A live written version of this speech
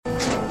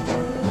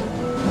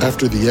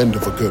After the end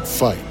of a good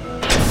fight,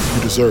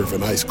 you deserve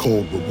an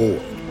ice-cold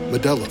reward.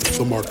 Modelo is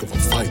the mark of a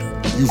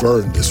fighter. You've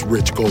earned this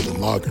rich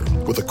golden lager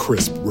with a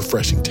crisp,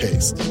 refreshing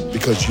taste.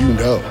 Because you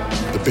know,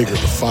 the bigger the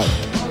fight,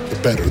 the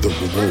better the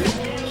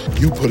reward.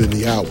 You put in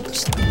the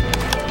hours,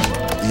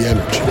 the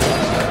energy,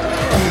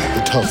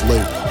 the tough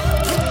labor.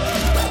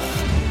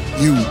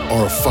 You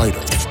are a fighter,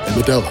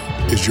 and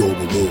Modelo is your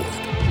reward.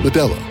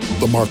 Modelo,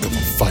 the mark of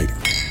a fighter.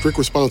 Drink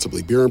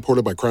responsibly. Beer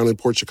imported by Crown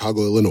Imports,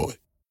 Chicago, Illinois.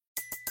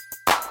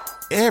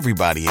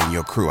 Everybody in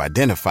your crew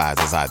identifies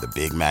as either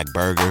Big Mac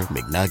Burger,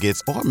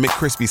 McNuggets, or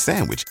McCrispy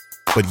Sandwich.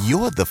 But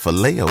you're the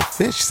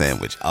Filet-O-Fish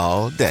Sandwich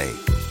all day.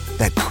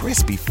 That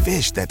crispy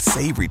fish, that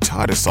savory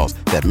tartar sauce,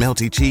 that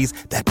melty cheese,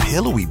 that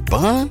pillowy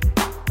bun.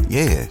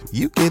 Yeah,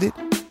 you get it.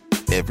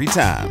 Every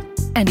time.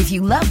 And if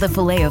you love the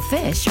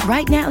Filet-O-Fish,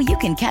 right now you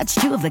can catch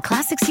two of the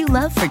classics you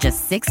love for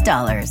just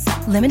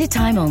 $6. Limited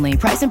time only.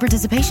 Price and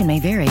participation may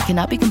vary.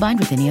 Cannot be combined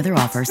with any other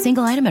offer.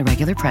 Single item at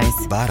regular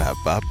price.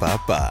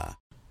 Ba-da-ba-ba-ba.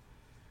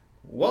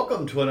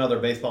 Welcome to another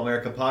Baseball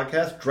America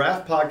podcast,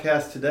 draft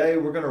podcast. Today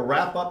we're going to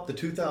wrap up the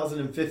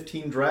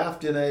 2015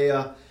 draft in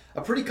a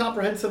pretty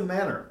comprehensive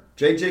manner.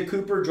 J.J.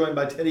 Cooper joined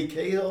by Teddy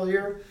Cahill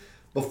here.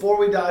 Before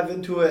we dive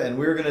into it, and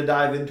we're going to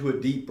dive into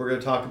it deep, we're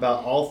going to talk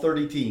about all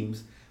 30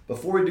 teams.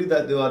 Before we do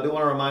that, though, I do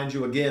want to remind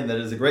you again that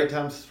it is a great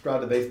time to subscribe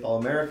to Baseball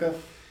America.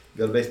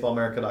 Go to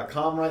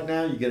baseballamerica.com right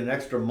now. You get an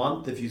extra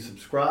month if you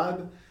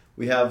subscribe.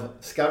 We have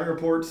scouting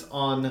reports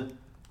on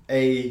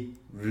a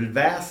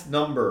vast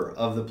number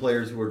of the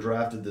players who were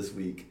drafted this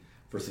week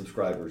for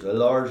subscribers. A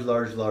large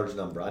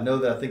number. I know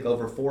that I think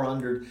over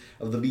 400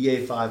 of the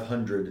BA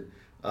 500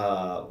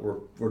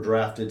 were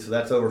drafted, so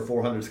that's over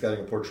 400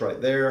 scouting reports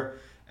right there.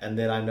 And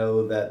then I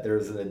know that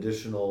there's an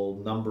additional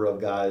number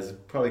of guys,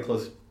 probably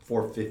close to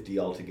 450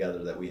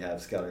 altogether, that we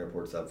have scouting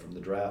reports up from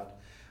the draft.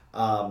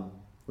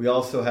 We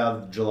also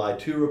have July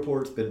 2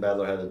 reports. Ben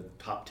Badler had a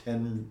top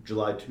 10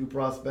 July 2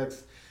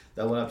 prospects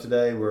that went up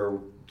today. We're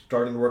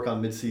starting to work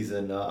on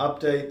midseason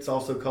updates.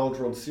 Also College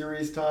World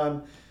Series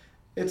time.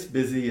 It's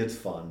busy. It's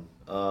fun.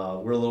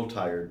 We're a little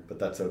tired, but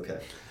that's okay.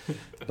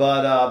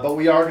 But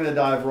we are going to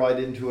dive right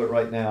into it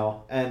right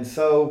now. And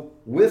so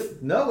we're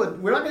not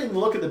going to even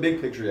look at the big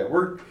picture yet.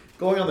 We're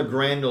going on the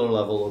granular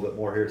level a little bit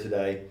more here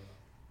today.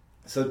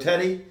 So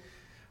Teddy,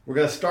 we're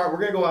going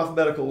to go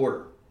alphabetical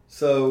order.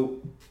 So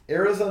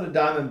Arizona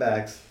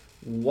Diamondbacks,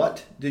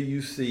 what do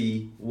you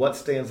see? What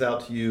stands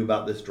out to you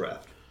about this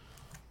draft?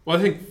 Well, I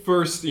think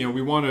first,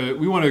 we want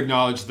to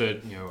acknowledge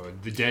that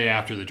the day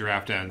after the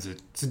draft ends,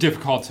 it's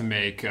difficult to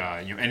make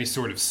any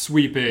sort of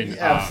sweeping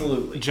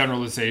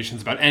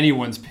generalizations about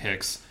anyone's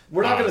picks.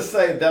 We're not going to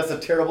say that's a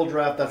terrible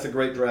draft, that's a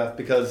great draft,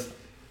 because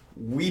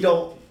we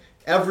don't.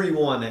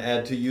 Everyone,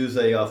 had to use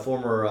a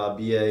former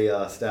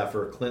BA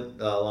staffer, Clint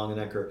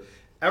Longenecker.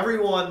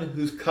 Everyone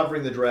who's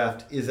covering the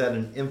draft is at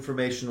an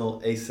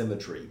informational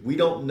asymmetry. We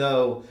don't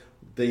know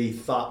the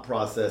thought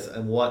process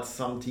and what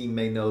some team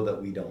may know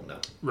that we don't know.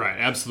 Right,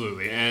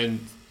 absolutely. And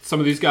some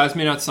of these guys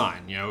may not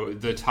sign.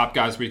 The top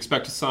guys we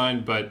expect to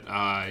sign, but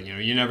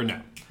you never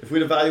know. If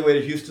we'd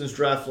evaluated Houston's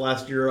draft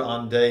last year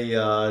on day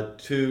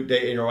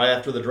 2, right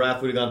after the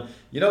draft, we'd have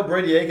gone,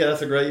 Brady Aiken,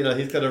 that's a great,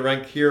 he's going to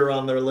rank here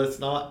on their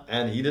list,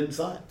 and he didn't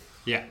sign.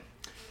 Yeah.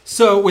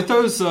 So with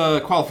those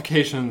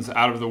qualifications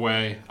out of the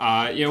way,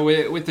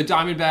 with the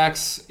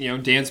Diamondbacks,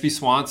 Dansby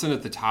Swanson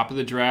at the top of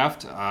the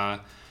draft,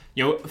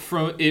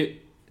 from it.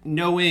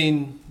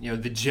 Knowing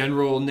the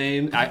general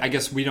name, I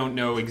guess we don't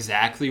know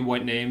exactly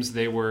what names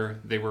they were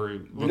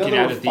looking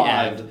at the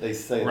end. That they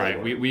say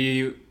right.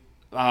 We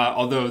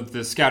although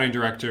the scouting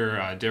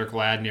director Derek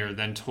Ladnier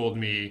then told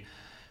me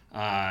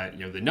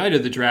the night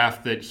of the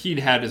draft that he'd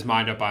had his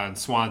mind up on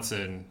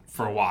Swanson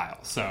for a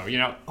while. So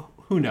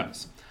who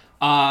knows?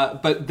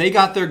 But they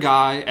got their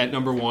guy at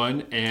number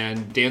 1,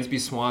 and Dansby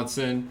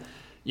Swanson.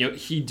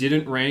 He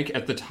didn't rank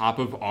at the top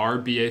of our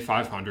BA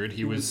 500.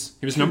 He was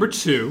number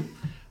 2.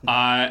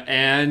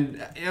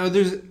 And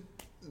there's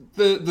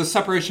the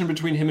separation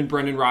between him and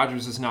Brendan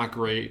Rodgers is not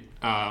great.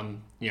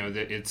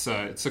 It's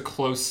a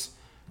close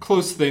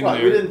thing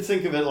there. We didn't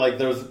think of it like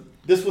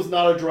this was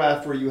not a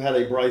draft where you had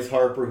a Bryce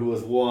Harper who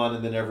was 1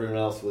 and then everyone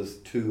else was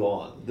 2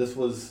 on. This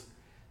was,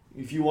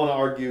 if you want to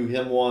argue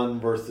him 1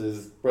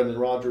 versus Brendan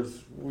Rodgers,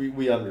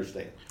 we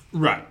understand.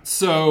 Right.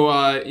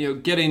 So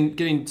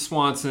getting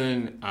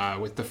Swanson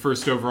with the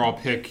first overall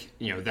pick,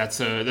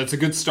 that's a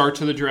good start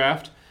to the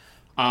draft.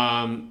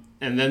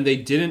 And then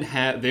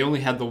they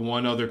only had the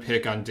one other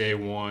pick on day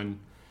 1.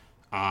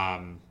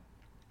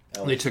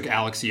 They took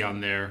Alex Young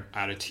there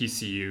out of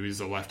TCU. He's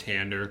a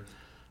left-hander.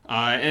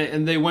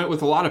 And they went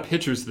with a lot of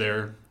pitchers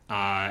there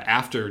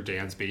after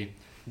Dansby.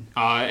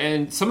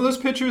 And some of those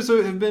pitchers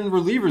have been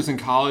relievers in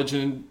college,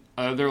 and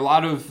there are a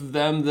lot of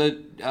them that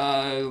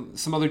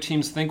some other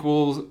teams think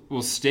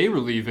will stay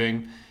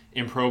relieving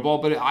in Pro Bowl.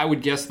 But I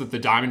would guess that the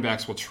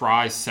Diamondbacks will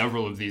try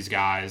several of these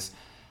guys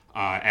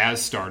as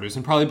starters,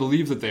 and probably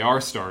believe that they are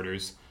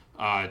starters.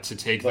 to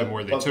take them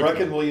where they took Brecken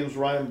them. Williams,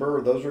 Ryan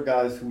Burr, those are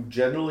guys who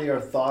generally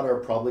are thought are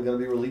probably going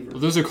to be relievers.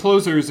 Well, those are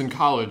closers in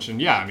college,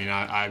 and yeah, I mean,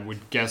 I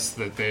would guess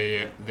that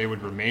they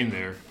would remain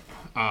there.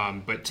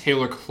 But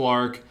Taylor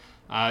Clark,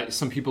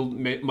 some people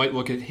might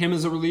look at him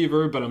as a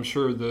reliever, but I'm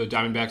sure the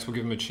Diamondbacks will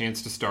give him a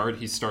chance to start.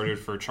 He started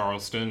for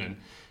Charleston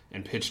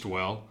and pitched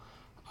well.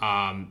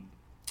 And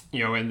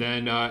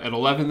then at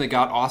 11 they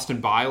got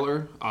Austin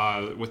Byler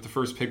with the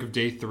first pick of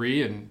day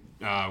 3, and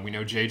we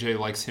know JJ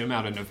likes him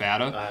out of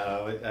Nevada.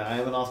 I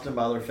am an Austin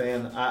Byler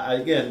fan. As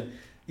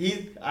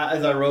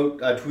I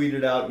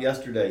tweeted out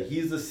yesterday,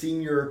 he's a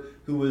senior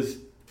who was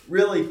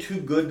really too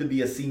good to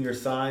be a senior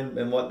sign,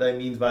 and what that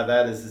means by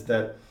that is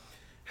that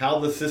how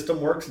the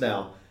system works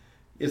now.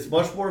 It's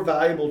much more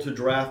valuable to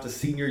draft a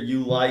senior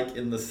you like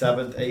in the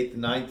 7th, 8th,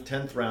 9th,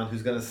 10th round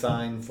who's going to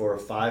sign for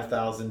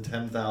 $5,000,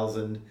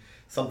 $10,000,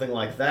 something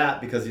like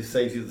that, because he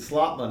saves you the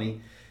slot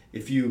money.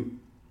 If you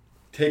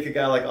take a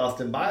guy like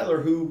Austin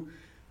Byler, who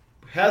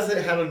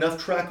hasn't had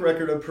enough track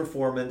record of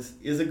performance,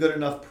 is a good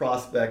enough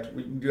prospect,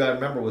 you got to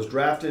remember, was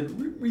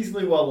drafted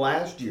reasonably well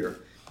last year.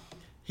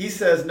 He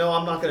says, no,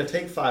 I'm not going to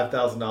take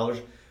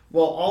 $5,000.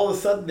 Well, all of a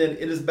sudden, then,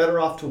 it is better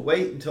off to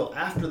wait until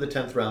after the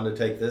 10th round to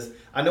take this.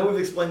 I know we've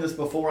explained this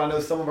before. I know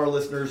some of our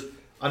listeners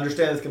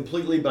understand this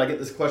completely, but I get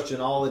this question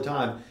all the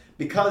time.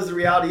 Because the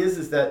reality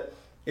is that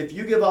if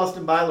you give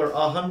Austin Byler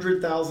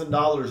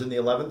 $100,000 in the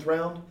 11th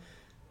round,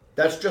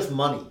 that's just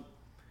money.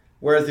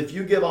 Whereas if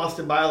you give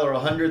Austin Byler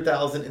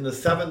 $100,000 in the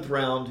 7th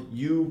round,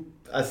 you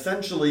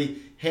essentially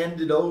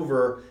handed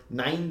over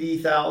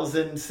 $90,000,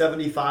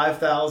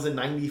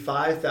 $75,000,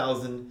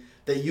 $95,000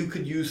 that you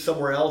could use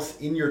somewhere else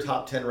in your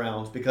top 10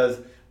 rounds, because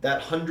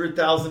that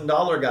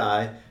 $100,000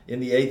 guy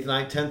in the 8th,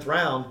 9th, 10th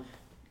round,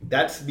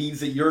 that means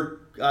that you're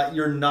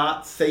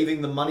not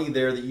saving the money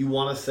there that you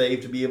want to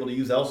save to be able to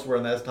use elsewhere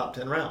in those top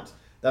 10 rounds.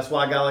 That's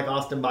why a guy like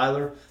Austin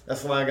Byler,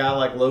 that's why a guy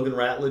like Logan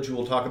Ratledge, who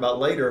we'll talk about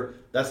later,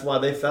 that's why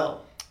they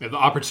fell. Yeah, the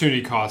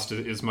opportunity cost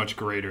is much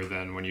greater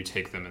than when you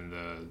take them in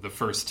the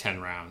first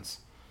 10 rounds.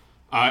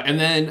 And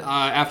then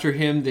after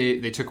him,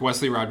 they took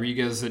Wesley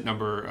Rodriguez at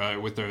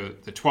with the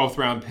 12th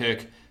round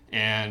pick,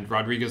 and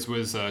Rodriguez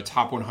was a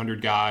top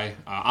 100 guy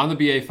on the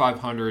BA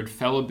 500,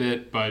 fell a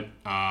bit, but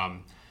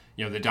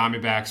the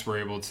Diamondbacks were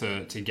able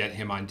to get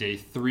him on day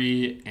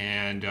 3,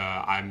 and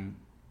I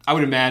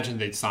would imagine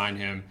they'd sign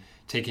him,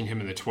 taking him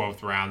in the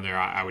 12th round there.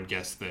 I would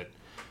guess that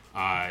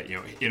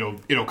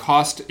it'll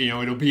cost,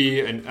 it'll be,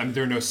 and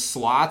there are no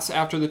slots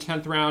after the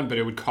 10th round, but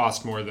it would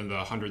cost more than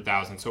the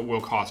 $100,000, so it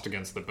will cost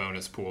against the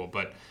bonus pool.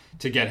 But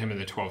to get him in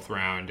the 12th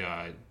round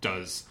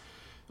does,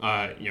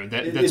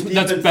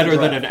 that's better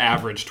than an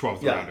average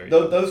 12th rounder.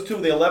 Those two,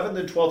 the 11th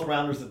and 12th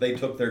rounders that they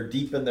took, they're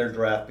deep in their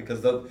draft,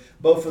 because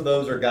both of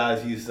those are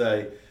guys you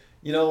say,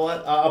 you know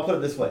what, I'll put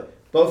it this way.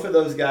 Both of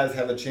those guys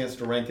have a chance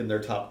to rank in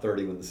their top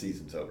 30 when the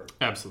season's over.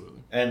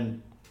 Absolutely.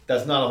 And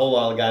that's not a whole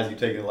lot of guys you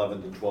take in the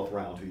 11th and 12th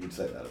round who you'd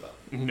say that about.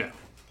 No.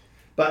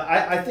 But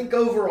I think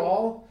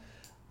overall,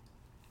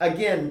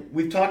 again,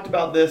 we've talked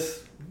about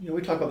this.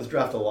 We talk about this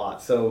draft a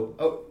lot.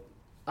 So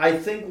I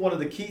think one of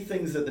the key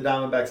things that the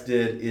Diamondbacks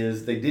did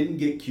is they didn't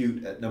get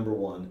cute at number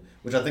 1,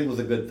 which I think was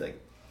a good thing.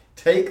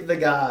 Take the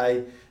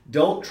guy.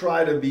 Don't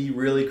try to be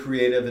really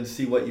creative and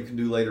see what you can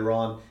do later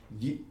on.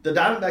 The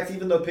Diamondbacks,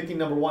 even though picking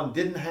number 1,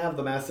 didn't have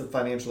the massive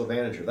financial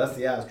advantage here. That's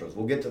the Astros.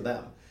 We'll get to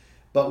them.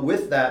 But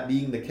with that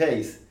being the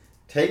case,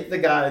 take the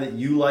guy that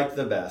you like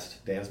the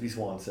best, Dansby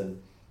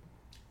Swanson.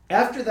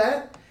 After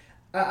that,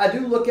 I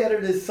do look at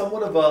it as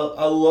somewhat of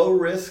a low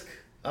risk,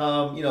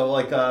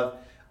 like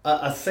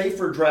a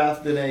safer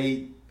draft than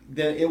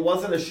it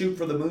wasn't a shoot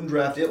for the moon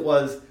draft. It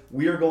was,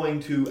 we are going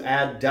to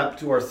add depth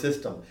to our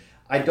system.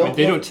 They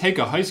don't take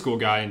a high school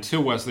guy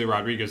until Wesley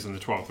Rodriguez in the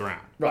 12th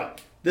round. Right.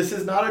 This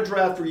is not a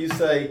draft where you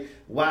say,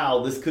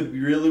 wow, this could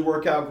really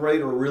work out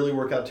great or really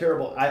work out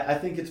terrible. I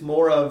think it's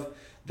more of,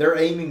 they're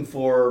aiming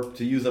for,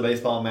 to use a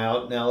baseball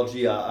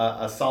analogy,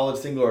 a solid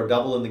single or a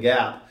double in the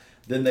gap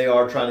than they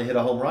are trying to hit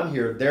a home run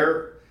here.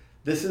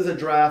 This is a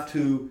draft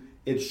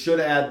it should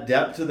add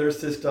depth to their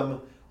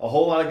system. A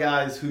whole lot of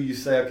guys who you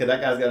say, okay,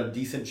 that guy's got a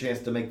decent chance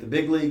to make the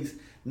big leagues.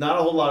 Not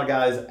a whole lot of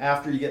guys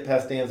after you get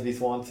past Dansby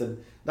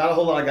Swanson. Not a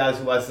whole lot of guys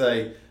who I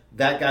say,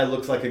 that guy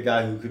looks like a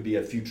guy who could be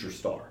a future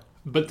star.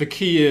 But the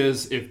key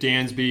is, if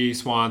Dansby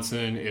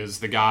Swanson is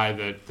the guy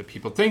that the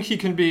people think he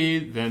can be,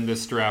 then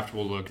this draft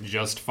will look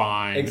just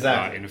fine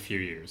in a few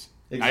years.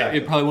 Exactly.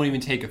 It probably won't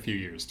even take a few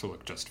years to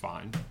look just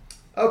fine.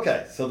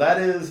 Okay, so that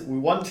is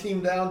one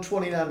team down,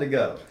 29 to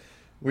go.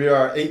 We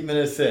are 8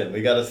 minutes in.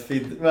 We got to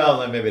speed.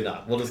 Well, maybe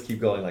not. We'll just keep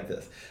going like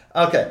this.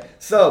 Okay,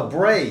 so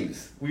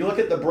Braves. We look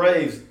at the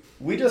Braves.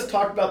 We just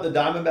talked about the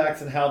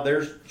Diamondbacks and how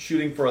they're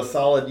shooting for a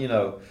solid,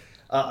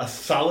 a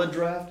solid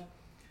draft.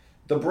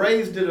 The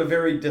Braves did a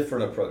very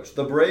different approach.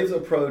 The Braves'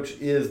 approach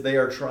is they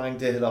are trying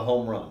to hit a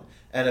home run.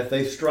 And if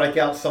they strike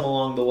out some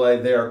along the way,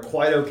 they are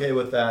quite okay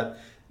with that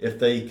if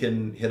they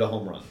can hit a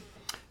home run.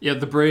 Yeah,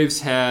 the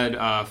Braves had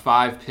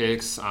 5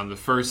 picks on the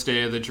first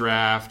day of the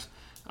draft.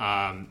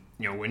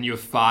 When you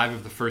have 5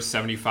 of the first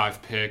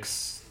 75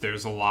 picks,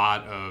 there's a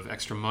lot of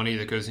extra money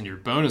that goes into your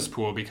bonus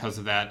pool because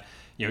of that.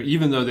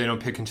 Even though they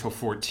don't pick until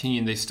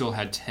 14, they still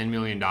had $10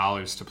 million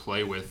to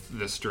play with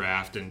this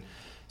draft. And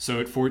so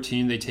at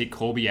 14, they take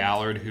Colby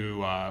Allard,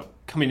 who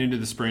coming into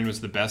the spring was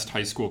the best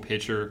high school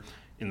pitcher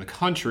in the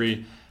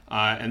country.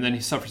 And then he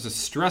suffers a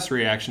stress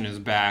reaction in his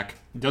back,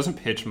 doesn't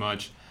pitch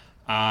much.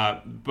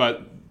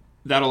 But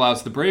that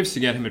allows the Braves to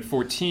get him at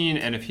 14.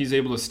 And if he's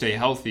able to stay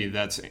healthy,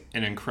 that's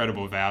an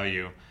incredible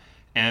value.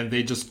 And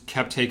they just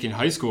kept taking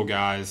high school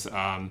guys.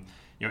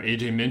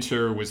 A.J.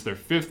 Minter was their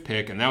 5th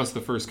pick, and that was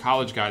the first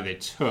college guy they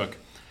took.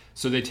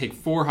 So they take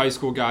 4 high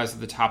school guys at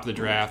the top of the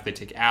draft. They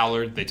take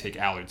Allard. They take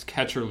Allard's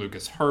catcher,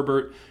 Lucas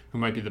Herbert, who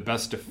might be the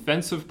best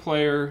defensive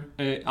player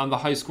on the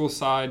high school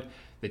side.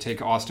 They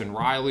take Austin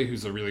Riley,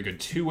 who's a really good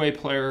two-way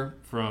player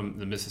from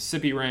the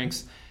Mississippi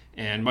ranks.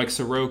 And Mike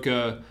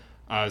Soroka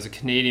is a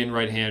Canadian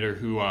right-hander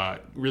who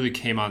really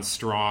came on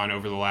strong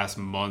over the last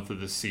month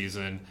of the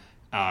season.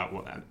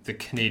 The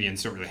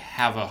Canadians don't really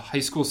have a high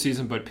school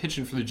season, but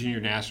pitching for the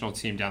junior national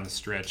team down the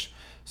stretch,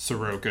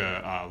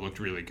 Soroka looked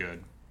really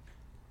good.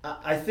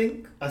 I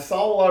think I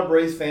saw a lot of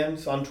Braves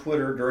fans on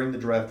Twitter during the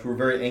draft who were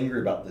very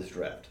angry about this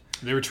draft.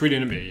 They were tweeting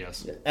to me,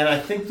 yes. And I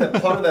think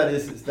that part of that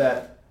is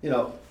that,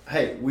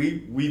 hey,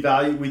 we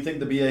think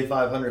the BA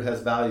 500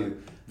 has value.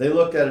 They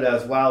look at it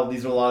as, wow,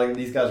 these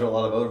guys are a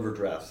lot of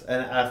overdrafts.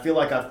 And I feel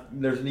like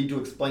there's a need to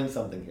explain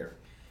something here.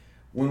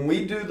 When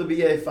we do the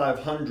BA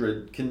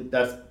 500,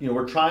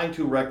 we're trying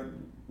to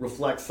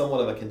reflect somewhat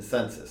of a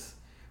consensus.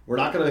 We're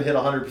not going to hit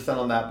 100%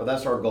 on that, but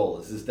that's our goal.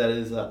 Is that it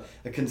is a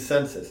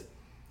consensus.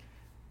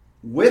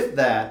 With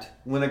that,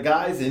 when a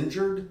guy's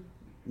injured,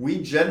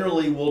 we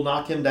generally will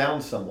knock him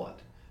down somewhat.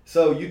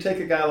 So you take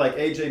a guy like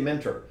A.J.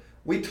 Minter.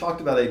 We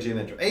talked about A.J.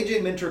 Minter.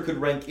 A.J. Minter could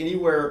have ranked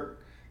anywhere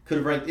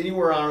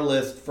on our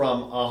list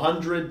from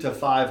 100 to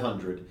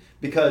 500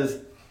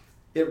 because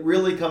it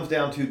really comes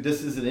down to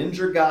this is an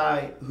injured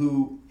guy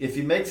who, if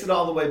he makes it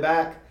all the way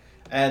back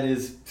and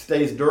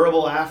stays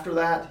durable after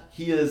that,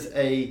 he is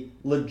a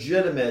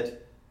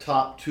legitimate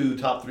top 2,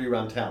 top 3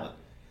 round talent.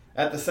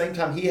 At the same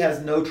time, he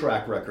has no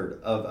track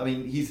record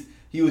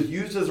he was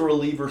used as a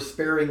reliever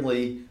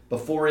sparingly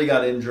before he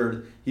got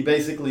injured. He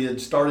basically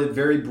had started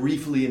very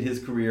briefly in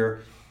his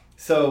career.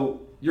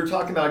 So you're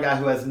talking about a guy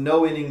who has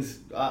no innings,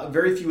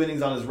 very few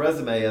innings on his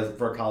resume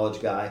for a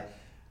college guy.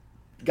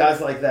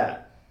 Guys like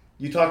that.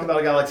 You talk about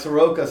a guy like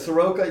Soroka.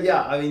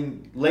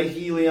 Late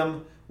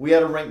helium, we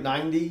had him ranked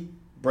 90.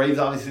 Braves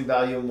obviously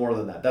value him more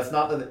than that. That's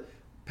not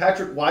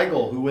Patrick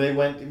Weigel, who they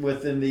went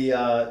with in the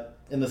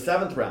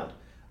 7th round.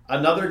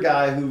 Another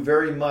guy who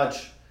very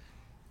much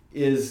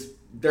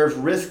there's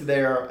risk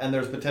there and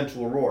there's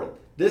potential reward.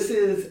 This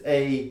is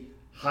a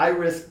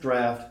high-risk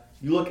draft.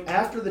 You look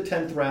after the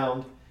 10th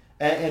round,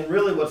 and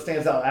really what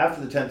stands out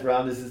after the 10th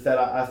round is that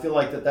I feel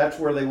like that's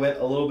where they went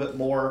a little bit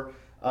more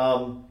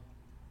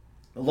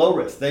low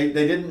risk. They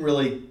didn't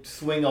really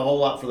swing a whole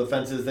lot for the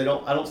fences. I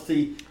don't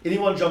see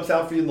anyone jumps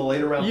out for you in the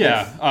later round.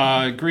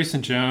 Yeah,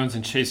 Grayson Jones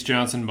and Chase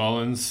Johnson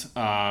Mullins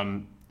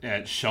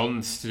at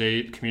Shelton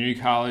State Community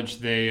College.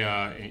 They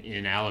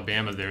in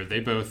Alabama. They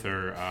both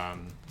are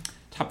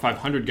top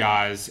 500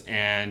 guys,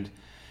 and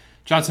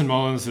Johnson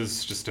Mullins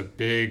is just a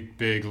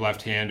big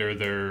left-hander.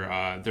 There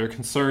are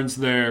concerns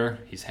there.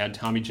 He's had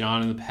Tommy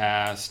John in the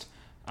past,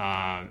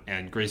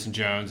 and Grayson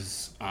Jones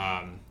is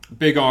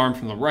big arm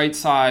from the right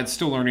side,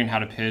 still learning how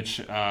to pitch.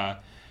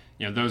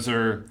 Those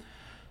are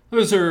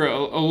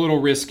a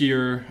little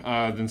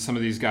riskier than some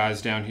of these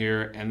guys down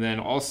here. And then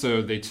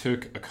also they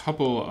took a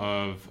couple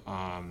of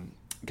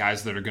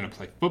guys that are going to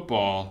play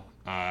football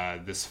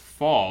this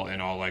fall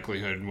in all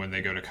likelihood when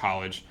they go to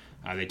college.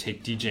 They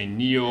take DJ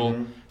Neal.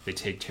 Mm-hmm. They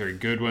take Terry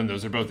Goodwin.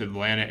 Those are both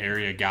Atlanta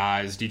area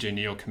guys. DJ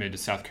Neal committed to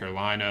South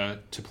Carolina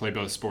to play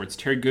both sports.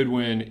 Terry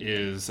Goodwin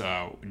is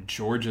one of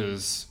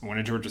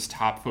Georgia's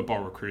top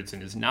football recruits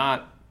and is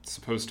not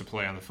supposed to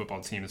play on the football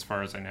team as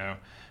far as I know,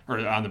 or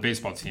on the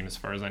baseball team as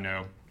far as I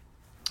know.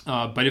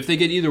 But if they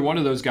get either one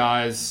of those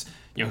guys,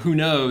 who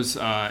knows?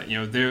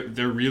 They're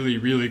really,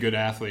 really good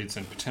athletes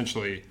and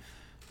potentially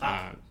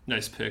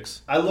nice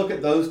picks. I look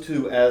at those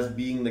two as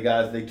being the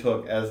guys they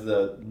took as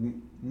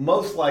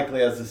most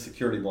likely as a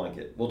security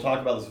blanket. We'll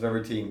talk about this with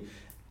every team.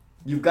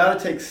 You've got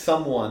to take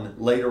someone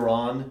later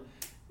on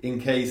in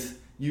case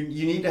you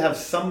need to have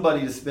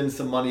somebody to spend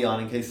some money on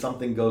in case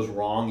something goes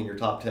wrong in your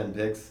top 10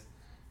 picks,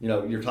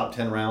 your top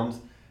 10 rounds.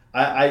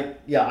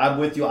 I'm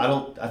with you.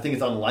 I think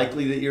it's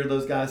unlikely that either of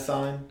those guys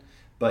sign,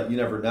 but you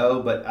never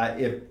know. But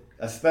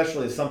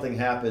especially if something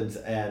happens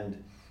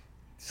and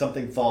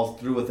something falls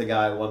through with a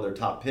guy, one of their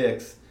top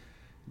picks,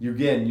 you're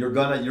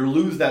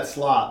lose that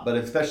slot. But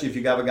especially if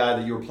you have a guy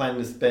that you were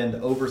planning to spend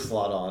over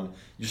slot on,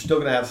 you're still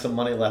going to have some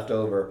money left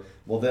over.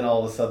 Well, then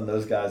all of a sudden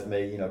those guys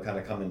may kind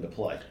of come into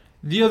play.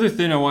 The other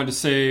thing I wanted to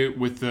say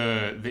with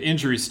the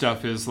injury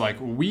stuff is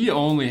we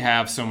only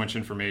have so much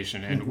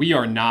information, and we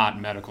are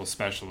not medical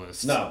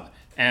specialists. No.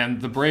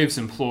 And the Braves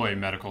employ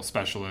medical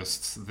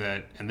specialists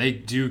and they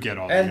do get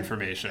all the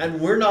information. And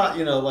we're not,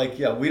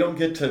 we don't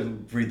get to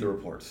read the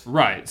reports.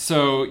 Right.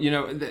 So,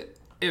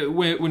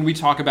 when we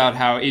talk about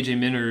how A.J.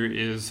 Minter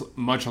is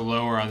much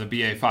lower on the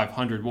BA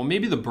 500, well,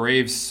 maybe the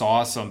Braves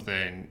saw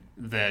something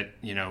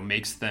that,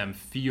 makes them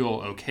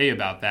feel okay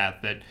about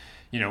that,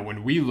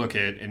 when we look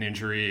at an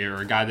injury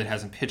or a guy that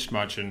hasn't pitched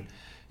much and,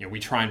 we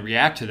try and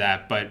react to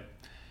that, but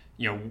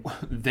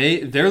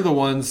they're the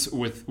ones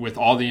with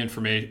all the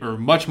information or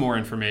much more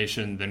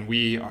information than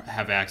we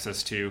have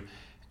access to,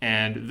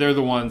 and they're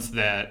the ones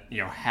that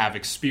have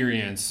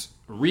experience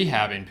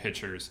rehabbing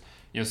pitchers.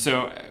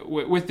 So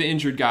with the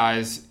injured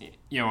guys,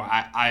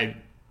 I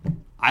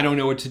don't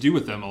know what to do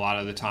with them a lot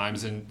of the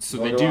times, and so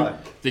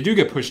they do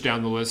get pushed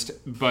down the list.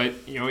 But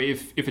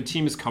if a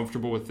team is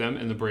comfortable with them,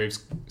 and the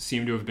Braves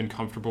seem to have been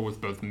comfortable with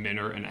both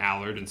Minter and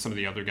Allard and some of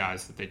the other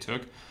guys that they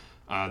took.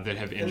 That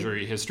have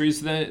injury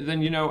histories, then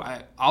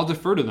I'll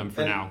defer to them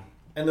for now.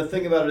 And the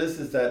thing about it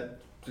is that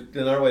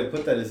another way to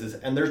put that is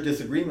and there's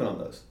disagreement on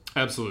those.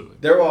 Absolutely.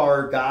 There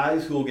are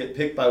guys who will get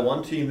picked by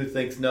one team who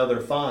thinks no,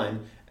 they're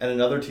fine, and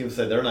another team will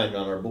say they're not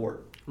even on our board.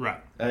 Right.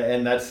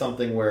 And that's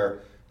something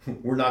where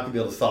we're not going to be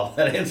able to solve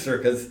that answer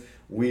because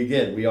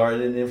we are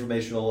in an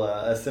informational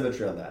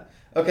asymmetry on that.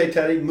 Okay,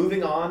 Teddy.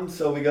 Moving on.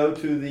 So we go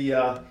to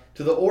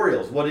the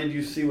Orioles. What did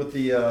you see with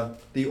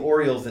the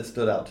Orioles that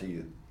stood out to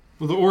you?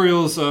 Well, the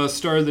Orioles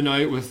started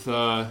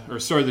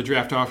the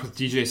draft off with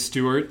DJ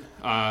Stewart,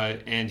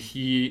 and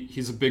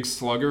he's a big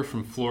slugger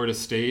from Florida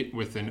State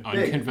with an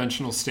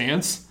unconventional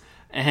stance,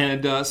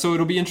 and so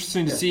it'll be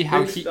interesting to see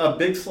how a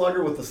big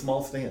slugger with a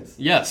small stance.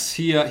 Yes,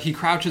 he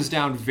crouches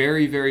down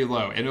very, very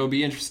low, and it'll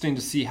be interesting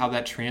to see how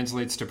that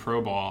translates to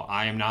pro ball.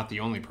 I am not the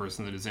only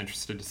person that is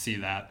interested to see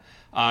that,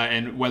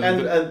 and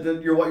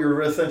whether you're what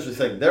you're essentially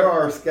saying. There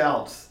are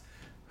scouts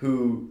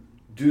who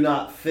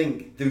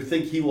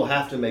think he will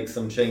have to make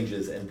some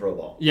changes in pro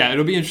ball. Yeah,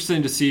 it'll be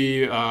interesting to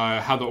see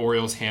how the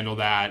Orioles handle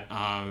that.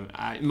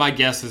 My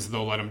guess is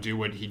they'll let him do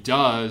what he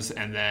does,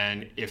 and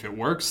then if it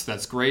works,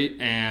 that's great.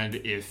 And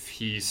if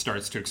he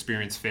starts to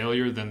experience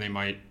failure, then they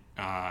might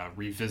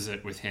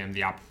revisit with him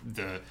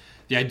the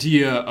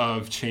idea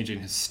of changing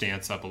his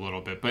stance up a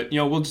little bit. But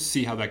we'll just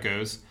see how that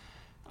goes.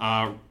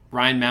 Ryan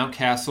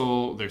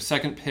Mountcastle, their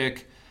second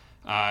pick,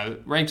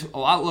 ranked a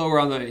lot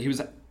lower he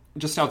was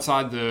just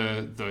outside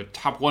the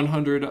top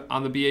 100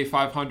 on the BA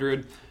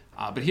 500,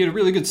 but he had a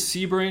really good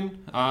C-brain,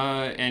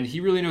 and he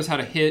really knows how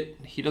to hit.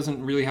 He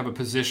doesn't really have a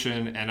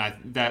position, and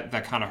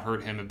that kind of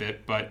hurt him a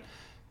bit. But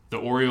the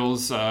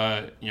Orioles,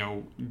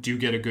 do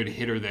get a good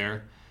hitter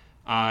there.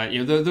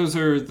 Those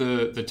are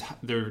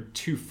their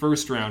two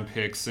first-round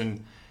picks,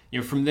 and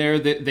from there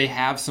they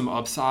have some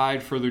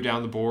upside further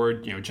down the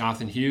board.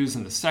 Jonathan Hughes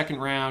in the second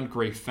round,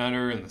 Gray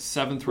Fenner in the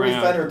seventh round.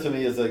 Gray Fenner to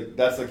me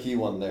that's a key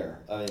one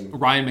there.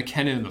 Ryan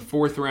McKenna in the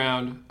fourth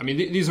round.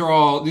 These are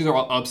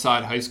all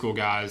upside high school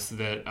guys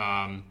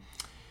that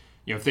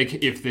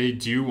if they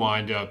do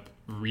wind up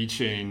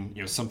reaching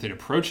something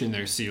approaching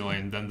their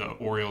ceiling, then the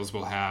Orioles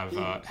will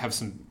have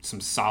some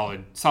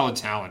solid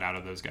talent out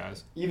of those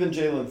guys. Even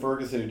Jalen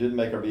Ferguson, who didn't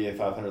make our BA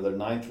 500, their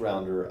ninth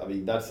rounder.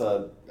 That's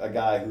a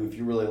guy who, if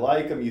you really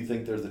like him, you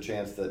think there's a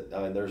chance that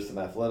there's some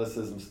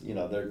athleticism.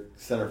 Their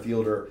center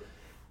fielder.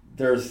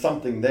 There's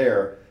something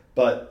there,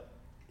 but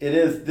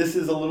this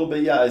is a little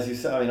bit, as you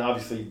said.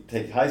 Obviously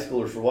take high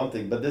schoolers for one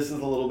thing, but this is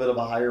a little bit of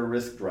a higher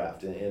risk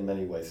draft in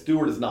many ways.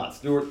 Stewart is not.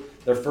 Stewart,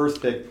 their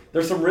first pick.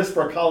 There's some risk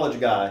for a college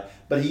guy,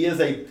 but he is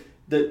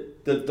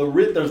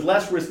there's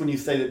less risk when you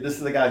say that this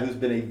is a guy who's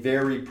been a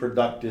very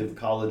productive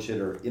college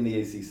hitter in the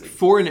ACC.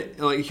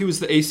 He was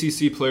the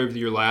ACC Player of the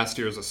Year last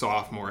year as a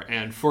sophomore,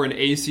 and for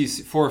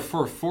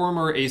a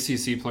former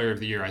ACC Player of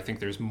the Year, I think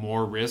there's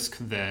more risk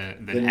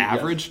than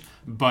average. Yes.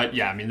 But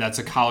that's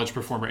a college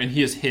performer, and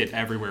he has hit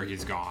everywhere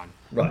he's gone.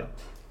 Right.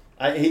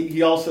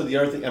 He also, the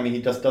other thing,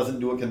 he just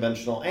doesn't do a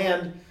conventional.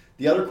 And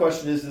the other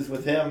question is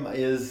with him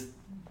is,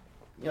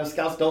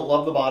 scouts don't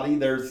love the body.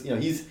 There's,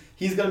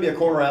 he's going to be a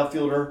corner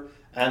outfielder.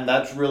 And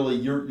that's really,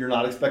 you're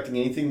not expecting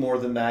anything more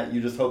than that.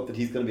 You just hope that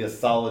he's going to be a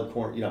solid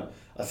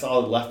a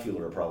solid left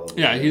fielder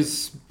probably. Yeah,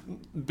 he's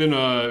been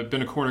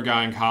a corner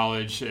guy in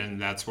college,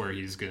 and that's where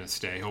he's going to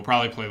stay. He'll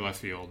probably play left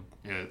field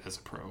as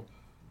a pro.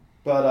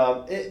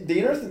 But the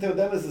interesting thing with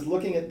them is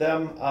looking at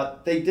them,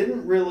 they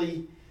didn't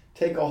really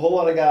take a whole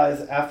lot of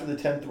guys after the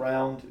 10th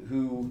round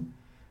who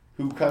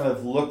kind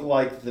of look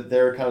like that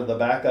they're kind of the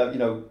backup.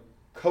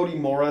 Cody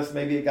Morris,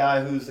 maybe a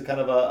guy who's kind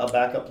of a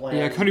backup plan.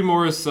 Yeah, Cody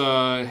Morris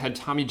had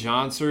Tommy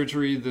John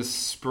surgery this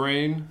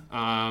spring.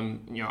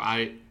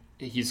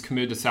 He's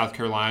committed to South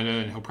Carolina,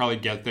 and he'll probably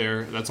get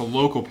there. That's a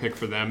local pick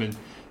for them, and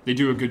they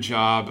do a good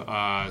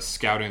job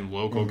scouting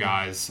local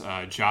guys.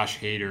 Josh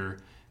Hader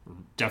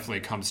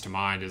definitely comes to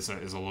mind as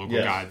a local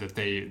guy that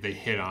they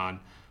hit on.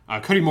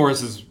 Cody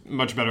Morris is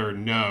much better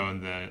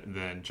known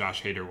than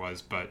Josh Hader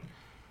was, but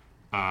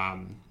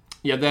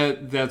Yeah,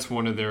 that's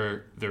one of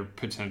their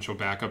potential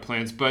backup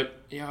plans. But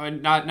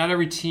not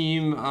every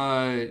team,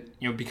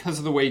 because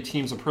of the way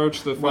teams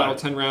approach the final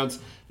 10 rounds,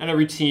 not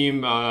every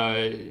team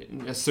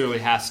necessarily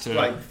has to.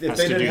 Right. If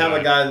they didn't have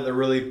a guy that they're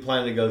really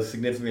planning to go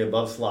significantly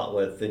above slot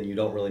with, then you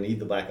don't really need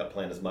the backup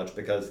plan as much,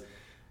 because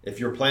if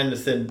you're planning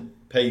to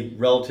pay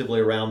relatively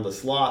around the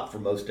slot for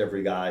most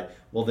every guy,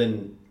 well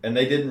then, and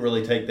they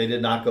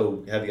did not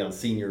go heavy on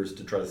seniors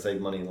to try to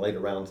save money in later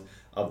rounds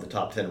of the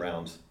top 10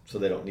 rounds, so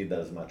they don't need that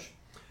as much.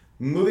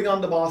 Moving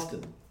on to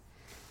Boston.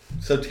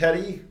 So,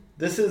 Teddy,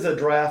 this is a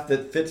draft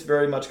that fits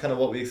very much kind of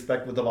what we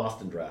expect with the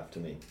Boston draft to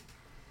me.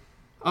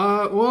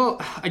 Well,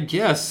 I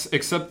guess,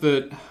 except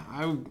that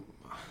I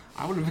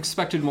would have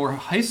expected more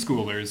high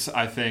schoolers,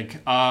 I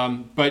think.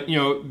 But,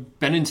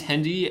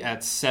 Benintendi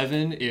at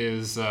 7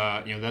 is,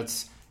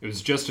 it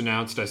was just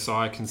announced,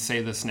 I can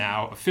say this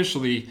now,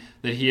 officially,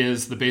 that he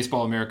is the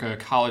Baseball America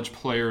College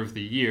Player of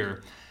the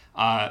Year.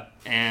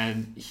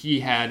 And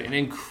he had an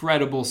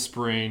incredible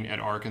spring at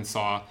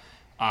Arkansas.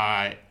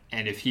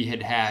 And if he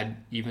had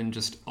even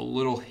just a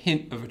little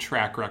hint of a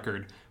track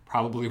record,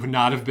 probably would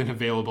not have been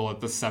available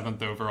at the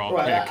 7th overall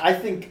pick. I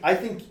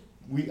think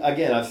we,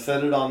 again, I've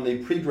said it on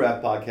the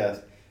pre-draft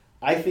podcast,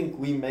 I think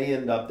we may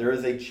end up, there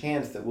is a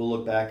chance that we'll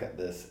look back at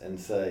this and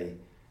say,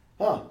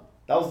 that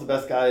was the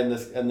best guy in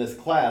this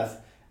class.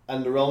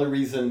 And the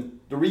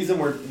reason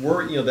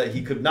we're that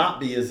he could not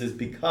be is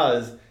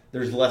because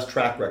there's less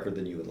track record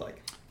than you would like.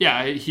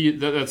 Yeah,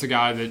 that's a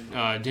guy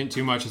that didn't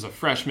do much as a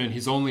freshman.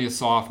 He's only a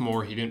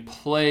sophomore. He didn't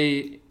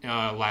play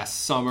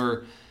last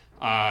summer,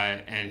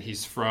 and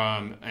he's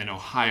from an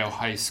Ohio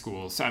high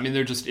school. So, I mean,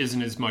 there just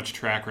isn't as much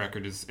track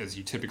record as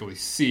you typically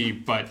see,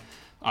 but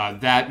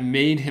that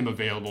made him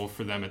available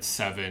for them at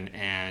 7,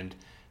 and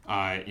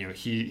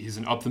he's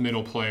an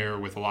up-the-middle player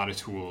with a lot of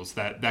tools.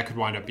 That could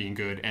wind up being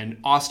good. And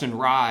Austin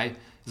Rye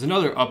is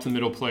another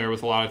up-the-middle player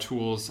with a lot of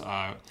tools.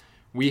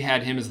 We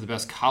had him as the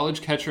best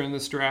college catcher in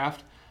this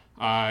draft.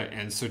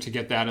 And so to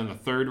get that in the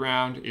 3rd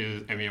round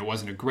it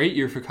wasn't a great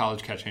year for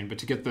college catching, but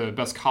to get the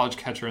best college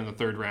catcher in the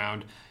 3rd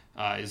round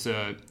that's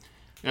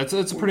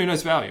a pretty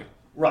nice value.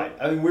 Right.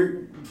 I mean,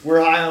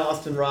 we're high on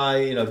Austin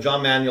Rye.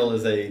 John Manuel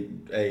is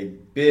a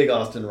big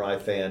Austin Rye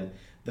fan.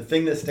 The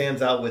thing that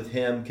stands out with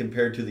him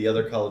compared to the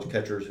other college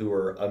catchers who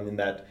are in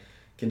that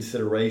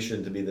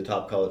consideration to be the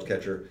top college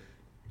catcher,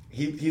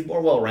 he's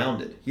more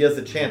well-rounded. He has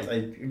a chance.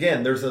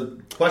 Again, there's a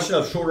question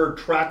of shorter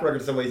track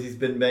record in some ways. He's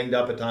been banged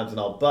up at times and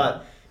all,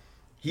 but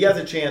he has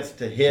a chance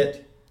to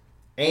hit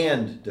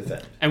and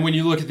defend. And when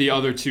you look at the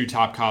other 2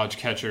 top college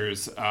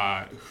catchers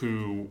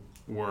who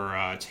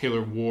were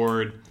Taylor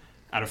Ward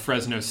out of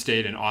Fresno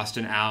State and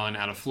Austin Allen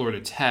out of Florida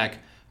Tech,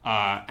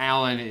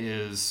 Allen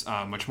is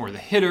much more the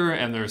hitter,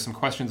 and there are some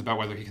questions about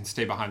whether he can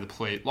stay behind the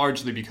plate,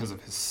 largely because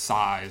of his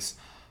size.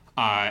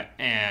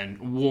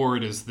 And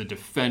Ward is the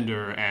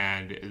defender,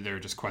 and there are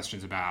just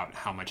questions about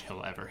how much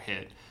he'll ever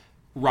hit.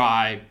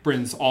 Rye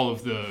brings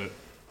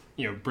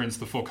brings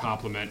the full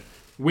complement,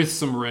 with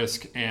some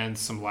risk and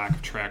some lack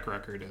of track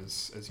record,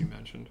 as you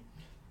mentioned.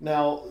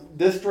 Now,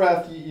 this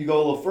draft, you go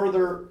a little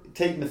further.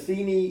 Tate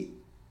Matheny.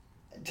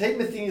 Tate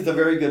Matheny is a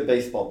very good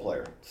baseball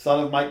player,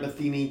 son of Mike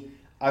Matheny.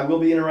 I will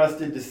be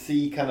interested to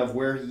see kind of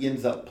where he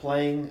ends up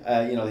playing.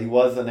 He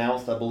was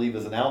announced, I believe,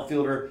 as an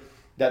outfielder.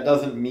 That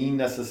doesn't mean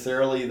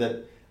necessarily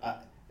that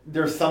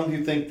there's some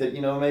who think that,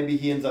 maybe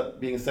he ends up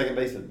being a second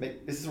baseman.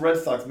 This is the Red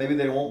Sox. Maybe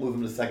they won't move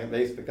him to second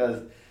base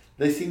because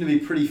they seem to be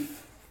pretty...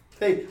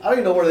 I don't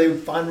even know where they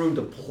would find room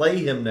to play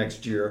him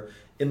next year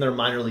in their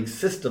minor league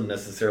system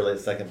necessarily at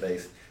second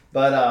base.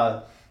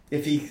 But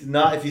if he's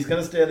going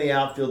to stay in the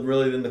outfield,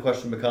 really then the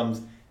question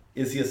becomes,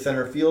 is he a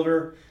center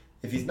fielder?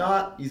 If he's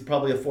not, he's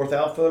probably a 4th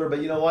outfielder.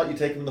 But you know what? You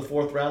take him in the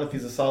 4th round. If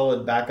he's a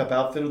solid backup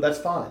outfielder, that's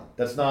fine.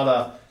 That's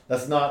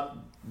not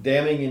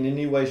damning in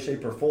any way,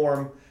 shape, or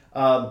form.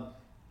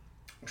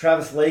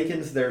 Travis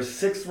Lakins, their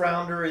 6th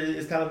rounder,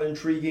 is kind of an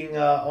intriguing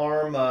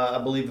arm. I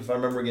believe, if I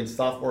remember again,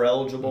 sophomore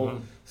eligible.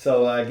 Mm-hmm.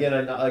 So again,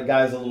 a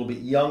guy's a little bit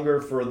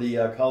younger for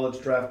the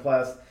college draft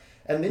class.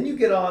 And then you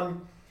get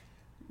on,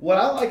 what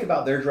I like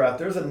about their draft,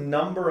 there's a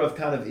number of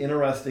kind of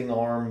interesting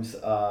arms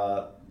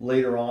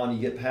later on. You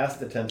get past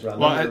the 10th round.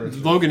 Well,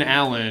 Logan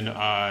Allen,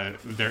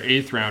 their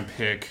 8th round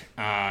pick,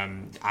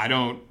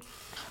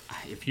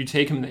 if you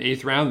take him in the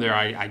 8th round there,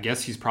 I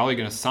guess he's probably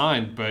going to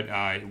sign.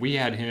 But we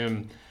had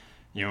him,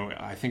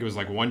 I think it was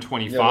like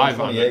 125.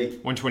 Yeah,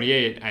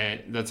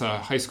 128. That's a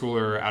high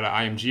schooler out of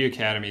IMG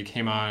Academy.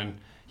 Came on.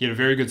 He had a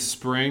very good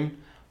spring,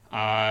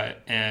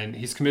 and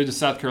he's committed to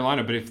South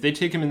Carolina. But if they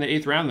take him in the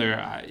 8th round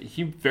there,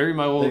 he very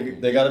well...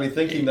 They got to be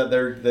thinking that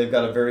they've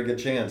got a very good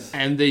chance.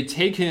 And they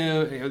take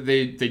him...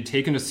 They'd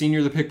taken a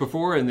senior the pick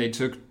before, and they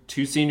took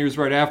 2 seniors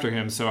right after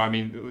him. So, I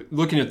mean,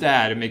 looking at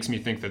that, it makes me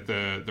think that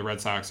the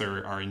Red Sox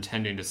are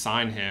intending to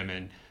sign him,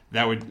 and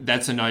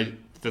that's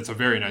a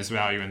very nice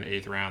value in the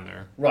 8th round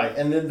there. Right,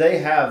 and then they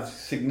have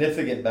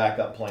significant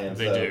backup plans.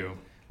 They do.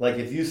 Like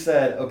if you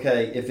said,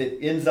 okay, if it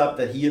ends up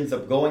that he ends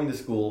up going to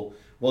school,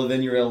 well,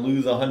 then you're going to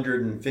lose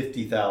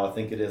 $150,000, I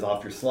think it is,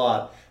 off your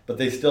slot. But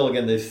they still,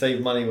 again, they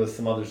save money with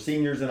some other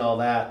seniors and all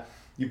that.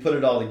 you put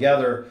it all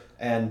together,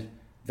 and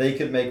they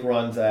could make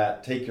runs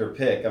at take your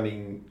pick. I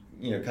mean,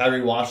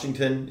 Kyrie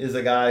Washington is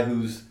a guy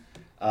who's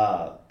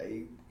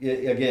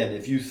again,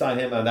 if you sign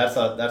him, that's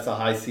a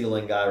high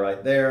ceiling guy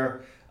right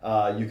there.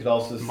 You could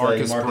also say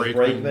Marcus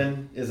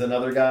Brakeman is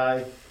another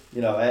guy,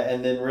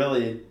 and then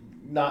really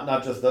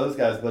not just those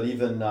guys, but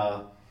even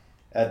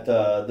at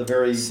the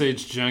very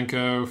Sage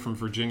Jenko from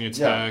Virginia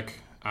Tech,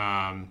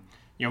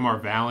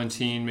 Yomar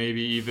Valentin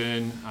maybe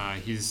even.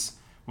 He's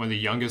one of the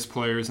youngest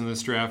players in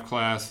this draft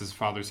class. His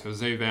father's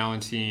Jose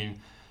Valentin.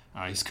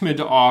 He's committed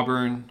to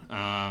Auburn,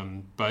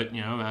 but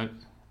you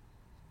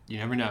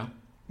never know.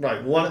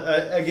 Right.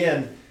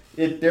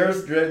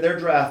 There's their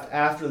draft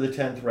after the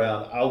 10th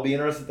round. I'll be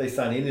interested if they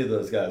sign any of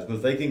those guys, but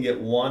if they can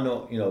get one,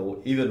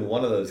 even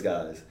one of those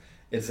guys,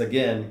 it's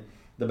again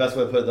the best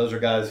way to put it. Those are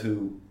guys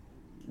who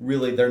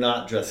really they're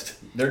not just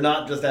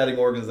adding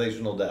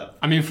organizational depth.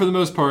 I mean, for the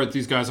most part,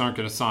 these guys aren't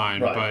going to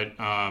sign, right.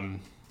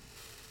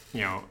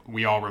 But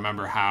we all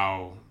remember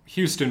how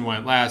Houston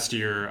went last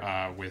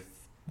year with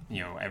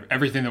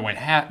everything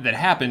that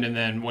happened, and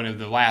then one of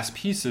the last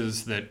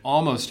pieces that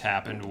almost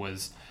happened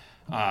was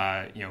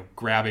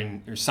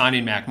grabbing or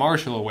signing Mac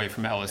Marshall away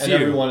from LSU. And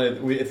everyone,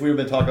 if we had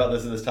been talking about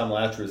this at this time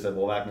last year, said,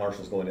 well, Mac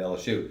Marshall's going to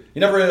LSU. He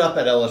never ended up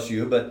at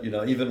LSU, but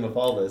even with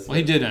all this, well,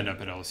 he did end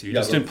up at LSU. He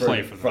just didn't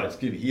play for them. Right,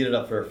 excuse me. He ended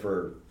up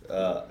for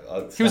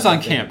he was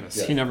on campus.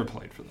 Yes. He never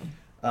played for them.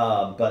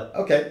 But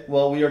okay,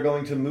 well, we are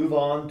going to move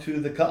on to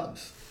the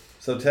Cubs.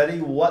 So, Teddy,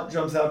 what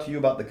jumps out to you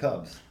about the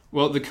Cubs?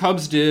 Well, the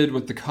Cubs did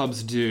what the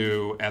Cubs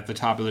do at the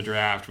top of the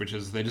draft, which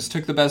is they just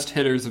took the best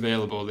hitters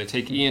available. They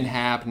take Ian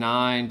Happ,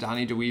 9,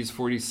 Donnie DeWeese,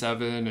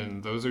 47,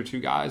 and those are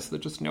two guys that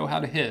just know how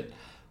to hit.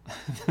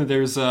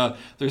 There's some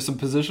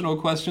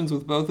positional questions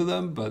with both of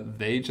them, but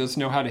they just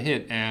know how to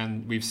hit.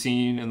 And we've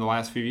seen in the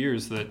last few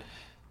years that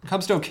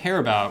Cubs don't care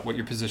about what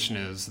your position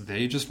is.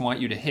 They just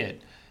want you to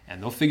hit,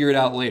 and they'll figure it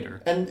out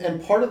later.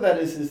 And part of that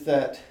is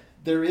that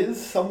there is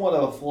somewhat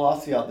of a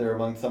philosophy out there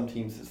among some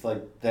teams. It's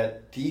like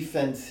that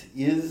defense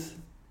is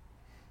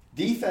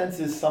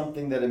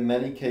something that in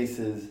many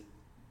cases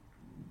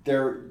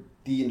the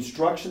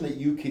instruction that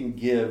you can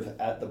give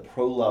at the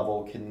pro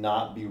level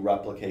cannot be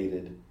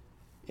replicated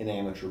in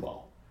amateur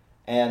ball.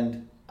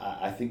 And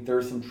I think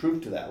there's some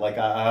truth to that. Like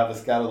I have a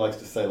scout who likes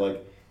to say,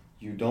 like,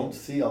 you don't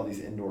see all these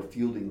indoor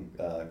fielding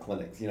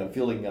clinics,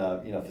 fielding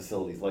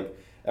facilities. Like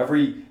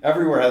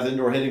everywhere has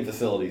indoor hitting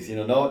facilities.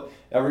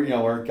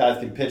 Where guys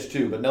can pitch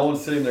too, but no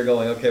one's sitting there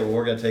going, okay, well,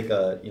 we're going to take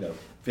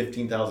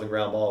 15,000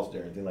 ground balls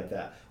or anything like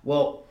that.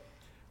 Well,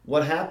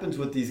 what happens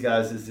with these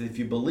guys is if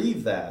you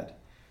believe that,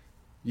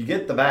 you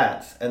get the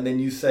bats, and then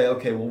you say,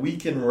 okay, well, we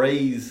can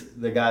raise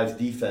the guy's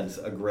defense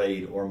a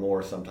grade or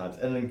more sometimes.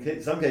 And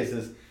in some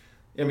cases,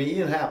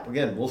 Ian Happ,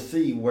 again, we'll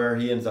see where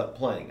he ends up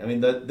playing. I mean,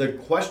 the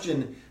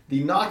question,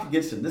 the knock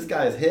against him, this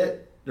guy is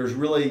hit.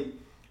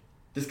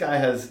 This guy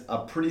has a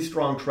pretty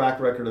strong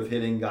track record of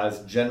hitting. Guys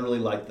generally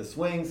like the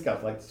swing.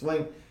 Scouts like the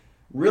swing.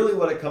 Really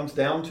what it comes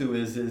down to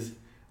is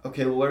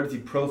okay, well, where does he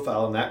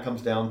profile? And that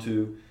comes down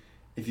to,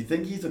 if you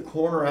think he's a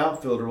corner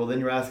outfielder, well, then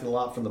you're asking a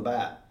lot from the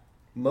bat.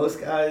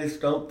 Most guys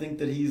don't think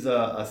that he's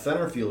a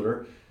center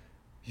fielder.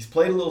 He's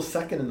played a little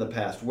second in the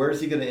past. Where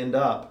is he going to end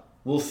up?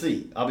 We'll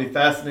see. I'll be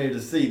fascinated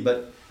to see.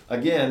 But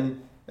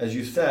again, as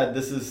you said,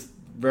 this is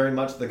very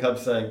much the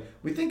Cubs saying,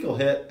 we think he'll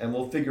hit, and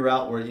we'll figure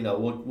out where,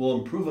 we'll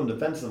improve him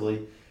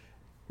defensively.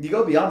 You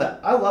go beyond that.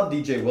 I love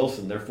DJ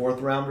Wilson, their fourth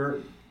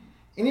rounder.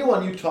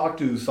 Anyone you talk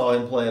to who saw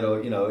him play at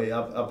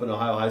up in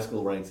Ohio high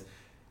school ranks,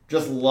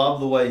 just love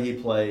the way he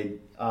played.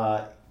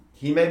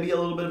 He may be a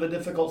little bit of a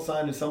difficult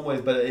sign in some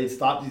ways, but it's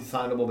thought he's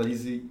signable.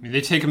 But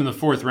they take him in the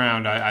fourth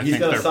round. He's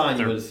going to sign,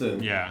 you would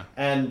assume. Yeah.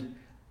 And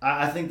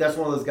I think that's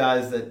one of those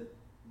guys that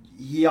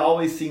he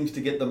always seems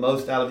to get the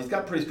most out of. He's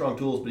got pretty strong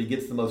tools, but he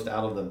gets the most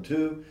out of them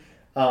too.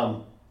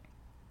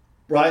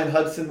 Brian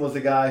Hudson was a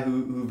guy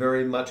who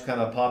very much kind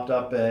of popped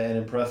up and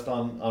impressed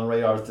on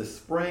radars this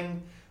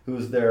spring,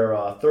 who's their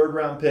third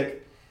round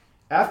pick.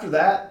 After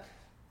that,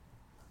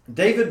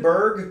 David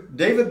Berg.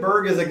 David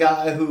Berg is a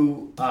guy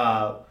who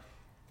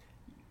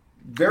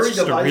very just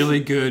divisive. A really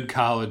good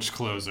college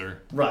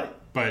closer, right?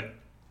 But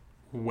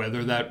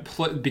whether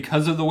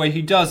because of the way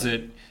he does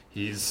it,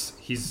 he's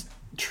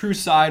true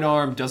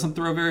sidearm, doesn't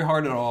throw very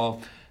hard at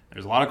all.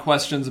 There's a lot of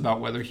questions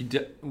about whether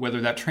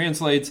that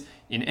translates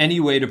in any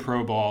way to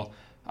pro ball.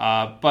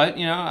 But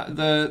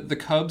the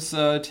Cubs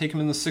take him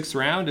in the 6th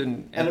round,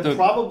 and it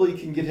probably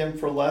can get him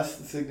for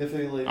less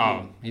significantly.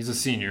 Oh, he's a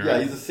senior.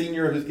 Yeah, he's a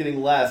senior who's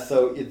getting less,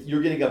 so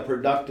you're getting a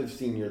productive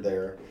senior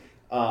there.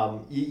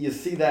 You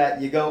see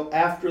that you go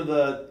after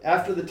the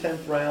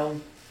 10th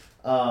round.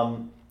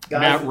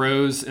 Matt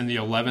Rose in the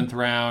 11th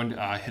round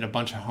hit a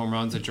bunch of home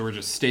runs at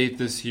Georgia State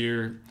this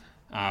year.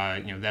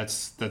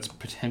 That's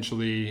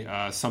potentially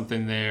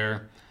something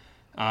there.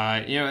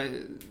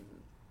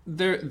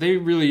 They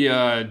really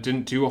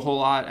didn't do a whole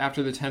lot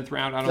after the 10th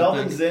round. I don't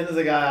Kelvin think. Zinn is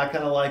a guy I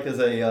kind of like as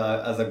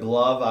a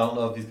glove. I don't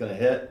know if he's going to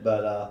hit,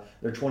 but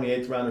their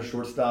 28th rounder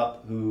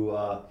shortstop who,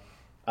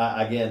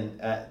 again,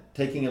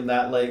 taking him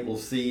that late, we'll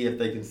see if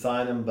they can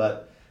sign him.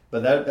 But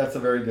But that's a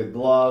very good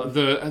glove.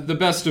 The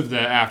best of the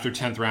after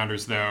 10th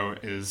rounders, though,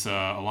 is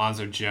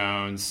Alonzo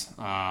Jones,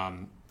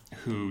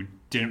 who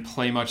didn't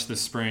play much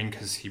this spring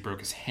because he broke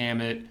his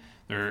hamate.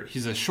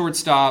 He's a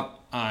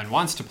shortstop and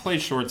wants to play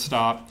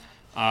shortstop,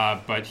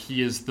 but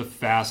he is the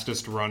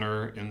fastest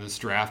runner in this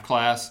draft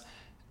class.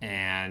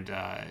 And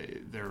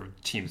there are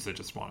teams that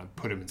just want to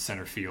put him in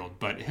center field.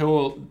 But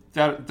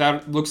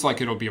that looks like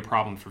it'll be a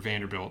problem for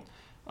Vanderbilt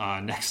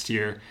next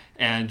year.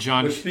 And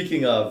John, which,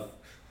 speaking of,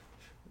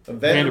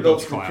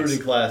 Vanderbilt's recruiting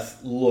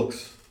class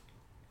looks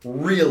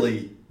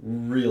really,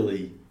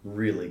 really,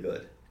 really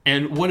good.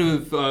 And one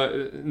of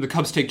the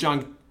Cubs take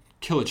John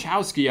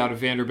Kilichowski out of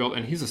Vanderbilt,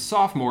 and he's a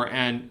sophomore,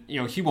 and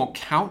he won't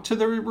count to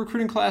the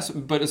recruiting class.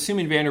 But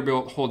assuming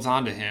Vanderbilt holds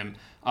on to him,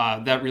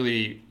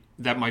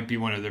 that might be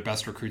one of their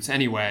best recruits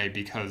anyway,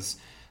 because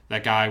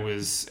that guy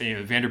was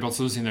Vanderbilt's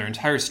losing their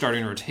entire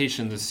starting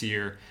rotation this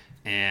year.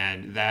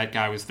 And that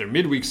guy was their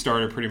midweek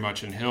starter pretty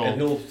much, and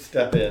he'll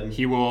step in.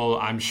 He will,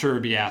 I'm sure,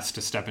 be asked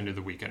to step into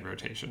the weekend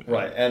rotation.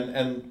 Right,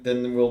 and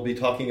then we'll be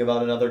talking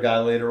about another guy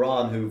later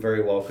on who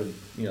very well could,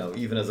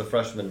 even as a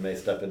freshman, may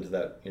step into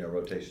that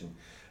rotation.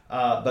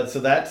 But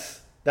so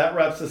that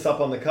wraps us up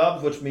on the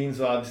Cubs, which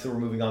means obviously we're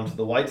moving on to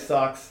the White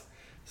Sox.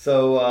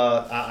 So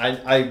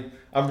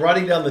I'm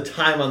writing down the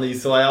time on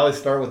these, so I always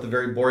start with the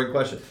very boring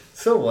question.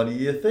 So what do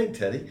you think,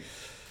 Teddy?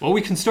 Well,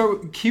 we can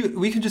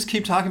just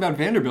keep talking about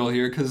Vanderbilt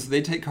here because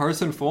they take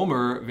Carson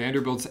Fulmer,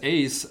 Vanderbilt's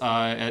ace,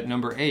 at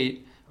number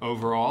 8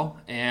 overall,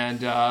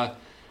 and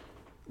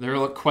there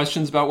are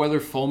questions about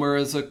whether Fulmer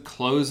is a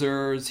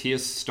closer, is he a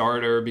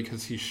starter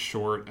because he's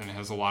short and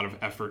has a lot of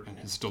effort in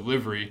his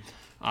delivery.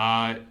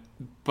 But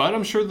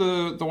I'm sure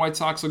the White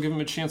Sox will give him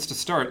a chance to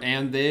start,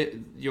 and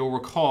you'll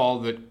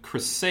recall that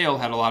Chris Sale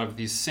had a lot of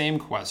these same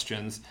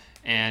questions,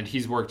 and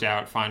he's worked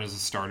out fine as a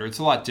starter. It's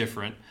a lot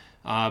different.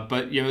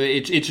 But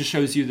it just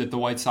shows you that the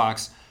White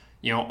Sox,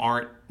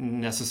 aren't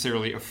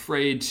necessarily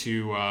afraid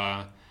to,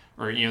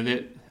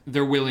 that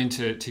they're willing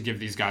to give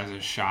these guys a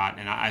shot,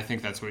 and I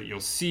think that's what you'll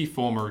see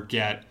Fulmer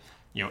get,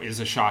 is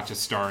a shot to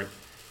start.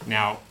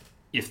 Now,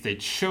 if they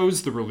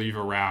chose the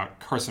reliever route,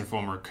 Carson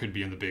Fulmer could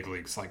be in the big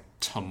leagues like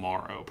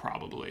tomorrow,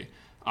 probably.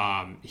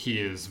 He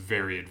is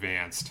very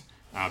advanced,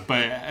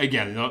 but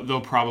again,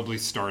 they'll probably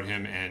start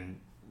him and.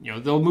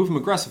 They'll move him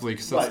aggressively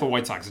because that's what the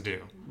White Sox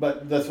do.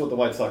 But that's what the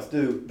White Sox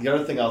do. The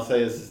other thing I'll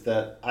say is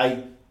that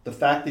the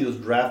fact that he was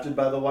drafted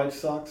by the White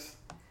Sox,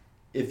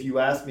 if you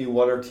ask me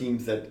what are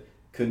teams that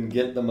couldn't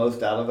get the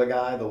most out of a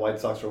guy, the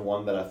White Sox are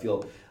one that I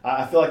feel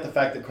like the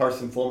fact that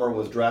Carson Fulmer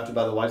was drafted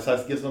by the White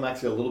Sox gives them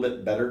actually a little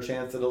bit better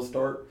chance that he'll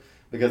start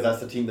because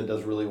that's a team that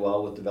does really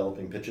well with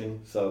developing pitching.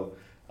 So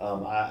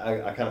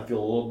I kind of feel a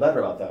little better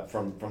about that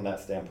from that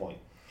standpoint.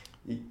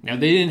 Now,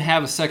 they didn't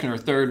have a second or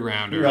third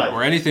rounder right.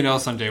 or anything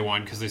else on day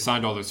one because they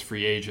signed all those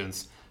free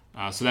agents.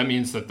 So that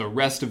means that the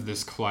rest of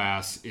this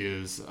class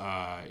is,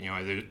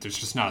 there's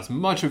just not as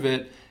much of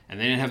it, and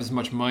they didn't have as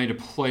much money to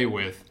play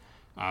with.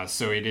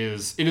 So it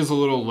is a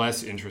little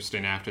less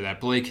interesting after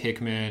that. Blake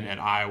Hickman at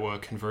Iowa,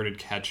 converted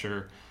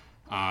catcher,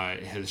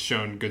 has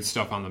shown good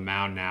stuff on the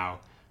mound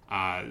now.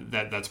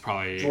 That's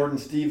probably... Jordan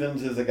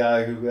Stevens is a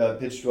guy who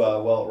pitched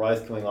well at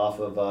Rice coming off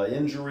of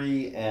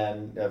injury,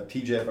 and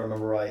TJ, if I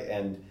remember right,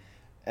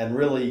 and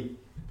really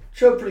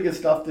showed pretty good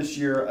stuff this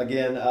year.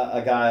 Again,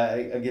 a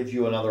guy gives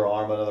you another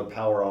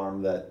power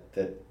arm that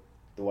the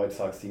White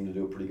Sox seem to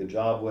do a pretty good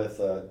job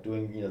with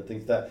doing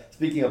things that.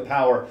 Speaking of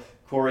power,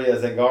 Corey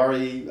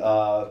Azangari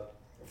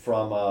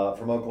from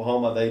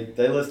Oklahoma,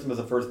 they list him as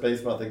a first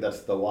baseman. I think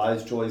that's the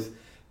wise choice.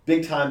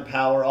 Big time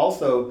power.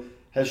 Also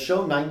has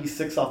shown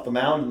 96 off the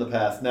mound in the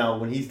past. Now,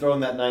 when he's throwing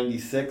that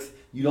 96,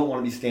 you don't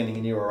want to be standing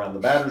anywhere around the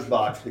batter's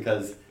box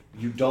because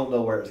you don't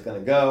know where it's going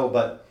to go.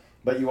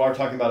 But you are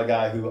talking about a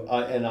guy who,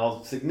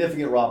 and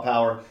significant raw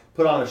power,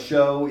 put on a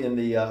show in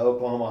the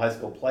Oklahoma high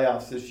school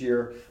playoffs this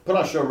year, put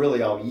on a show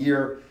really all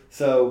year.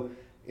 So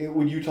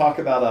when you talk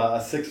about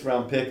a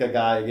sixth-round pick, a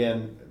guy,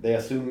 again, they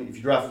assume if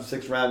you draft him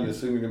sixth round, you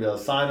assume you're going to be able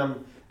to sign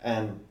him.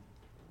 And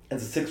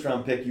as a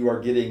sixth-round pick, you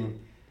are getting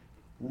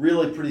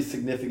really pretty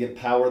significant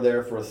power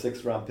there for a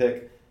sixth-round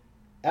pick.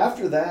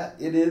 After that,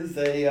 it is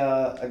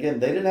again,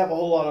 they didn't have a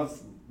whole lot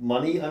of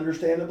money,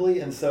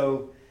 understandably, and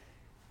so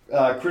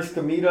Chris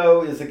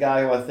Comito is a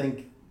guy who I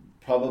think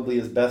probably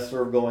is best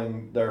served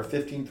going, their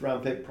 15th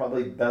round pick,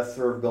 probably best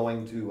served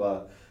going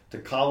to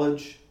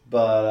college.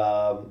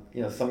 But,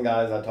 some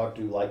guys I talked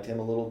to liked him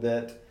a little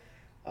bit.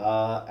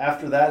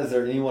 After that, is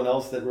there anyone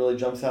else that really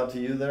jumps out to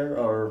you there?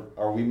 Or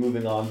are we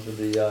moving on to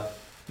the...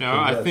 No,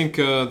 I think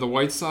the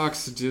White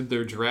Sox did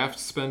their draft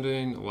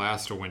spending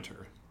last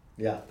winter.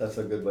 Yeah, that's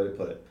a good way to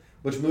put it.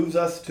 Which moves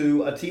us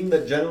to a team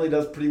that generally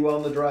does pretty well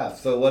in the draft.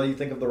 So what do you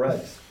think of the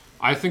Reds?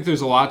 I think there's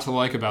a lot to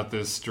like about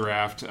this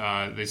draft.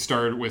 They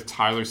started with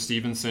Tyler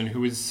Stevenson,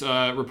 who is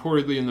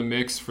reportedly in the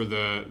mix for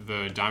the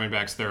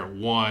Diamondbacks there at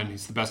 1.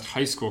 He's the best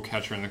high school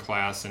catcher in the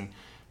class, and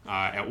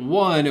at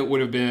 1 it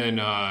would have been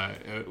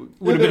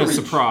a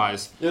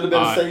surprise. It would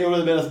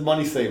have been a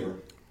money saver.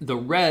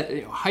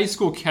 The high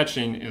school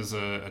catching is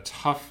a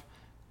tough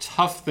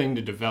tough thing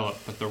to develop,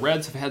 but the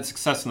Reds have had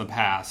success in the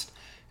past.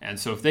 And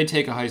so if they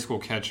take a high school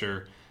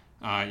catcher,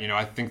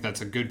 I think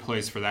that's a good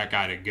place for that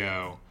guy to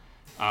go.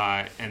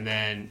 And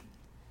then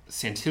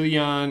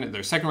Santillan,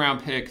 their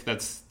second-round pick,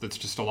 that's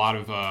just a lot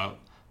of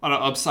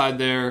upside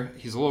there.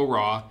 He's a little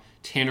raw.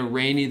 Tanner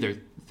Rainey,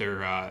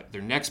 their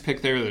next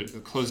pick there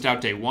that closed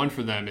out day one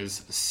for them,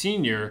 is a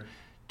senior,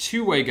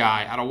 two-way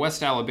guy out of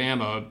West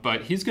Alabama,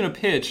 but he's going to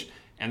pitch,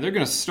 and they're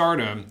going to start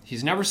him.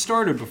 He's never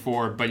started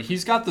before, but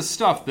he's got the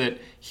stuff that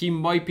he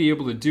might be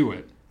able to do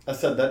it. I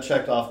said that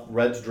checked off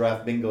Reds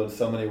draft bingo in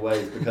so many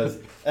ways because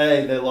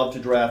A, they love to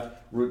draft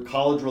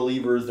college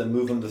relievers and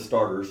move them to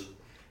starters.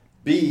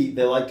 B,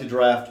 they like to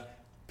draft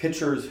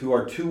pitchers who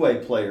are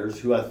two-way players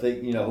who I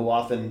think, who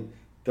often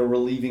the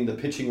relieving, the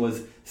pitching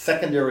was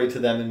secondary to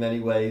them in many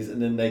ways,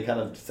 and then they kind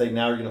of say,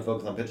 now you're going to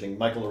focus on pitching.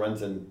 Michael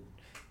Lorenzen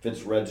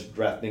fits Reds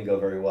draft bingo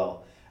very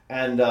well.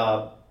 And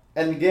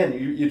again,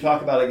 you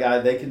talk about a guy,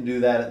 they can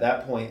do that at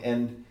that point,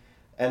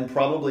 and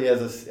probably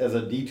as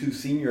a D2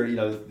 senior,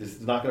 this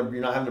is not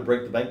you're not having to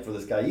break the bank for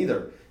this guy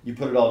either. You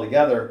put it all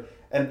together.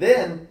 And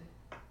then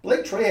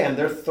Blake Trahan,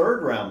 their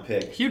third-round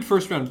pick. He had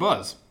first-round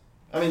buzz.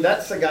 I mean,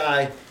 that's a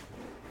guy...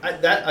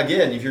 That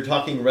again, if you're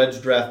talking Reds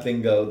draft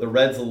bingo, the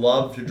Reds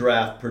love to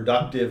draft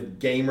productive,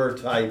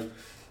 gamer-type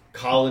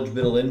college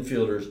middle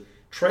infielders.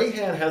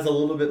 Trahan has a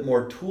little bit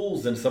more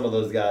tools than some of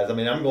those guys. I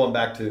mean, I'm going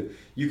back to,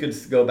 you could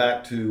go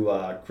back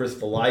to Chris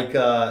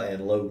Valaika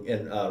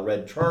and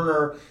Red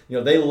Turner.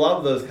 They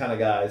love those kind of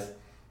guys.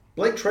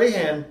 Blake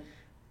Trahan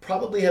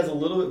probably has a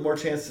little bit more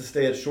chance to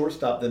stay at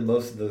shortstop than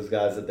most of those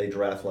guys that they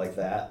draft like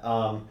that.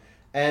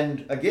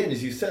 And again,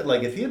 as you said,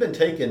 like if he had been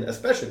taken,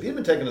 especially if he had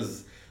been taken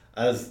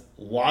as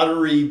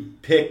lottery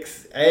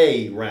picks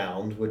A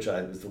round, which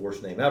was the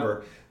worst name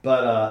ever,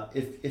 but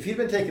if he'd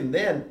been taken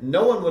then,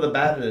 no one would have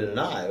batted an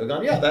eye. We've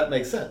gone, yeah, that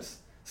makes sense.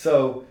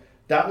 So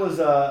that was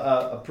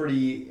a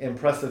pretty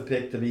impressive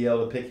pick to be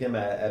able to pick him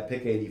at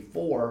pick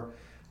 84.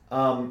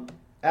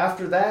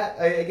 After that,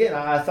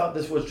 I thought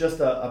this was just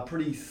a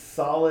pretty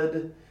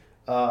solid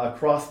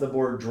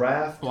across-the-board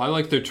draft. Well, I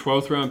like their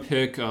 12th round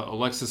pick,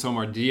 Alexis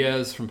Omar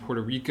Diaz from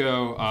Puerto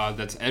Rico.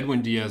 That's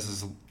Edwin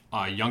Diaz's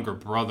younger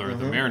brother,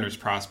 the Mariners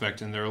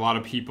prospect, and there are a lot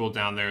of people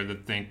down there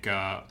that think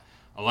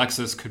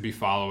Alexis could be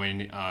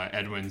following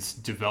Edwin's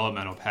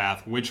developmental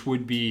path, which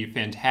would be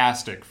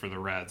fantastic for the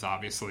Reds,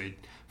 obviously,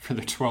 for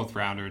the 12th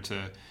rounder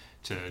to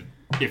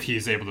if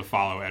he's able to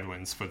follow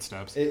Edwin's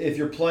footsteps. If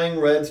you're playing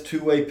Reds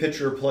two-way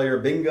pitcher player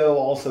bingo,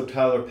 also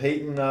Tyler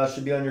Payton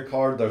should be on your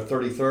card, their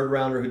 33rd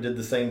rounder who did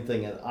the same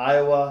thing in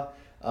Iowa.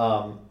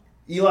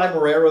 Eli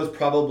Marrero is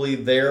probably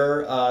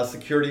their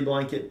security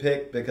blanket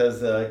pick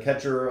because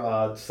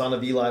catcher, son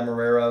of Eli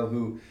Marrero,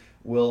 who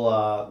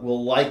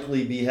will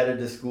likely be headed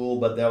to school,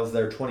 but that was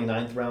their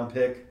 29th round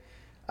pick.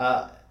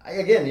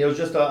 Again, it was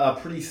just a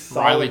pretty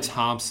solid... Riley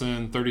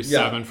Thompson,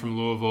 37 from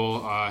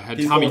Louisville,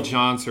 had Tommy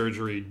John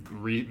surgery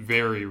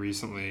very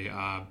recently,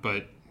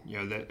 but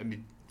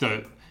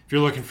if you're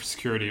looking for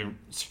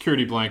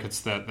security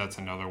blankets, that's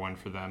another one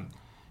for them.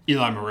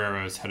 Eli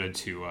Marrero is headed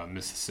to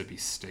Mississippi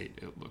State,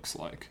 it looks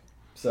like.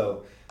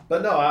 So,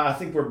 but no, I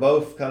think we're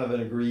both kind of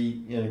in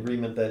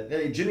agreement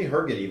that Jimmy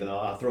Herget, even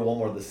I'll throw one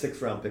more, the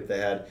 6th round pick they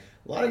had.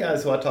 A lot of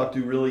guys who I talked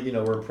to really,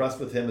 were impressed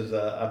with him as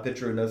a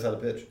pitcher who knows how to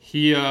pitch.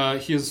 He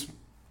is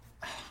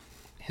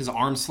his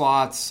arm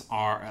slots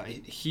are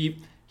he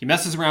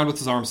messes around with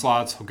his arm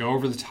slots. He'll go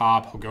over the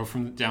top. He'll go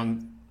from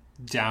down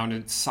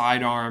at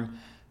sidearm.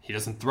 He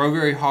doesn't throw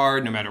very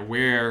hard, no matter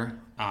where.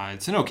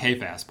 It's an okay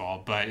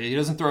fastball, but he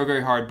doesn't throw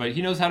very hard. But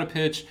he knows how to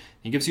pitch.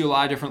 He gives you a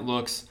lot of different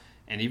looks.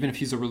 And even if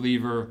he's a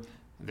reliever,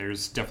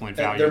 there's definitely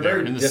value there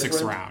in the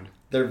 6th round.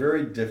 They're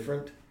very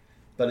different,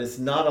 but it's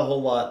not a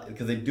whole lot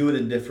because they do it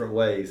in different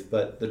ways.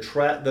 But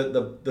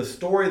the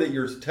story that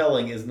you're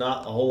telling is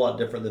not a whole lot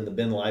different than the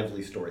Ben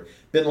Lively story.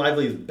 Ben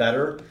Lively is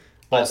better.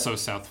 Also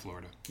South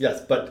Florida.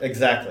 Yes, but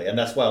exactly, and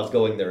that's why I was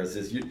going there.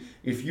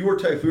 If we were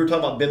talking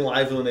about Ben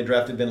Lively when they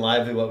drafted Ben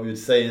Lively, what we would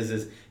say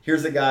is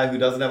here's a guy who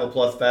doesn't have a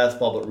plus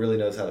fastball but really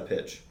knows how to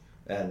pitch,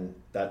 and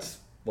that's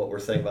what we're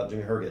saying about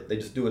Jimmy Herget. They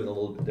just do it in a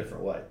little bit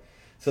different way.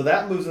 So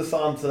that moves us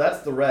on. So that's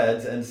the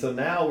Reds, and so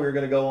now we're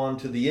going to go on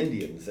to the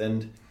Indians.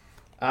 And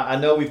I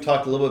know we've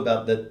talked a little bit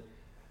about that.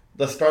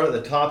 Let's start at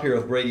the top here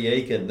with Brady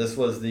Aiken. This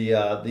was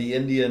the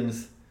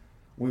Indians.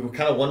 We were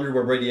kind of wondering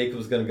where Brady Aiken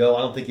was going to go. I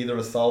don't think either of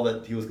us saw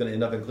that he was going to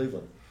end up in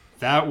Cleveland.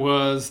 That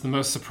was the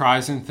most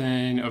surprising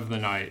thing of the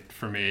night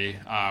for me,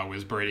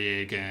 was Brady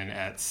Aiken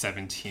at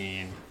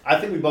 17. I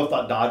think we both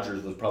thought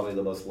Dodgers was probably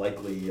the most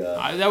likely.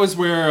 That was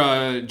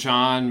where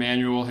John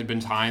Manuel had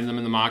been tying them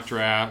in the mock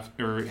draft,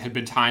 or had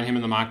been tying him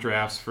in the mock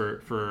drafts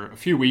for a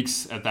few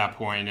weeks at that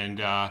point. And,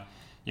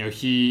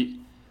 he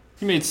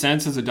made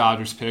sense as a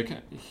Dodgers pick.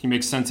 He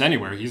makes sense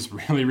anywhere. He's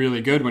really, really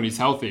good when he's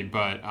healthy.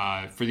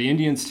 But for the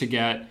Indians to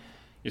get...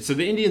 So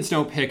the Indians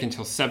don't pick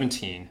until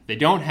 17. They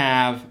don't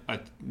have a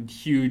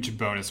huge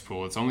bonus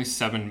pool. It's only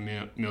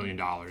 $7 million,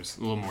 a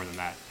little more than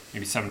that,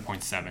 maybe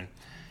 7.7.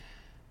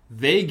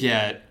 They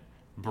get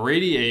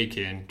Brady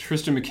Aiken,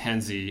 Tristan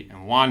McKenzie,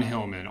 and Juan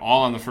Hillman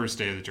all on the first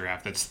day of the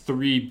draft. That's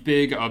 3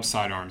 big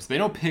upside arms. They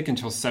don't pick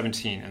until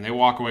 17, and they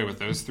walk away with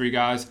those 3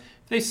 guys.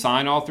 If they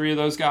sign all 3 of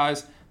those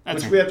guys,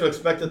 which we have to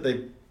expect that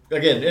they.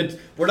 Again,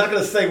 we're not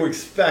going to say we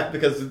expect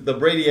because the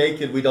Brady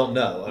Aiken we don't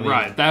know. I mean,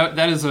 right,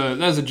 that is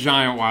a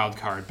giant wild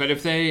card. But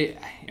if they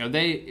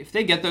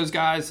get those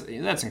guys,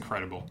 that's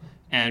incredible.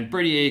 And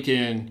Brady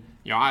Aiken,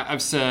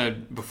 I've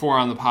said before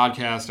on the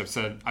podcast,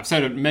 I've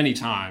said it many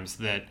times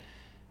that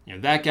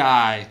that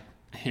guy,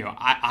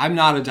 I'm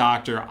not a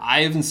doctor.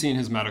 I haven't seen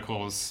his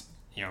medicals,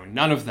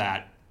 none of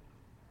that.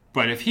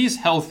 But if he's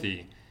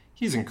healthy,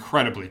 he's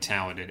incredibly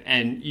talented.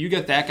 And you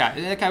get that guy.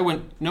 That guy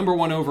went number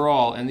 1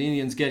 overall, and the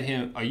Indians get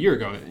him a year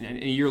ago.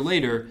 And a year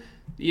later,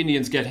 the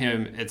Indians get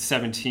him at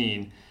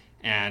 17.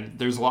 And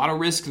there's a lot of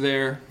risk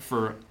there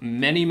for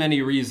many,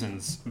 many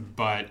reasons.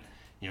 But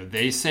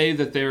they say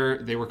that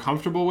they were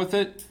comfortable with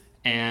it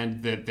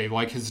and that they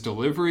like his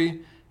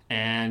delivery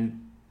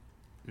and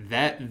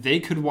that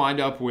they could wind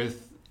up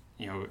with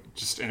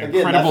just an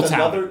incredible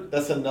talent.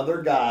 That's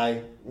another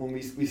guy. When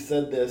we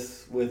said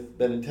this with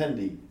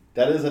Benintendi,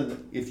 that is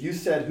if you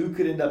said who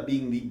could end up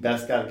being the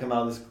best guy to come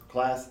out of this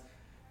class,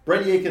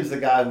 Brady Aiken's the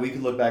guy we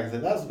could look back and say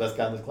that was the best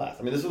guy in this class.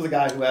 I mean, this was a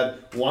guy who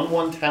had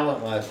 1-1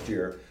 talent last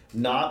year,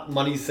 not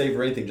money save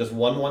or anything, just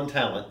 1-1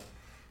 talent.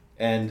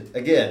 And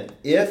again,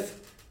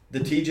 if the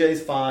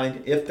TJ's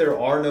fine, if there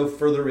are no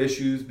further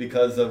issues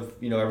because of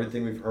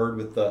everything we've heard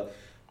with the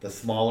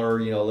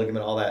smaller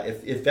ligament, all that,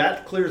 if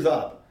that clears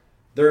up,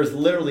 there's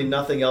literally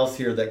nothing else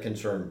here that's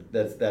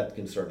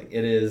concerning.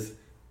 It is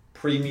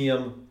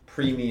premium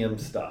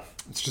stuff.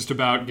 It's just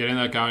about getting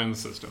that guy in the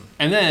system.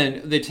 And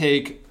then they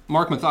take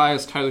Mark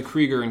Mathias, Tyler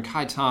Krieger, and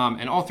Kai Tom,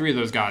 and all 3 of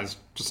those guys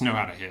just know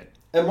how to hit.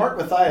 And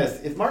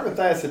if Mark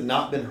Mathias had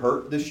not been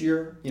hurt this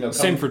year,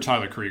 same for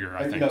Tyler Krieger,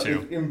 I think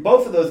too. In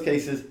both of those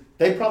cases,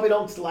 they probably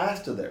don't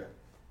last to there.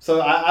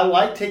 So I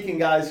like taking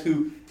guys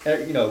who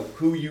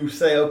you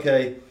say,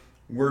 okay,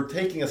 we're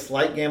taking a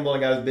slight gamble on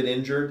a guy who's been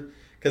injured.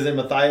 Because in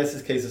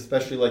Mathias' case,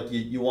 especially,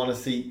 you want to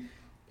see.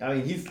 I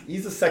mean,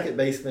 he's a second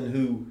baseman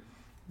who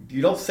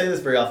you don't say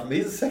this very often, but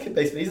he's a second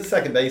baseman. He's a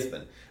second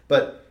baseman,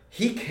 but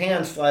he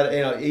can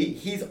slide.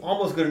 He's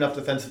almost good enough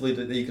defensively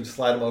that you can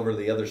slide him over to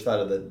the other side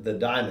of the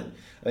diamond.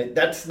 I mean,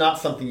 that's not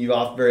something you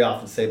very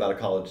often say about a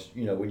college.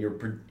 When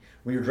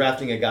you're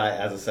drafting a guy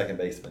as a second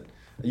baseman,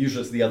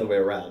 usually it's the other way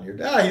around.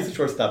 He's a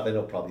shortstop, and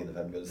he'll probably end up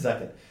having to go to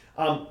second.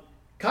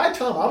 Kai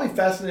Tom, I'll be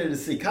fascinated to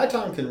see. Kai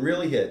Tom can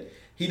really hit.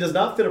 He does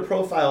not fit a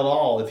profile at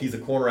all if he's a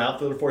corner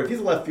outfielder for it. If he's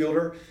a left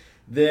fielder,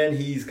 then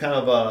he's kind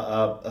of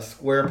a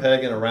square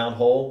peg in a round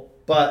hole.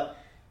 But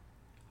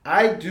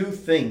I do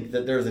think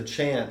that there's a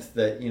chance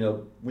that,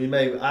 we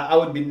may – I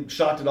would be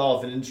shocked at all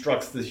if it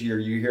instructs this year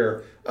you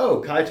hear, oh,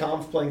 Kai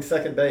Tom's playing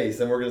second base,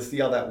 and we're going to see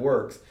how that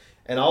works.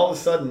 And all of a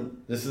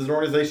sudden, this is an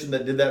organization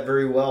that did that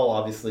very well,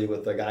 obviously,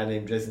 with a guy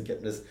named Jason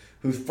Kipnis,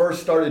 who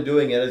first started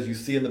doing it, as you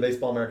see in the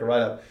Baseball America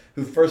write-up,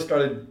 who first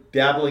started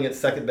dabbling at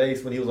second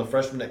base when he was a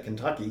freshman at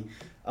Kentucky.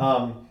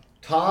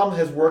 Tom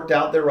has worked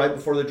out there right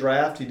before the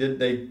draft.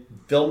 They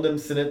filmed him,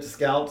 sent it to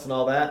scouts and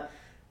all that.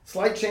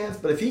 Slight chance,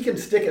 but if he can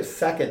stick at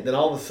second, then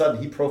all of a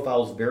sudden he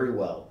profiles very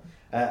well.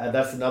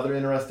 That's another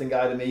interesting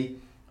guy to me.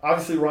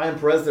 Obviously, Ryan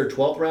Perez, their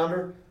 12th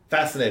rounder,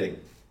 fascinating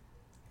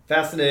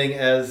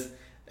as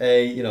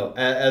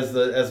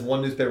as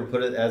one newspaper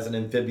put it, as an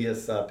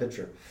amphibious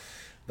pitcher.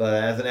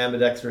 But as an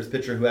ambidextrous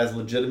pitcher who has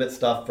legitimate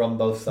stuff from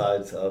both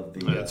sides of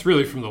the... It's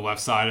really from the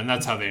left side, and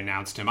that's how they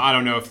announced him. I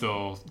don't know if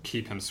they'll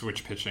keep him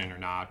switch pitching or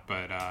not,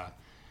 but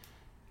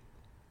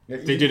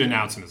they did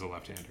announce him as a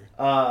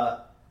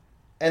left-hander.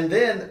 And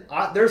then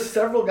there's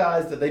several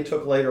guys that they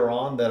took later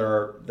on that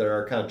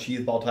are kind of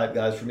cheeseball type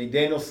guys for me.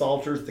 Daniel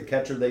Salters, the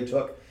catcher they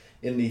took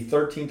in the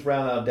 13th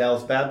round out of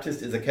Dallas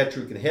Baptist, is a catcher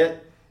who can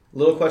hit.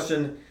 Little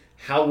question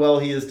how well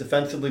he is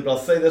defensively, but I'll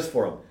say this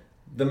for him.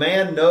 The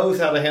man knows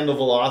how to handle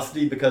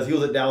velocity because he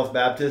was at Dallas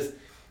Baptist.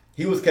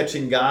 He was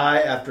catching guy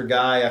after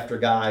guy after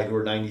guy who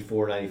were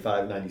 94,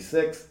 95,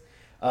 96.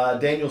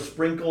 Daniel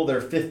Sprinkle,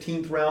 their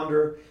 15th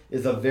rounder,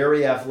 is a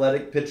very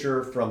athletic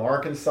pitcher from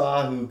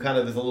Arkansas who kind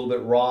of is a little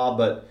bit raw,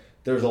 but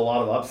there's a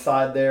lot of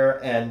upside there.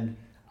 And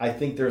I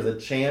think there's a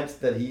chance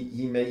that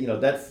he may,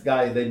 that's the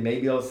guy they may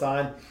be able to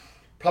sign.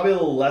 Probably a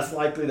little less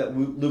likely that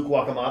Luke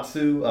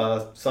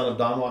Wakamatsu, son of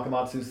Don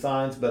Wakamatsu,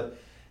 signs, but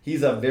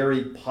he's a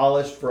very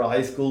polished for a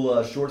high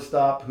school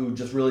shortstop who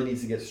just really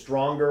needs to get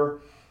stronger.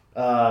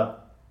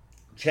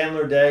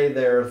 Chandler Day,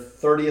 their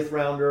 30th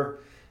rounder,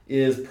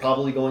 is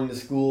probably going to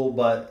school,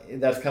 but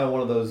that's kind of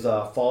one of those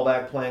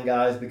fallback plan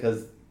guys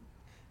because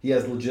he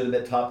has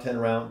legitimate top 10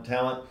 round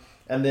talent.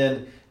 And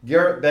then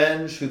Garrett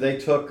Benj, who they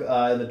took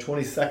in the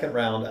 22nd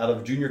round out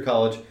of junior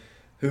college,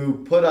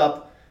 who put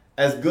up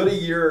as good a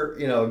year,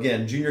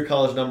 again, junior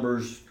college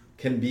numbers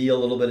can be a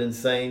little bit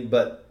insane,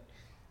 but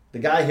the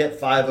guy hit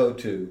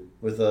 .502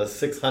 with a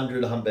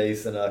 600 on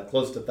base and a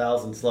close to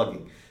 1,000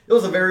 slugging. It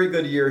was a very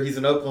good year. He's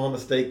an Oklahoma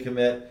State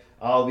commit.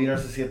 I'll be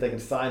interested to see if they can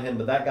sign him,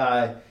 but that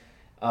guy,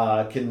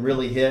 can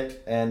really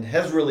hit and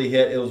has really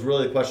hit. It was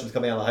really the questions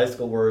coming out of high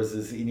school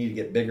is he need to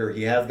get bigger.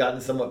 He has gotten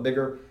somewhat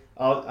bigger.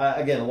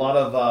 Again, a lot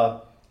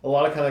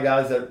of kind of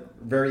guys that are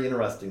very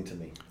interesting to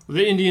me. Well,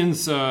 the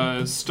Indians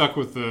stuck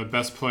with the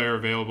best player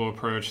available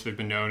approach. They've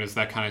been known as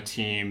that kind of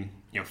team,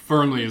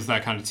 firmly as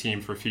that kind of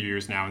team for a few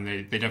years now, and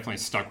they definitely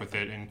stuck with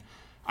it. And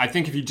I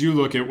think if you do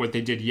look at what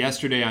they did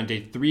yesterday on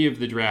day 3 of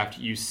the draft,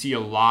 you see a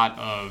lot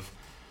of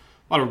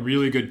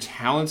really good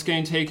talents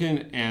getting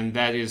taken, and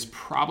that is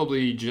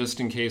probably just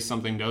in case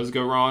something does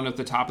go wrong at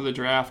the top of the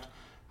draft.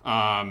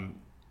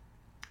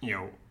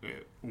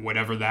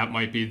 Whatever that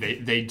might be,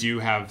 they do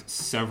have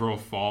several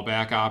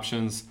fallback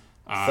options.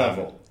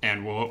 Several.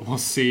 And we'll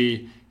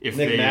see if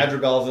Nick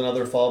Madrigal's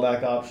another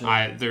fallback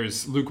option.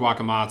 There's Luke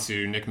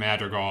Wakamatsu, Nick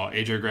Madrigal,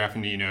 AJ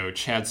Graffinino,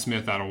 Chad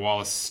Smith out of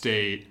Wallace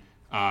State,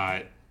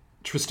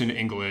 Tristan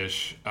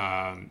English.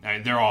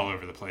 They're all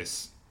over the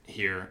place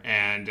here,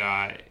 and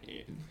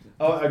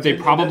they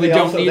probably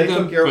don't need them. They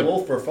took Garrett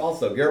Wolford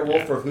also. Garrett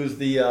Wolford, who's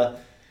the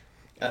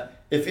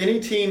if any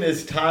team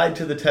is tied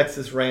to the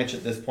Texas Ranch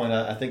at this point,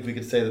 I think we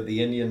could say that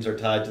the Indians are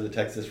tied to the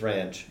Texas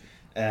Ranch.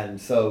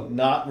 And so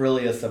not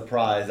really a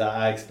surprise.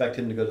 I expect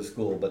him to go to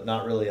school, but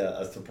not really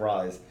a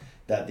surprise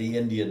that the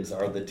Indians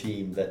are the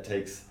team that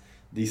takes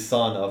the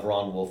son of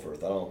Ron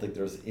Wolforth. I don't think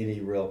there's any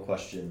real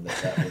question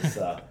that was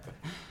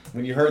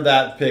when you heard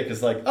that pick,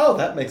 it's like, oh,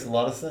 that makes a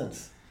lot of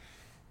sense.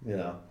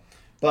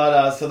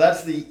 But so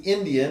that's the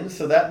Indians.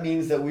 So that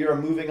means that we are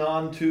moving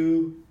on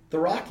to the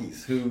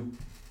Rockies, who,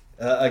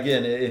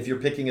 again, if you're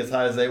picking as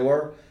high as they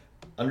were,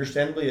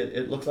 understandably,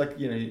 it looks like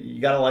you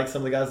got to like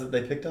some of the guys that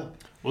they picked up.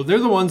 Well, they're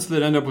the ones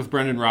that end up with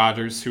Brendan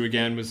Rodgers, who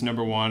again was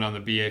number 1 on the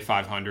BA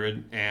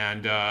 500,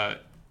 and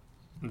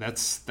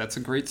that's a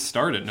great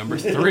start at number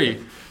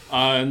 3.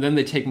 And then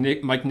they take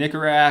Mike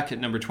Nicorak at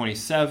number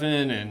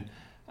 27, and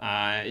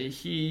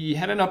he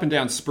had an up and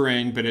down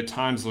spring, but at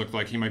times looked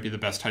like he might be the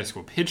best high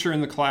school pitcher in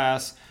the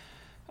class.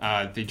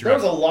 There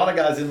was a lot of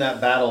guys in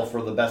that battle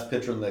for the best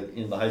pitcher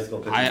in the high school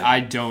pitcher. I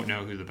don't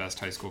know who the best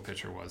high school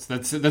pitcher was.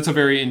 That's a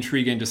very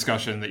intriguing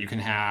discussion that you can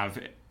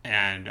have,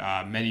 and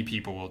many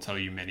people will tell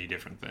you many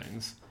different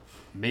things.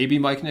 Maybe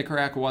Mike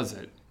Nicorak was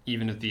it,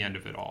 even at the end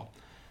of it all.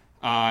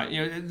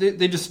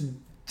 They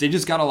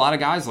just got a lot of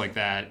guys like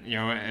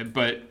that.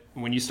 But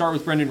when you start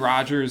with Brendan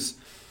Rodgers,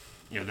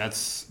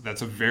 that's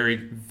a very,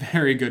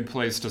 very good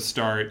place to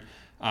start.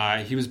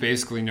 He was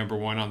basically number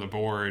 1 on the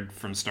board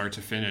from start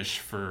to finish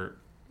for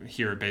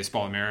here at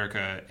Baseball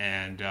America,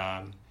 and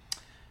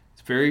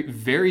it's very,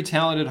 very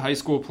talented high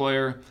school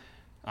player.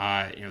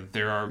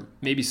 There are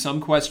maybe some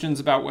questions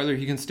about whether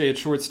he can stay at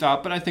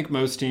shortstop, but I think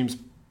most teams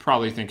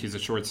probably think he's a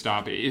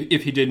shortstop.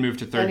 If he did move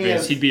to third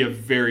base, he'd be a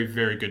very,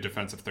 very good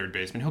defensive third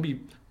baseman. He'll be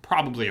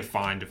probably a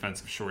fine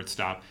defensive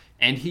shortstop,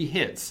 and he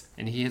hits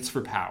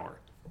for power.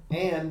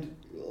 And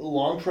a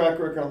long track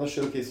record on the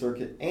showcase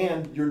circuit,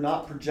 and you're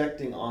not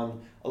projecting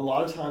on, a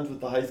lot of times with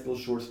the high school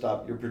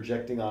shortstop, you're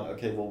projecting on,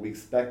 okay, well, we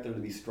expect there to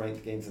be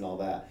strength gains and all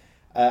that.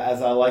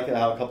 As I like it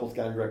how a couple of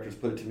scouting directors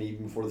put it to me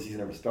even before the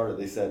season ever started,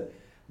 they said,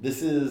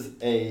 this is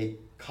a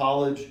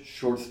college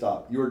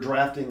shortstop. You're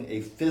drafting a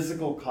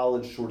physical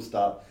college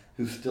shortstop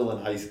who's still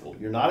in high school.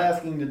 You're not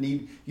asking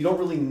you don't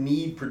really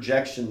need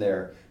projection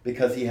there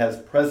because he has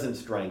present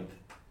strength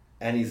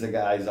and he's a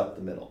guy who's up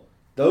the middle.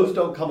 Those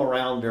don't come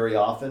around very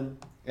often,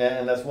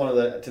 and that's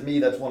to me,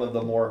 that's one of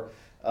the more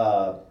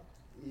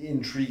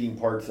intriguing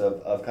parts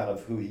of kind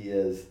of who he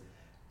is.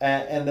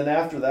 And then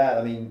after that,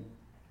 I mean,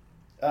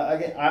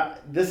 again,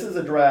 this is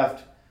a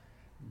draft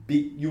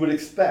you would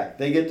expect.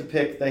 They get to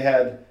pick. They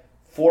had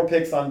 4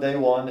 picks on day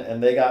 1,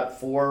 and they got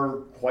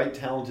 4 quite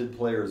talented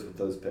players with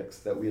those picks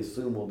that we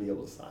assume will be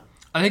able to sign.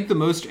 I think the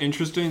most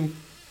interesting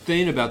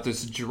thing about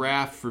this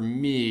draft for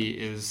me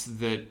is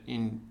that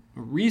in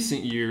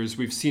recent years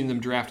we've seen them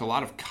draft a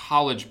lot of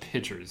college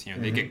pitchers.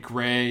 They get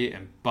Gray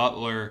and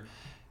Butler,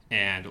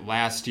 and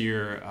last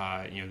year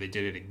they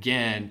did it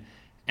again.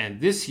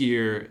 And this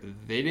year,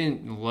 they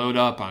didn't load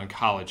up on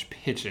college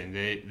pitching.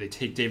 They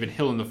take David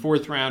Hill in the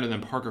 4th round and then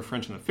Parker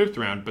French in the 5th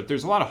round. But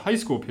there's a lot of high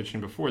school pitching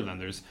before then.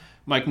 There's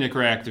Mike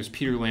Nicorak, there's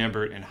Peter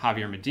Lambert, and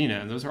Javier Medina.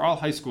 And those are all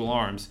high school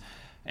arms.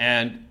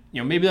 And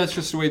maybe that's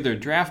just the way their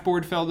draft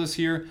board fell this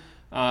year.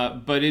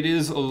 But it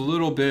is a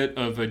little bit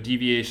of a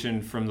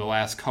deviation from the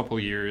last couple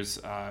years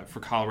for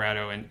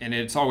Colorado. And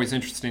it's always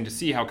interesting to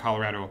see how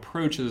Colorado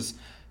approaches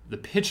the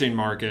pitching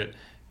market,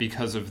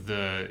 because of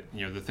the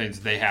things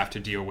they have to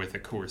deal with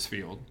at Coors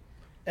Field.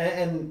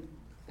 And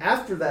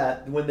after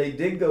that, when they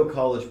did go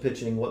college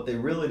pitching, what they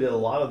really did, a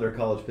lot of their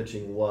college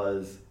pitching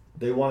was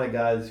they wanted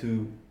guys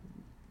who,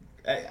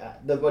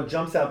 what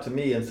jumps out to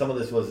me, and some of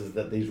this is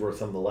that these were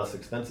some of the less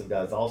expensive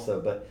guys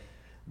also, but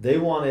they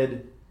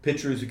wanted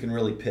pitchers who can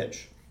really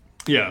pitch.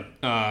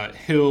 Yeah,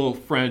 Hill,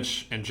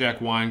 French, and Jack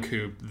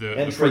Wynkoop.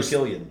 And Trey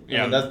Killian.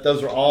 Yeah,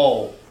 those are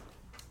all.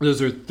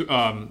 Those are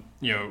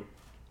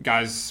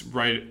guys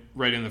right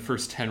in the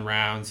first 10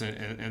 rounds,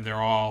 and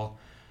they're all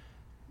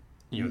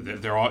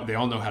they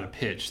all know how to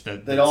pitch.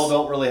 They all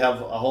don't really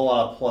have a whole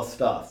lot of plus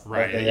stuff.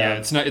 Right.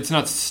 It's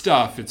not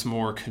stuff. It's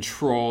more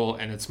control,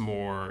 and it's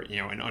more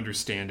an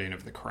understanding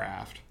of the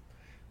craft.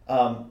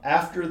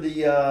 After the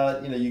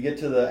you get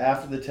to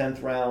after the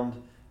 10th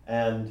round,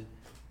 and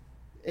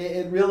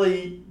it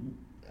really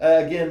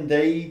again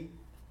they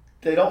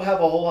don't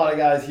have a whole lot of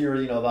guys here.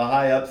 The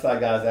high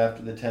upside guys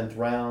after the 10th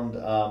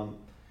round.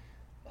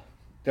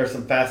 There's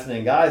some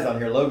fascinating guys on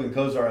here. Logan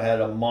Kozar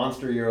had a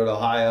monster year at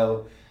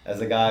Ohio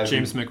as a guy.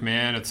 James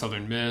McMahon at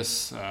Southern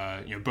Miss.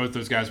 Both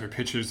those guys were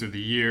pitchers of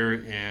the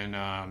year in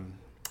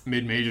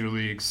mid-major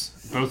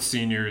leagues. Both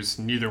seniors.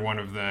 Neither one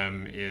of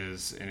them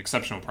is an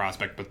exceptional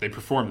prospect, but they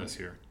performed this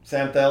year.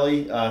 Sam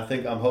Thele,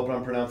 I'm hoping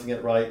I'm pronouncing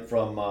it right,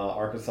 from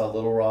Arkansas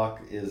Little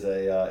Rock, is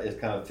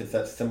kind of fits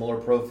that similar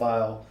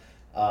profile.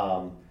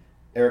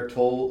 Eric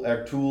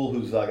Toole,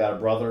 who's got a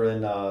brother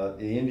in the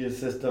Indian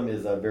system,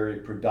 is a very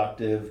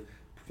productive,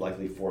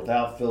 likely fourth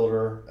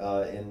outfielder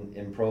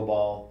in pro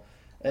ball.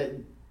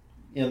 Then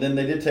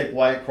they did take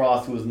Wyatt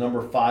Cross, who was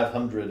number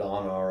 500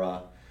 on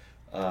our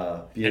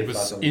and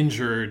was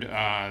injured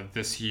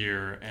this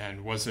year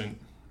and wasn't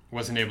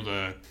able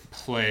to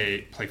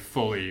play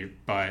fully,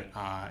 but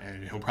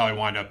and he'll probably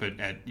wind up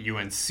at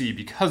UNC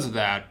because of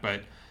that.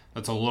 But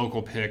that's a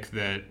local pick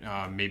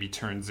that maybe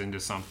turns into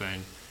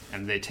something.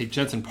 And they take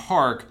Jensen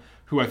Park,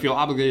 who I feel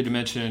obligated to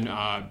mention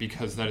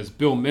because that is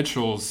Bill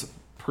Mitchell's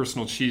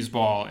personal cheese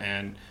ball,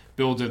 and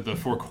Bill did the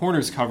Four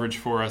Corners coverage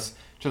for us.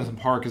 Jensen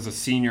Park is a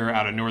senior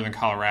out of Northern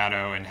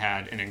Colorado and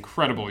had an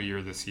incredible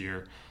year this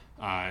year.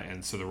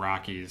 And so the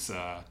Rockies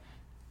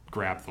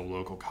grabbed the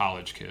local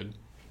college kid.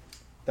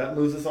 That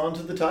moves us on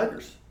to the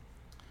Tigers.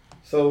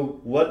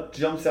 So what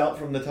jumps out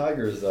from the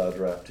Tigers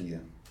draft to you?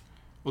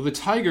 Well, the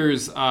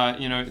Tigers,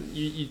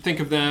 you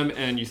think of them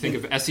and you think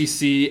of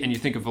SEC and you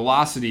think of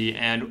velocity,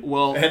 and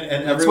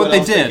that's what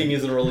they did. Thinking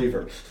is a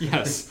reliever.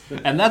 Yes,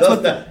 and that's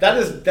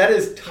that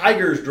is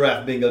Tigers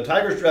draft bingo.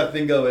 Tigers draft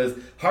bingo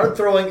is hard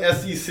throwing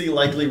SEC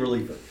likely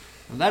reliever.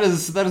 That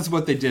is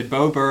what they did.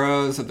 Bo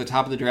Burrows at the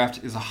top of the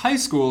draft is a high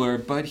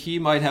schooler, but he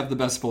might have the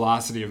best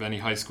velocity of any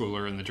high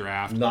schooler in the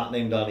draft. Not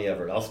named Donnie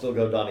Everett. I'll still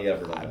go Donnie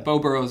Everett. Bo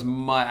Burrows,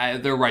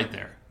 they're right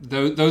there.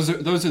 Those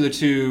are the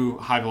two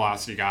high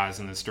velocity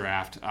guys in this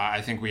draft. I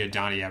think we had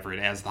Donnie Everett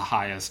as the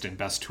highest and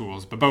best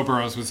tools, but Bo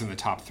Burrows was in the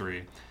top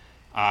three.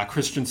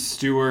 Christian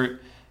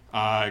Stewart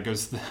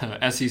goes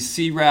the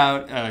SEC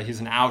route.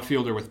 He's an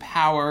outfielder with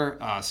power.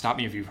 Stop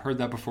me if you've heard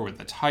that before with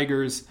the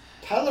Tigers.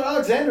 Tyler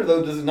Alexander,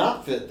 though, does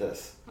not fit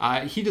this.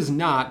 He does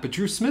not, but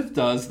Drew Smith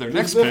does. Their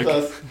next Smith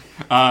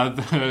pick,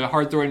 the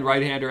hard-throwing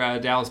right-hander out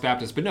of Dallas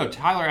Baptist. But no,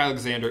 Tyler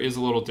Alexander is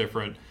a little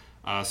different.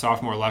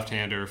 Sophomore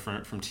left-hander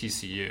from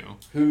TCU.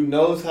 Who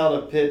knows how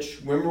to pitch.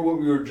 Remember what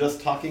we were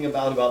just talking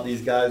about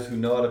these guys who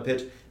know how to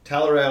pitch?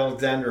 Tyler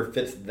Alexander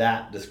fits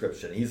that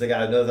description. He's a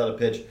guy who knows how to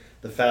pitch.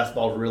 The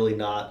fastball is really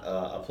not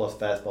a plus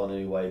fastball in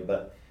any way,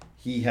 but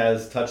he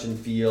has touch and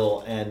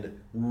feel and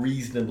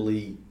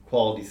reasonably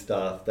quality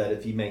stuff that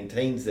if he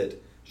maintains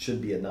it should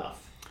be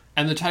enough.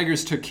 And the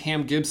Tigers took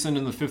Cam Gibson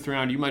in the 5th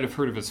round. You might have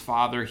heard of his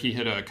father. He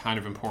hit a kind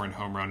of important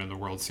home run in the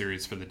World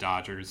Series for the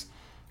Dodgers.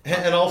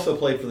 And also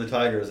played for the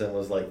Tigers and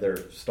was like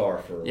their star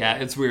for. Yeah,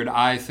 it's weird.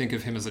 I think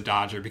of him as a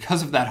Dodger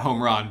because of that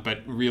home run,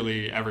 but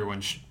really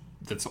everyone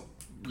that's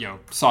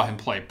saw him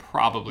play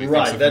probably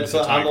thinks of him as a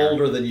Tiger. I'm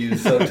older than you,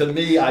 so to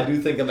me, I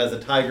do think of him as a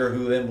Tiger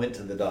who then went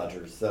to the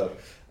Dodgers. So,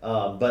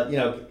 but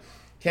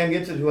Cam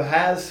Gibson, who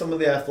has some of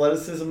the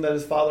athleticism that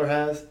his father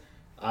has,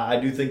 I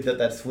do think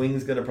that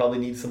swing's going to probably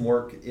need some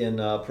work in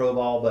pro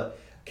ball. But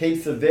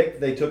Cade Savick,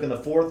 they took in the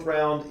 4th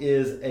round,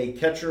 is a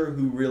catcher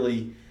who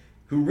really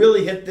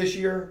hit this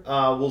year.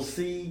 We'll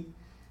see.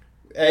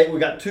 We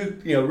got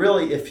two.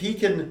 Really, if he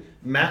can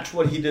match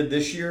what he did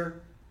this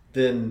year,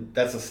 then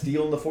that's a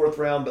steal in the 4th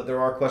round. But there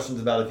are questions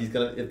about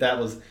if that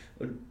was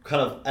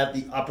kind of at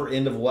the upper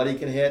end of what he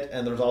can hit,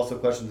 and there's also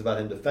questions about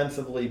him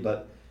defensively.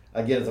 But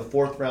again, as a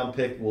 4th round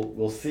pick,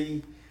 we'll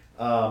see.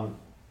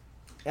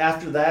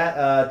 After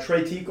that,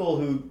 Trey Teakle,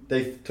 who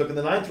they took in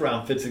the 9th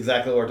round, fits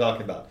exactly what we're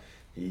talking about.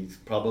 He's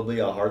probably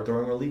a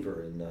hard-throwing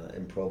reliever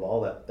in pro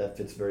ball. That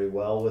fits very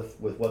well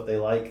with what they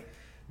like.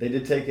 They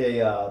did take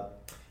a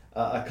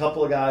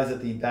couple of guys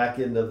at the back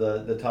end of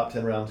the top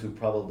 10 rounds who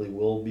probably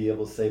will be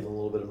able to save them a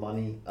little bit of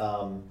money.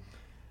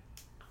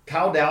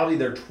 Kyle Dowdy,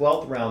 their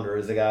 12th rounder,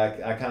 is a guy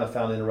I kind of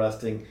found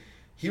interesting.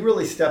 He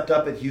really stepped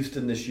up at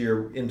Houston this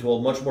year into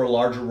a much more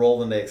larger role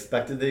than they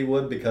expected they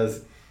would,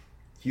 because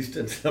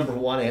Houston's number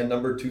 1 and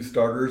number 2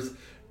 starters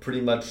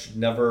pretty much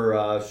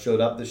never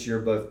showed up this year.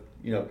 But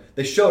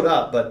they showed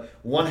up, but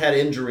one had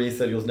injuries,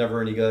 so he was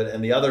never any good,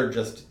 and the other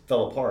just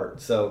fell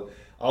apart. So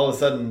all of a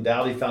sudden,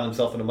 Dowdy found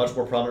himself in a much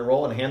more prominent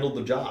role and handled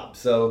the job.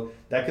 So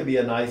that could be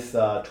a nice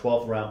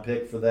 12th round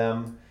pick for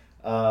them.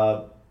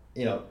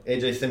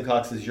 AJ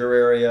Simcox is your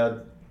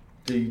area.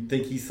 Do you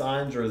think he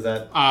signs, or is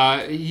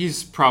that?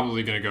 He's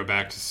probably going to go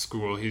back to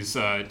school. He's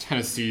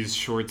Tennessee's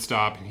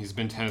shortstop, and he's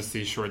been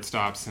Tennessee's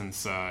shortstop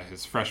since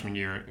his freshman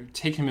year.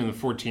 Taking him in the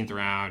 14th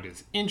round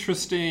is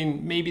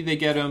interesting. Maybe they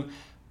get him.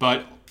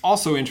 But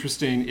also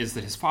interesting is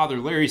that his father,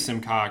 Larry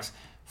Simcox,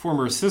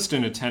 former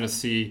assistant at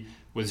Tennessee,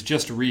 was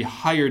just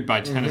rehired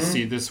by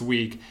Tennessee this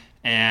week.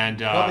 And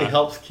probably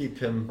helps keep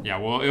him. Yeah,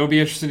 well, it'll be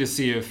interesting to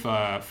see if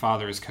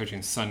father is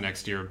coaching son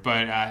next year,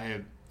 but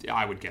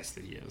I would guess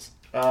that he is.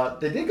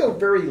 They did go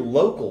very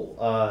local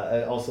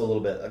also a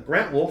little bit.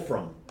 Grant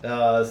Wolfram,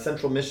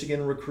 Central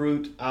Michigan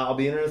recruit. I'll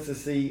be interested to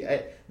see.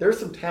 There's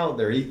some talent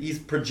there. He's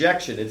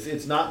projection.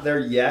 It's not there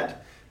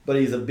yet, but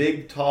he's a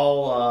big,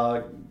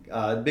 tall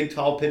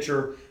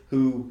pitcher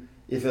who,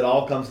 if it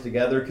all comes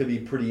together, could be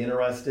pretty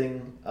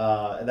interesting.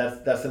 And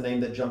that's the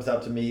name that jumps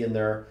out to me in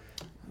there.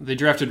 They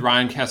drafted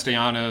Ryan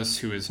Castellanos,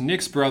 who is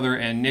Nick's brother,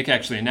 and Nick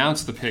actually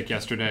announced the pick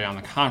yesterday on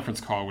the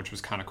conference call, which was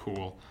kind of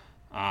cool.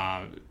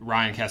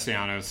 Ryan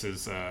Castellanos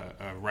is a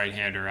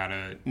right-hander out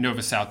of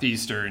Nova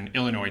Southeastern,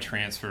 Illinois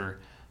transfer.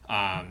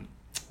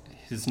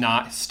 His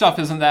stuff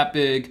isn't that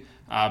big,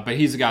 but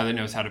he's a guy that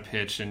knows how to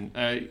pitch and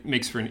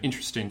makes for an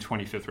interesting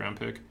 25th round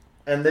pick.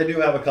 And they do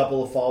have a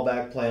couple of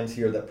fallback plans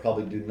here that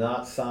probably do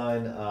not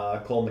sign.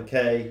 Cole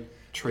McKay.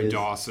 Trey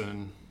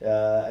Dawson.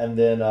 And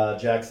then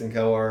Jackson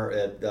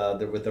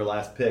Coher with their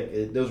last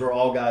pick. Those are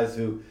all guys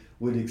who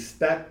would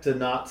expect to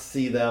not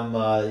see them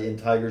in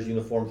Tigers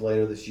uniforms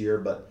later this year,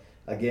 but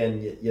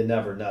again, you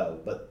never know.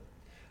 But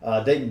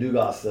Dayton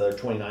Dugas, the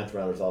 29th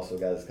rounder, is also a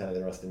guy that's kind of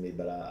interesting to me,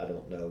 but I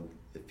don't know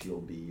if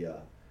he'll be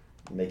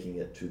making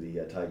it to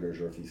the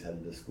Tigers or if he's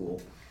headed to school.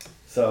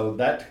 So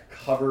that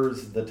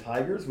covers the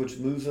Tigers, which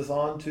moves us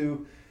on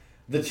to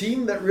the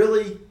team that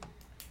really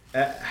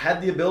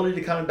had the ability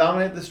to kind of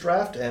dominate this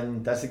draft,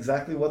 and that's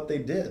exactly what they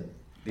did,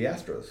 the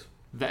Astros.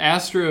 The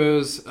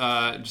Astros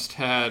just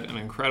had an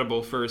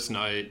incredible first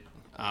night.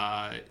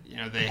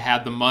 They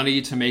had the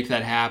money to make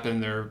that happen.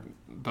 Their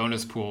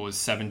bonus pool is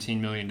 $17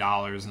 million,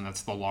 and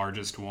that's the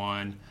largest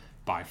one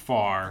by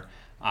far.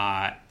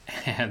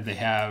 And they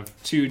have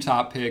two of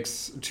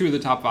the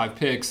top 5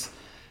 picks,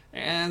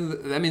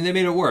 and I mean they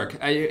made it work.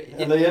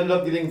 And they ended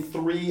up getting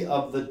 3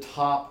 of the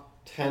top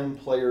 10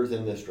 players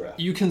in this draft.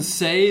 You can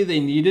say they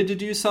needed to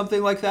do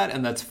something like that,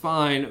 and that's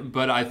fine,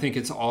 but I think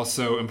it's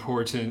also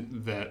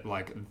important that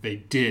they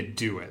did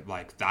do it.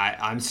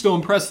 I'm still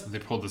impressed that they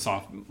pulled this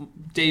off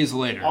days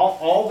later.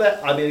 All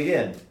that, I mean,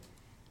 again,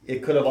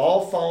 it could have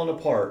all fallen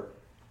apart.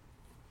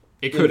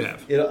 It could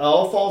have. It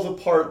all falls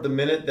apart the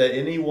minute that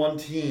any one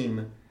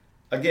team,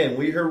 again,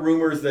 we heard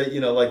rumors that,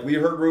 we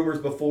heard rumors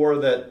before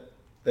that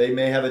they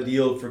may have a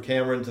deal for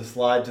Cameron to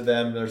slide to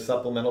them their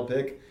supplemental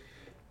pick.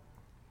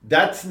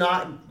 That's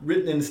not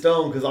written in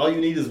stone because all you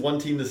need is one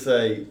team to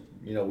say,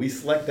 we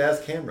select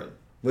Daz Cameron,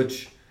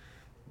 which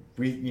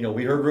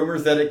we heard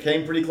rumors that it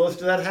came pretty close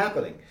to that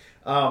happening.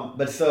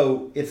 But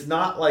so it's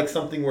not like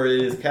something where it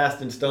is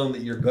cast in stone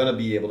that you're going to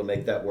be able to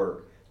make that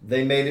work.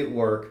 They made it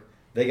work.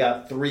 They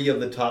got 3 of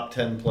the top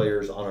 10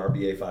 players on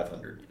RBA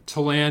 500. To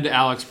land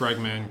Alex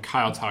Bregman,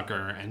 Kyle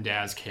Tucker, and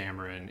Daz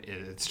Cameron,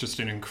 it's just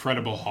an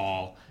incredible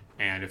haul.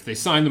 And if they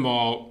sign them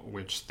all,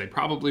 which they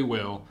probably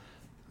will,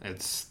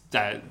 it's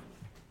that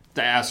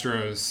the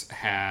Astros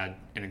had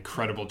an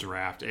incredible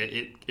draft.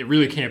 It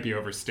really can't be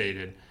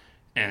overstated.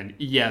 And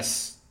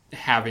yes,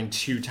 having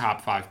 2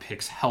 top 5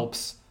 picks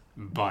helps,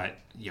 but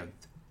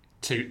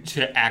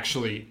to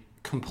actually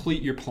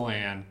complete your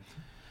plan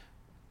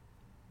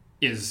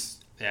it's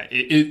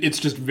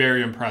just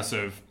very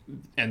impressive.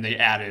 And they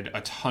added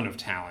a ton of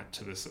talent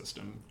to the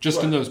system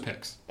just in those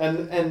picks.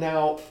 And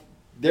now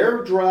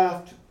their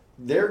draft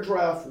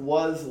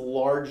was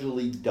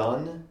largely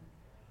done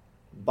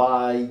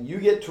by you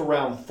get to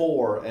round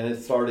 4 and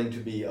it's starting to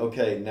be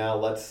okay. Now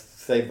let's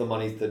save the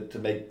money to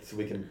make so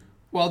we can.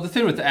 Well, the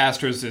thing with the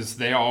Astros is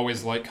they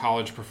always like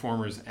college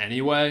performers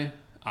anyway.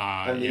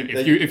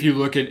 If you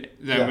look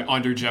at them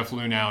under Jeff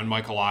Luhnow and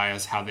Mike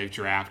Elias, how they've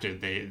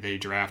drafted, they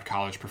draft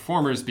college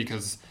performers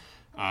because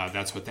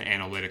that's what the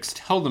analytics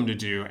tell them to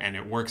do, and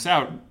it works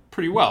out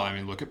pretty well. I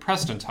mean, look at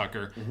Preston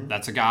Tucker. Mm-hmm.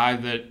 That's a guy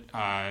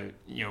that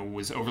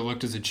was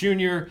overlooked as a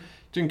junior,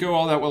 didn't go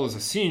all that well as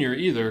a senior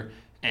either.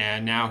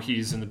 And now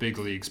he's in the big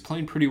leagues,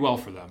 playing pretty well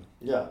for them.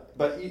 Yeah,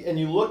 and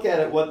you look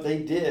at it, what they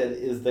did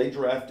is they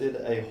drafted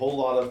a whole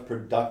lot of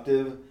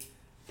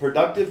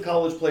productive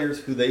college players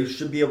who they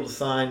should be able to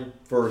sign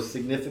for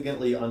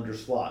significantly under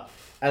slot.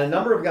 And a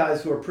number of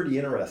guys who are pretty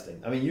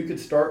interesting. I mean, you could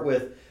start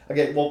with,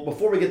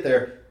 before we get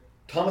there,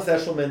 Thomas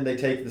Eshelman, they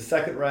take the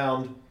 2nd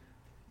round,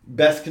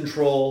 best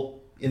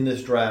control in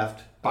this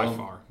draft. By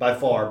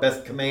far.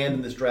 Best command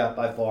in this draft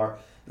by far.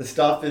 The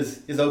stuff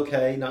is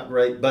okay, not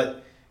great,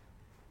 but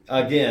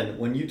again,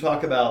 when you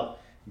talk about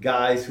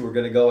guys who are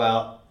going to go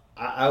out,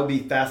 I would be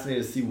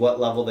fascinated to see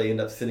what level they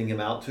end up sending him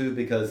out to,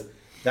 because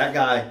that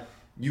guy,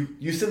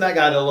 you send that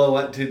guy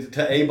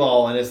to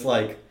A-ball, and it's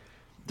like...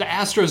 The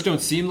Astros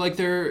don't seem like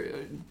they're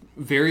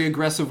very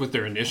aggressive with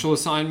their initial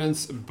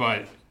assignments,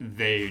 but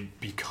they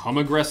become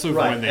aggressive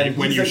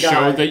when you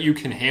show that you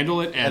can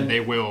handle it, and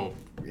they will...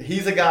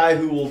 He's a guy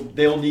who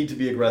they'll need to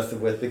be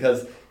aggressive with,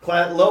 because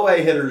low A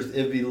hitters,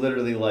 it'd be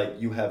literally like,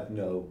 you have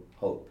no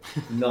hope.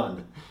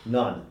 None.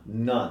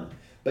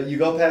 But you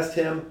go past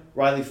him,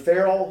 Riley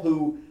Farrell,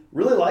 who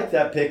really like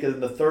that pick in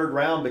the 3rd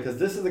round because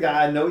this is a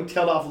guy, I know he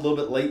tailed off a little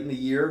bit late in the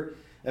year,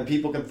 and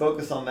people can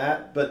focus on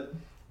that, but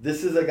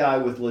this is a guy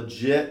with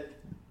legit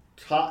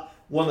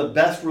one of the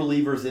best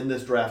relievers in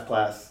this draft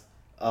class.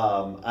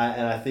 And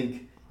I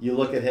think you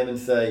look at him and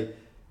say,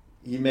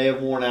 he may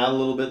have worn out a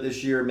little bit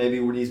this year. Maybe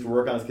he needs to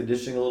work on his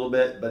conditioning a little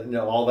bit, but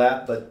all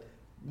that. But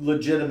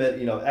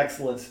legitimate,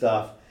 excellent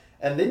stuff.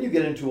 And then you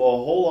get into a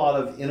whole lot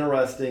of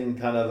interesting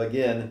kind of,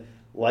 again,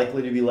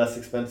 likely to be less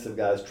expensive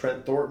guys.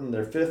 Trent Thornton,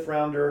 their 5th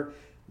rounder.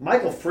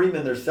 Michael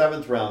Freeman, their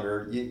 7th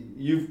rounder.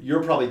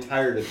 You're probably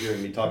tired of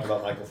hearing me talk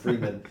about Michael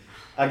Freeman.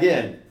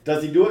 Again,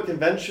 does he do it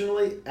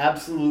conventionally?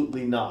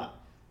 Absolutely not.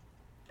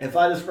 If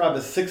I describe a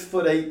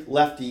 6'8"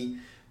 lefty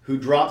who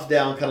drops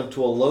down kind of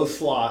to a low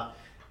slot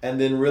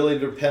and then really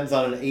depends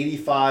on an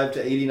 85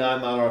 to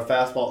 89 mile an hour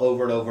fastball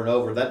over and over and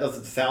over, that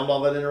doesn't sound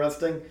all that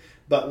interesting.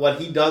 But what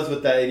he does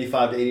with that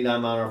 85 to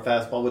 89 mile an hour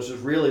fastball, which is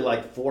really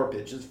like 4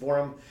 pitches for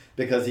him,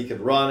 because he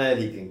can run it,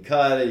 he can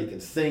cut it, he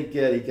can sink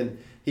it,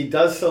 he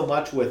does so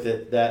much with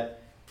it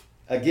that,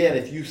 again,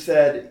 if you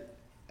said,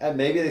 and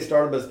maybe they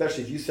started, but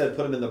especially if you said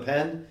put him in the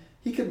pen,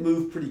 he could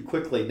move pretty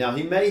quickly. Now,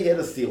 he may hit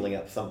a ceiling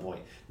at some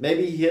point.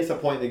 Maybe he hits a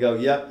point and they go,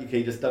 yep,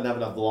 he just doesn't have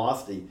enough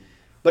velocity.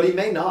 But he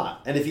may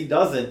not. And if he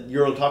doesn't,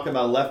 you're talking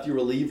about a lefty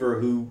reliever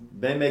who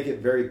may make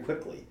it very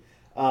quickly.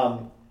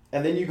 And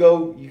then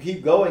you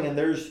keep going, and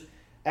there's,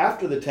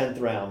 after the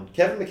 10th round,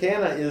 Kevin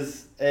McCanna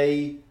is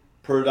a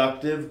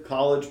productive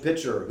college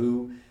pitcher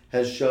who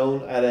has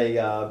shown at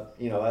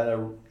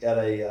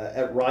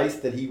Rice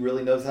that he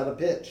really knows how to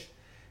pitch.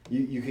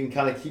 You can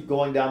kind of keep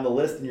going down the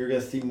list, and you're going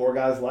to see more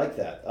guys like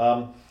that.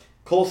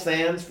 Cole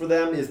Sands for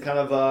them is kind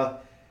of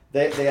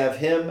they have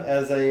him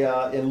as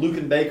and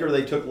Lucan Baker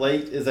they took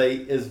late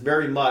is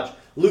very much.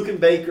 Lucan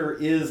Baker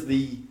is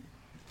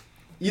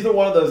either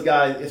one of those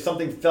guys. If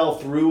something fell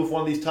through with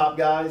one of these top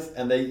guys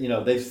and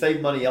they've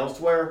saved money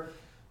elsewhere,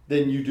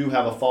 then you do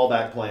have a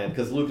fallback plan,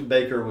 because Lucan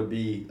Baker would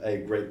be a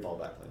great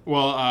fallback plan.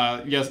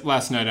 Well, yes,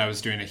 last night I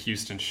was doing a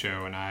Houston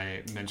show and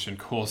I mentioned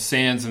Cole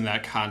Sands in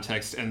that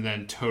context, and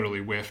then totally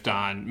whiffed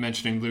on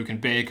mentioning Lucan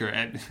Baker,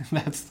 and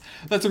that's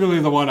really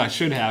the one I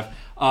should have.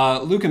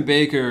 Lucan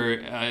Baker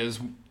is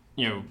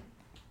an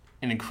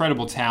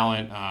incredible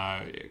talent,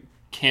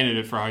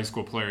 candidate for High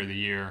School Player of the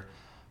Year,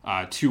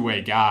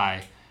 2-way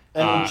guy,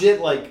 and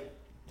legit,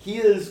 he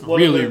is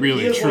truly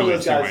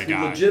those guys, two-way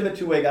guy, legitimate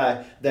 2-way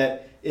guy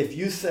that if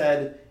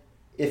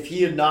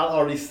he had not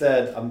already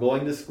said, I'm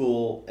going to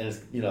school and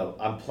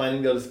I'm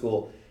planning to go to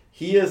school,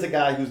 he is a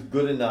guy who's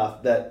good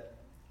enough that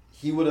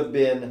he would have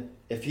been,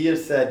 if he had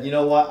said, you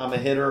know what, I'm a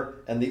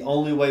hitter and the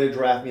only way to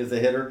draft me is a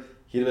hitter,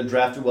 he'd have been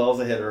drafted well as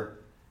a hitter.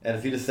 And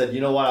if he'd have said,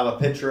 you know what, I'm a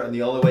pitcher and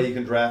the only way you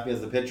can draft me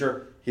as a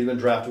pitcher, he'd have been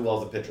drafted well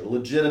as a pitcher.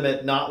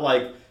 Legitimate, not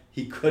like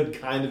he could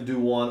kind of do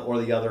one or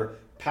the other.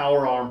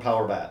 Power arm,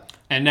 power bat.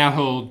 And now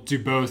he'll do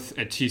both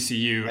at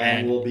TCU.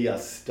 And will be a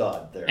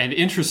stud there. And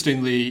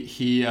interestingly,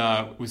 he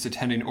was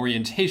attending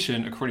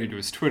orientation, according to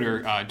his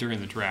Twitter, during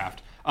the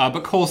draft.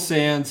 But Cole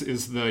Sands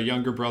is the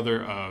younger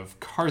brother of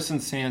Carson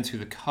Sands, who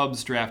the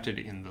Cubs drafted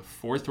in the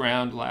 4th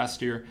round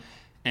last year.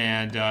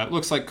 And it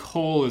looks like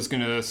Cole is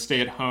going to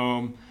stay at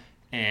home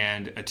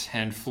and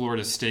attend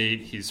Florida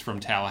State. He's from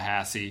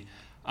Tallahassee.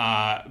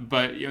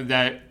 But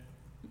that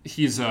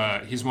he's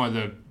one of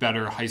the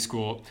better high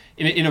school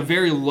in a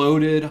very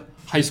loaded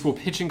high school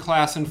pitching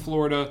class in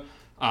Florida.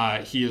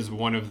 He is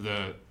one of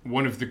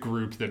the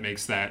group that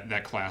makes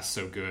that class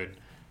so good.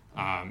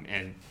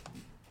 And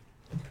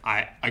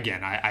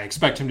I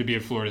expect him to be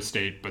at Florida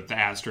State, but the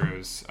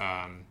Astros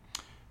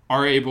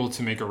are able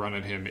to make a run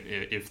at him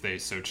if they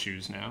so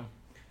choose now.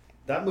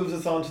 That moves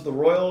us on to the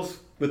Royals.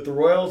 With the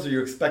Royals, are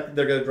you expecting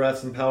they're going to draft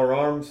some power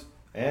arms?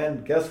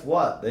 And guess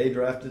what? They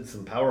drafted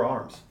some power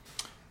arms.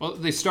 Well,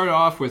 they started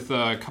off with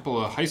a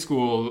couple of high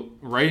school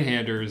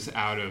right-handers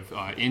out of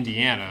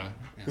Indiana.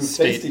 Who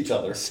faced each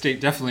other.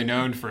 State definitely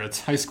known for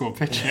its high school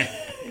pitching.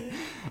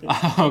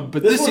 But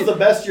this was the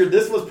best year.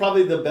 This was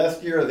probably the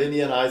best year of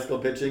Indiana high school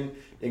pitching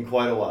in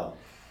quite a while.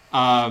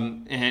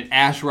 And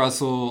Ash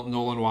Russell,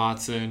 Nolan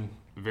Watson,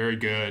 very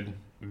good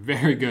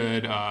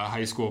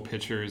high school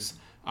pitchers.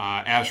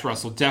 Ash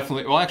Russell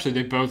definitely. Well, actually,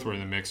 they both were in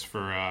the mix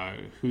for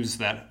who's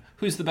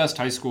the best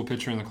high school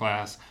pitcher in the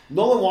class.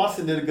 Nolan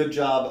Watson did a good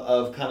job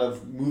of kind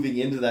of moving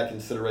into that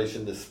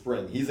consideration this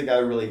spring. He's a guy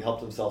who really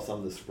helped himself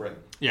some this spring.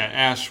 Yeah,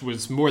 Ash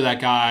was more that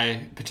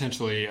guy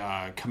potentially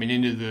coming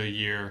into the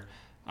year,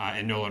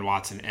 and Nolan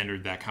Watson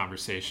entered that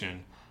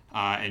conversation.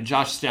 And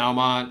Josh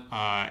Stalmont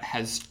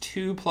has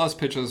 2+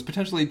 pitches,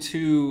 potentially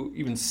 2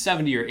 even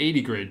 70 or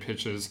 80 grade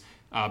pitches,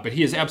 but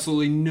he has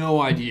absolutely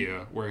no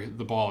idea where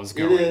the ball is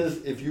going. It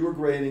is, if you were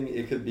grading,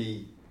 it could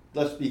be,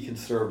 let's be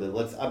conservative.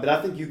 But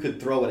I think you could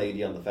throw an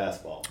 80 on the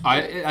fastball.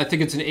 I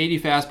think it's an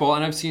 80 fastball,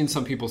 and I've seen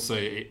some people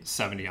say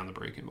 70 on the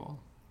breaking ball.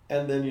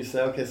 And then you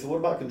say, okay, so what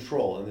about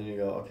control? And then you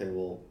go, okay,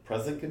 well,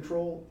 present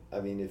control? I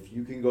mean, if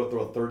you can go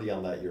throw a 30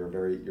 on that, you're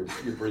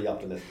pretty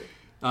optimistic.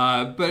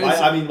 But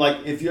I mean,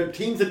 like, if you have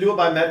teams that do it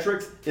by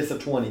metrics, it's a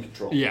 20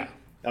 control. Yeah.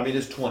 I mean,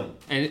 it's 20.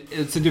 And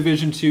it's a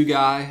Division II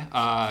guy,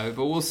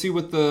 but we'll see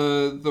what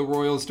the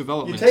Royals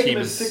development team is. You team take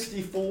him at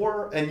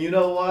 64, and you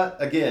know what?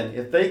 Again,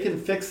 if they can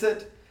fix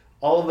it,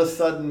 all of a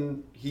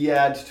sudden he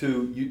adds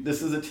to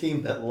this is a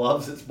team that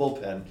loves its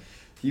bullpen.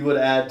 He would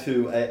add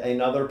to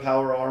another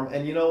power arm,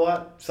 and you know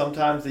what?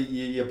 Sometimes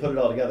you put it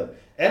all together.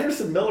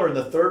 Anderson Miller in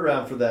the third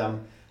round for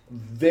them,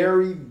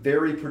 very,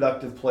 very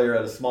productive player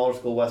at a smaller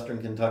school,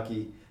 Western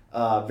Kentucky.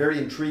 Very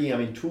intriguing. I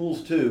mean,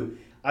 tools too.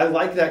 I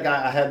like that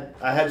guy.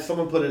 I had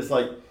someone put it as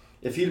like,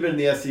 if he'd been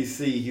in the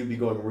SEC, he'd be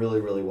going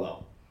really, really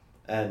well.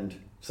 And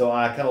so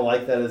I kind of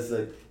like that as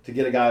to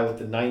get a guy with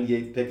the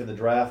 98th pick in the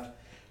draft.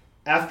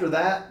 After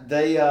that,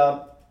 they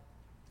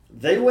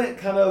went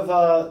kind of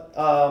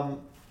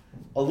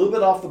a little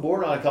bit off the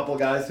board on a couple of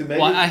guys who maybe.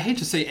 Well, I hate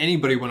to say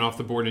anybody went off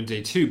the board in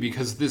day 2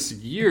 because this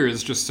year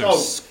is just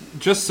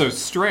so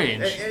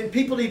strange. And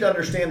people need to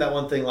understand that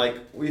one thing. Like,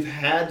 we've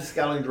had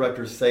scouting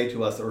directors say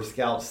to us, or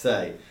scouts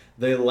say,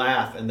 they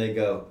laugh and they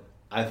go,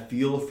 I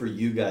feel for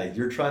you guys.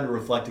 You're trying to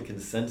reflect a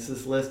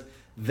consensus list.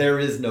 There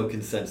is no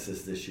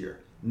consensus this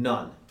year.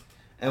 None.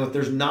 And if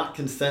there's not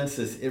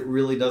consensus, it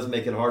really does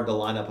make it hard to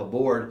line up a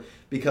board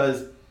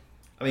because,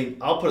 I mean,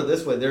 I'll put it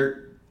this way.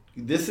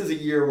 This is a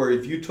year where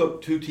if you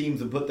took two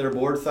teams and put their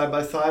boards side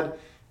by side,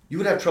 you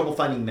would have trouble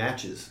finding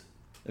matches.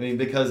 I mean,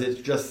 because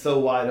it's just so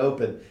wide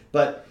open.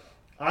 But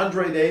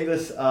Andre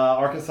Davis,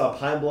 Arkansas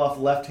Pine Bluff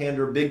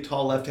left-hander, big,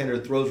 tall left-hander,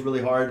 throws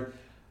really hard.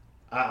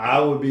 I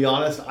would be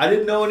honest. I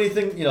didn't know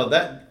anything. You know,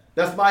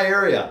 that's my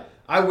area.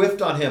 I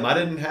whiffed on him. I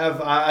didn't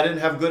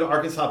have good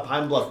Arkansas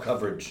Pine Bluff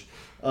coverage,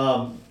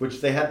 which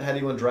they hadn't had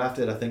anyone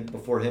drafted, I think,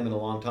 before him in a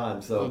long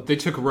time. So they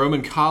took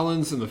Roman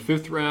Collins in the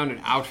 5th round,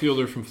 an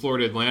outfielder from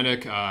Florida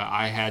Atlantic.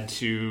 I had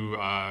to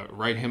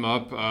write him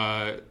up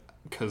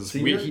because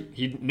he's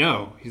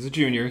a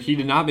junior. He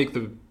did not make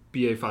the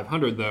BA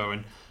 500 though,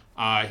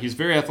 and he's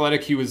very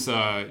athletic. He was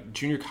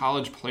Junior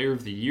College Player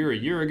of the Year a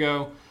year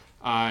ago.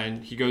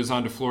 And he goes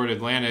on to Florida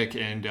Atlantic,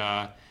 and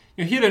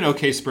he had an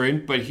okay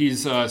spring, but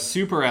he's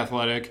super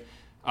athletic,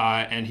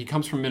 and he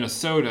comes from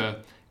Minnesota,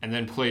 and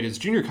then played his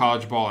junior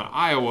college ball in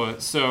Iowa.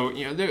 So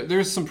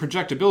there's some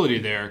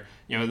projectability there.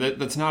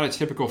 That's not a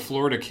typical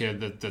Florida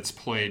kid that's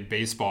played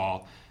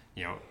baseball,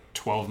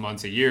 12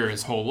 months a year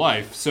his whole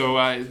life.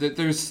 So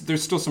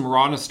there's still some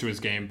rawness to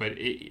his game, but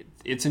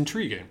it's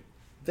intriguing.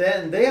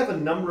 Then they have a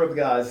number of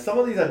guys. Some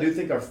of these I do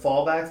think are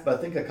fallbacks, but I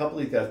think a couple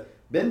of these guys.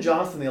 Ben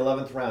Johnson in the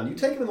 11th round. You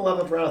take him in the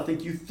 11th round, I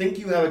think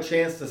you have a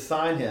chance to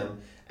sign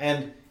him.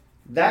 And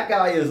that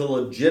guy is a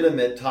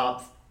legitimate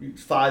top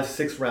 5,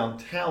 6 round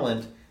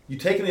talent. You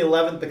take him in the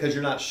 11th because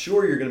you're not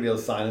sure you're going to be able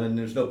to sign him, and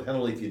there's no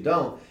penalty if you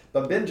don't.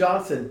 But Ben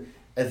Johnson,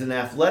 as an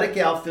athletic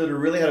outfielder,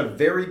 really had a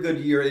very good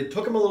year. It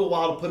took him a little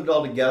while to put it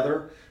all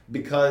together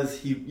because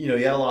he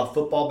had a lot of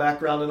football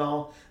background and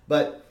all.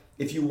 But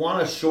if you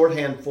want a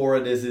shorthand for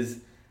it,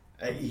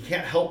 you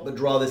can't help but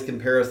draw this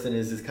comparison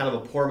is kind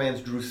of a poor man's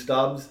Drew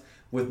Stubbs,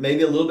 with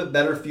maybe a little bit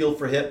better feel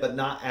for hit, but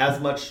not as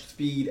much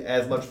speed,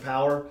 as much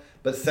power.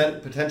 But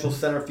potential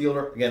center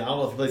fielder. Again, I don't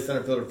know if he plays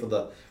center fielder for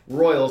the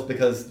Royals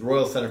because the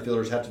Royals center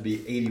fielders have to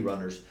be 80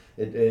 runners.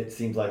 It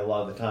seems like a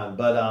lot of the time.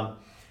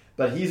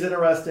 But he's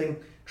interesting.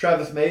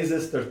 Travis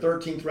Mazis, their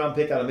 13th round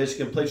pick out of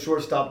Michigan, played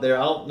shortstop there.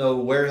 I don't know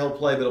where he'll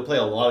play, but he'll play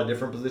a lot of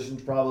different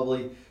positions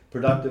probably.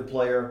 Productive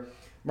player.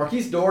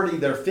 Marquise Doherty,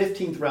 their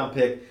 15th round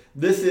pick.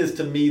 This is,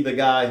 to me, the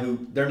guy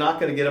who they're not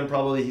going to get him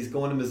probably. He's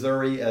going to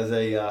Missouri as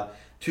a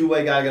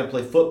two-way guy, going to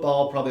play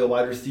football, probably a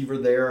wide receiver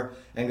there,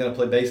 and going to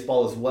play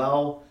baseball as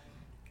well.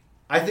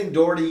 I think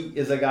Doherty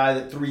is a guy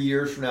that 3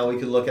 years from now we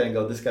could look at and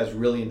go, this guy's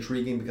really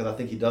intriguing because I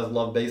think he does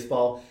love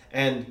baseball.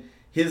 And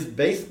his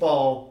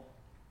baseball,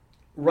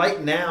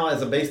 right now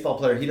as a baseball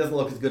player, he doesn't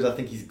look as good as I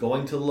think he's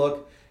going to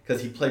look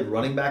because he played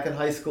running back in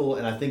high school,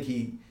 and I think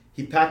he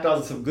packed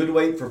on some good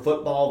weight for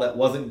football that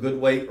wasn't good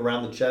weight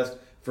around the chest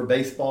for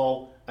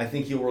baseball. I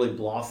think he'll really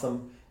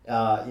blossom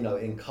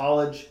in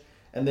college.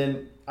 And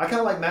then I kind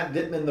of like Matt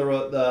Dittman,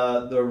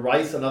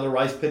 another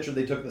Rice pitcher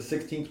they took in the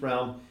 16th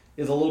round,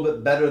 is a little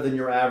bit better than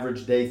your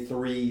average day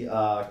 3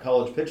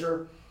 college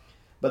pitcher.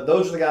 But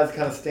those are the guys that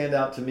kind of stand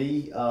out to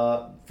me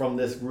from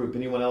this group.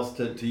 Anyone else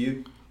to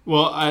you?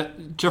 Well,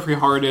 Jeffrey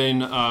Hardin,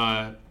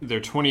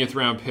 their 20th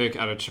round pick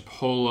out of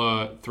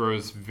Chipola,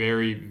 throws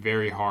very,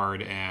 very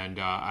hard. And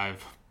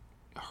I've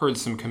heard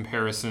some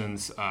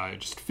comparisons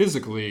just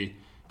physically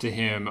to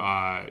him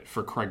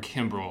for Craig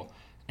Kimbrell.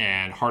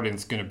 And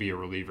Hardin's going to be a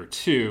reliever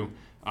too.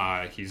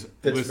 Fits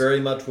very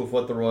much with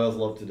what the Royals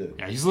love to do.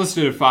 Yeah, he's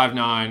listed at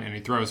 5'9", and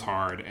he throws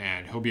hard,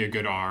 and he'll be a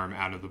good arm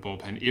out of the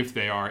bullpen if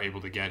they are able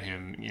to get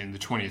him in the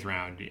 20th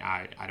round.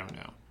 I don't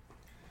know.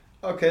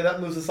 Okay,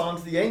 that moves us on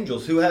to the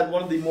Angels, who had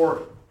one of the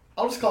more,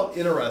 I'll just call it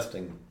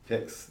interesting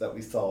picks that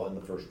we saw in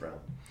the first round.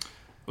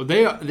 Well,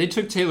 they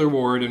took Taylor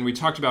Ward, and we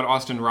talked about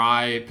Austin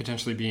Rye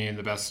potentially being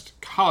the best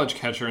college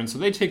catcher, and so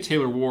they take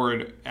Taylor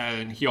Ward,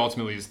 and he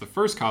ultimately is the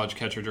first college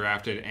catcher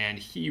drafted, and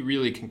he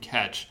really can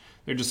catch.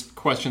 There are just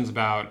questions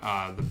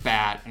about the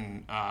bat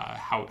and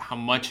how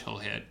much he'll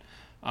hit,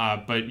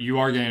 but you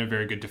are getting a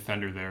very good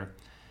defender there.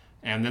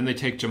 And then they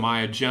take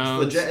Jemiah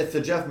Jones. It's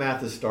the Jeff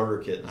Mathis starter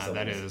kit.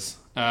 That is.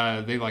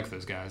 They like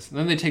those guys. And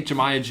then they take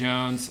Jemiah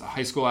Jones, a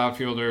high school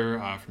outfielder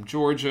from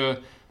Georgia,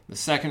 in the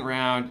second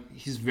round.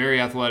 He's very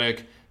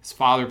athletic. His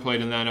father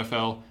played in the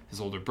NFL.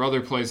 His older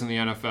brother plays in the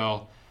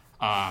NFL.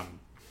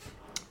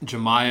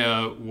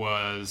 Jemiah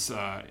was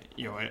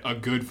a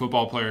good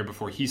football player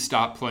before he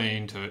stopped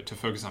playing to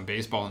focus on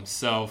baseball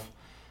himself.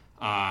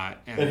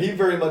 And he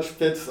very much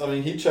fits. I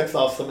mean, he checks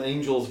off some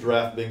Angels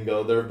draft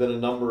bingo. There have been a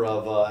number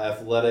of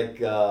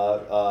athletic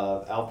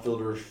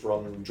outfielders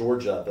from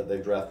Georgia that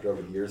they've drafted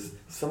over the years.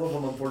 Some of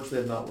them, unfortunately,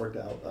 have not worked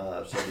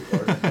out so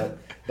far.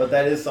 But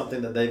that is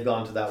something that they've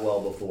gone to that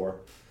well before.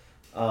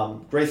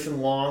 Grayson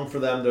Long for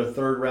them, their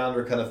third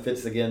rounder, kind of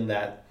fits again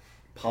that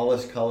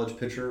polished college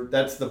pitcher.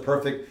 That's the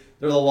perfect.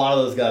 There's a lot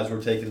of those guys who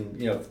are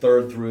taken,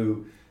 third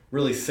through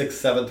really 6th,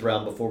 7th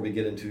round before we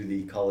get into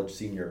the college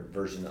senior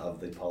version of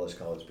the polished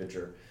college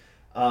pitcher.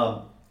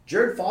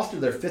 Jared Foster,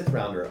 their 5th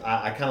rounder,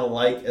 I kind of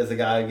like as a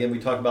guy. Again, we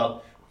talk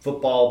about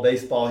football,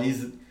 baseball.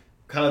 He's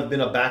kind of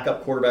been a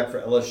backup quarterback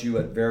for LSU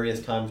at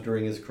various times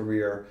during his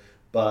career.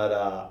 But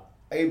I'll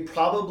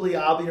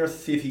be interested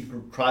to see if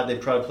they've tried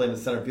to play him in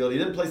center field. He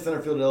didn't play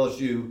center field at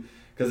LSU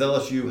because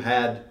LSU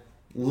had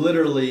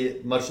literally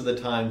much of the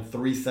time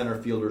 3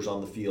 center fielders on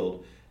the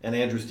field. And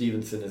Andrew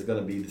Stevenson is going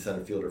to be the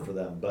center fielder for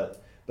them.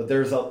 But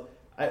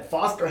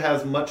Foster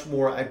has much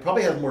more.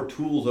 Probably has more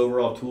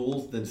overall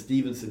tools than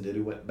Stevenson did,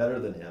 who went better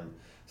than him.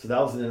 So that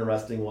was an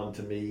interesting one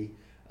to me.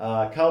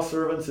 Kyle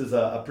Servants is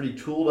a pretty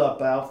tooled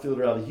up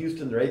outfielder out of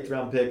Houston, their 8th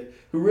round pick,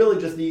 who really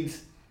just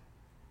needs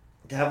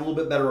to have a little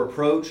bit better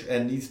approach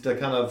and needs to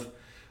kind of,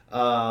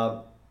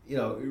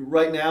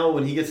 right now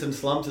when he gets in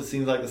slumps, it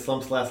seems like the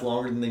slumps last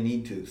longer than they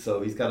need to.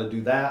 So he's got to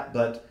do that,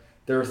 but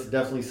there's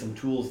definitely some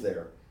tools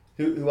there.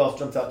 Who else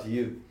jumps out to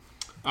you?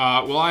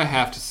 Well, I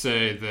have to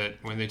say that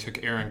when they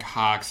took Aaron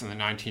Cox in the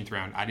 19th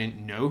round, I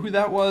didn't know who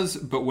that was,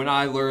 but when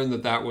I learned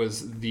that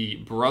was the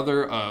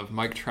brother of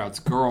Mike Trout's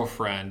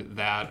girlfriend,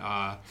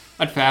 that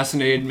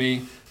fascinated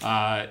me.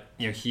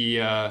 He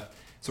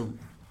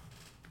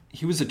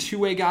was a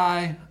two-way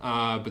guy,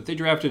 but they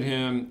drafted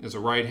him as a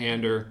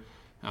right-hander.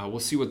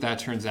 We'll see what that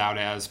turns out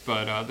as,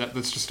 but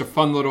that's just a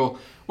fun little.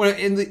 Well,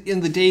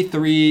 in the day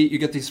 3, you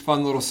get these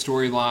fun little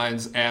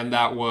storylines, and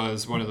that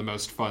was one of the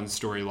most fun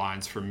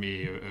storylines for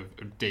me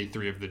of day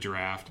 3 of the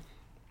draft.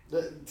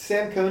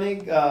 Sam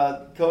Koenig,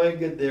 the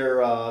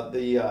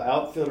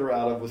outfielder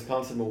out of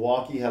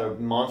Wisconsin-Milwaukee, had a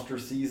monster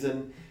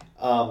season.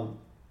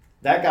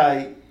 That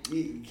guy.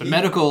 The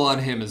medical on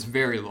him is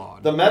very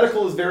long. The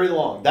medical is very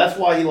long. That's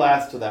why he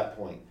lasts to that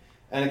point.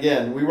 And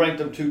again, we ranked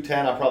him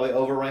 210. I probably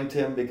overranked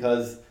him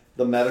because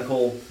the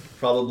medical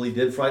probably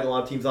did frighten a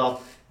lot of teams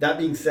off. That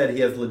being said,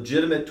 he has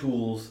legitimate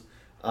tools,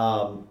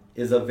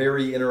 is a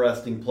very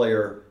interesting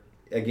player,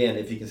 again,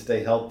 if he can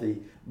stay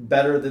healthy.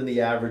 Better than the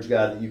average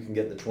guy that you can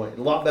get a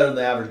lot better than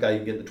the average guy you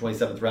can get in the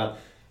 27th round.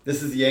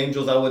 This is the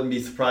Angels. I wouldn't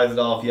be surprised at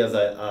all if he has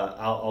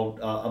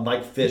a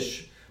Mike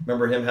Fish.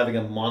 Remember him having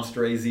a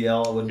monster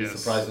AZL? I wouldn't be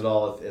surprised at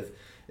all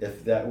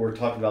if that we're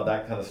talking about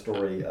that kind of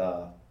story.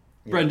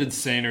 Brendan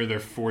Sainer, their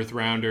 4th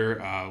rounder,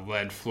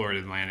 led Florida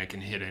Atlantic in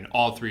hitting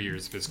all 3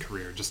 years of his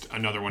career. Just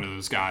another one of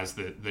those guys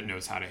that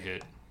knows how to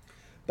hit.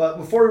 But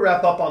before we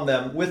wrap up on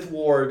them, with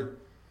Ward,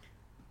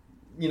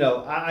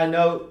 I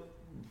know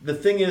the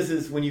thing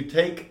is when you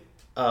take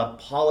a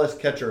polished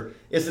catcher,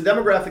 it's a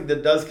demographic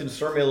that does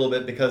concern me a little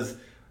bit because,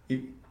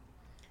 if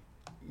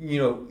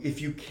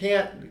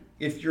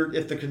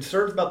the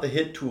concern's about the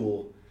hit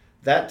tool,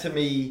 that to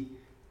me,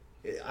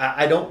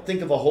 I don't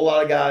think of a whole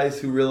lot of guys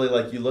who really,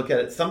 you look at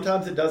it.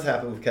 Sometimes it does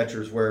happen with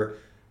catchers where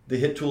the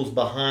hit tool's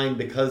behind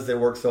because they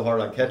work so hard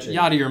on catching.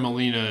 Yadier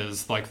Molina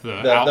is like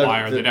the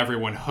outlier that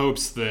everyone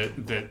hopes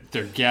that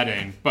they're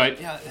getting. But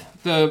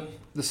the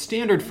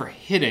standard for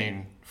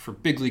hitting for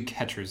big league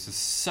catchers is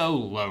so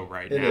low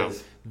right now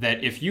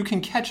that if you can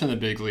catch in the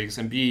big leagues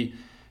and be,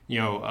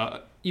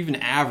 even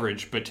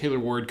average, but Taylor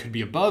Ward could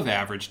be above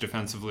average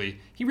defensively,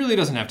 he really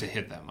doesn't have to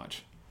hit that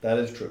much. That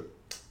is true.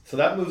 So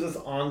that moves us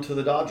on to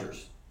the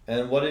Dodgers.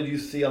 And what did you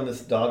see on this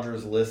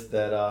Dodgers list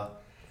that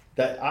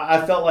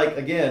I felt like,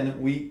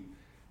 again, we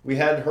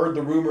had heard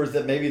the rumors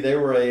that maybe they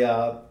were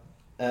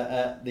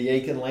the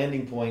Aiken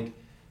landing point.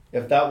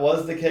 If that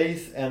was the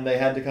case and they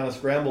had to kind of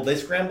scramble, they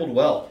scrambled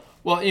well.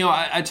 Well,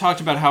 I talked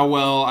about how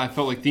well I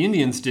felt like the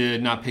Indians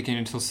did not picking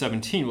until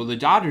 17. Well, the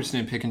Dodgers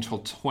didn't pick until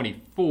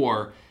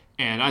 24,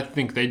 and I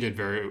think they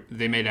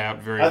made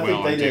out very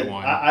well on day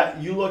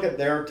 1. You look at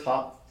their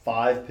top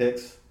 5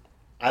 picks,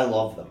 I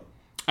love them.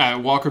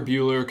 Walker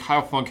Buehler,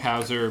 Kyle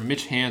Funkhauser,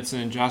 Mitch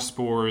Hansen, Josh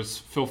Spores,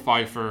 Phil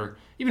Pfeiffer,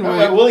 even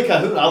Willie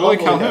Calhoun. Willie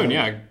Calhoun,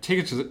 yeah.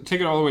 Take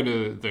it all the way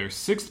to their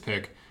 6th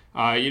pick.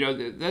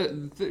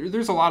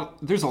 There's a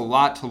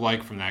lot to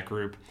like from that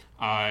group.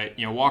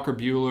 Walker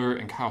Buehler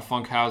and Kyle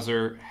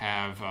Funkhauser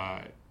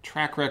have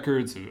track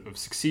records of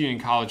succeeding in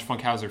college.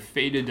 Funkhauser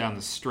faded down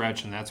the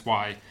stretch, and that's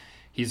why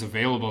he's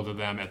available to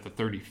them at the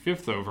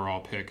 35th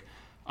overall pick.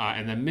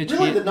 And then Mitch.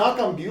 Really, the knock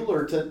on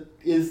Buehler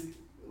is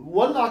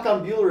one knock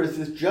on Buehler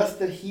is just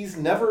that he's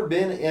never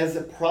been as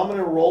a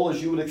prominent role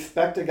as you would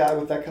expect a guy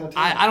with that kind of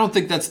talent. I don't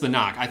think that's the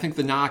knock. I think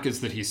the knock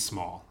is that he's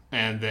small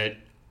and that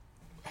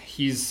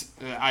he's.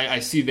 I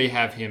see they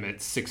have him at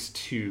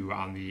 6'2"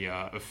 on the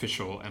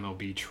official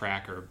MLB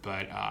tracker,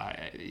 but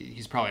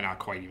he's probably not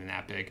quite even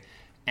that big.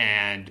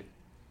 And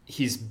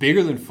he's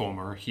bigger than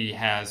Fulmer. He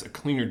has a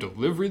cleaner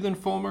delivery than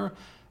Fulmer,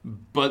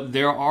 but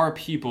there are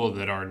people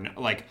that are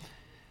like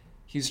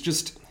he's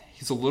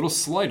a little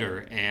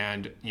slighter,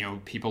 and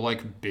people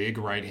like big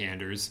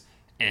right-handers,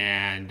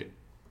 and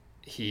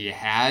he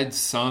had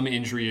some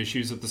injury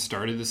issues at the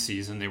start of the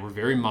season. They were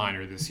very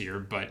minor this year,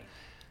 but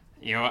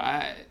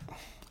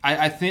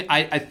I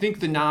think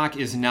the knock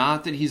is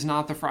not that he's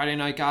not the Friday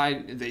night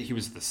guy, that he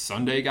was the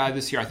Sunday guy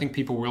this year. I think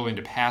people were willing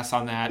to pass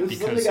on that. He was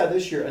the Sunday guy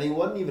this year, and he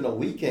wasn't even a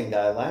weekend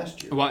guy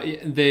last year. Well,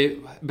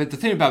 but the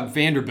thing about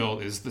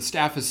Vanderbilt is the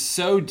staff is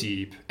so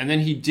deep, and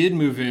then he did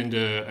move into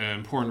an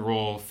important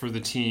role for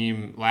the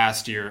team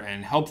last year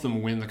and helped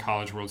them win the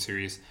College World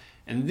Series.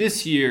 And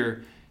this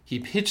year, he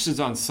pitches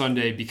on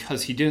Sunday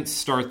because he didn't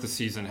start the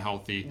season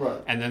healthy,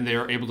 right. And then they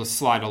were able to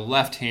slide a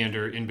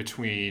left-hander in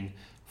between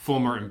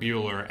Fulmer and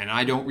Buehler, and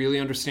I don't really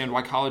understand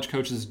why college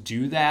coaches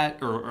do that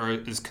or are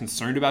as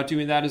concerned about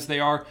doing that as they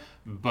are,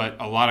 but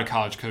a lot of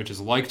college coaches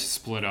like to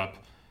split up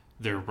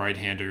their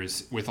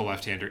right-handers with a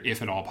left-hander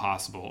if at all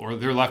possible, or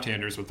their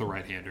left-handers with the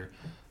right-hander.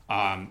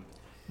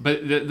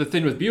 But the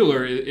thing with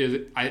Buehler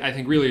is I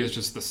think really is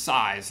just the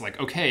size.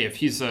 Like, okay, if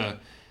he's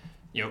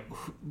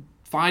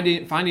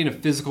finding a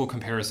physical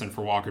comparison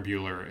for Walker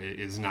Buehler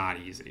is not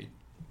easy.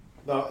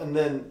 No, and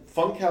then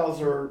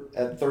Funkhauser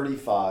at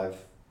 35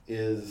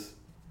 is...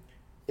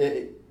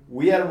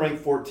 we had him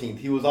ranked 14th.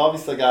 He was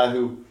obviously a guy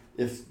who,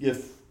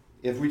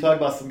 if we talk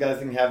about some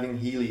guys having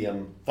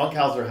helium,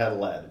 Funkhauser had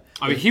lead.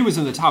 I mean, he was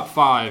in the top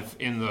 5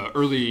 in the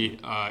early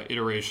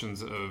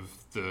iterations of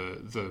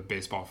the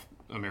Baseball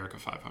America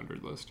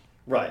 500 list.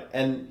 Right,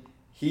 and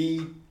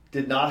he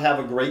did not have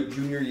a great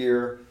junior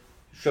year.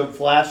 Showed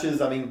flashes.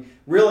 I mean,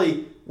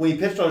 really, when he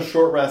pitched on a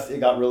short rest, it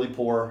got really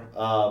poor.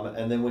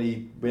 And then when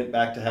he went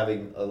back to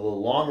having a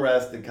little long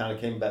rest, it kind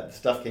of came back.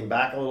 Stuff came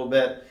back a little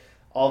bit.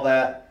 All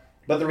that.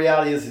 But the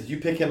reality is you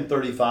pick him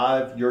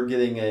 35, you're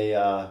getting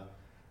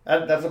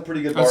that's a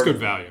pretty good bargain. That's good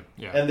value,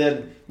 yeah. And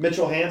then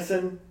Mitchell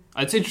Hansen.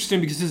 It's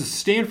interesting because he's a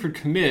Stanford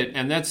commit,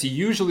 and that's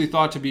usually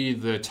thought to be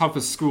the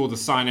toughest school to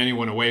sign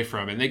anyone away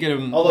from. And they get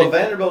him. Although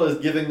Vanderbilt is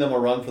giving them a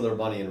run for their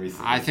money in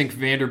recent years. I think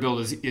Vanderbilt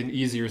is an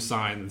easier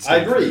sign than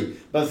Stanford. I agree.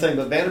 But I'm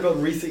saying, Vanderbilt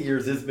in recent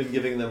years has been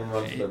giving them a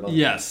run for their money.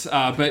 Yes,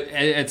 but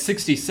at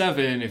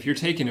 67, if you're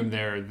taking him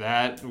there,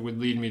 that would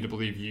lead me to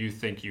believe you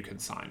think you could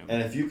sign him.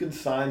 And if you can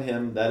sign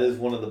him, that is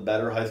one of the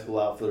better high school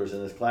outfielders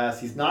in this class.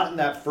 He's not in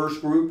that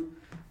first group,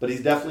 but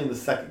he's definitely in the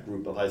second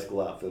group of high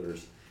school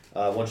outfielders.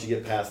 Once you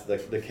get past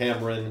the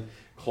Cameron,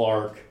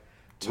 Clark,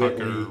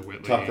 Whitley,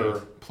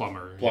 Tucker,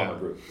 Plummer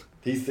group.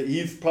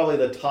 He's probably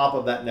the top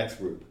of that next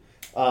group.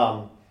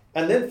 And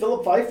then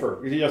Philip Pfeiffer.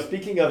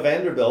 Speaking of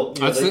Vanderbilt,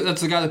 that's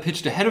the guy that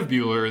pitched ahead of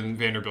Buehler in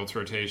Vanderbilt's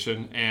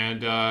rotation,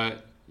 and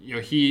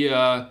he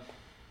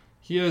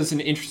has an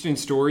interesting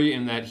story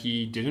in that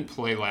he didn't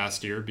play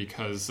last year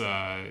because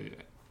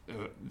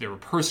there were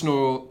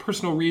personal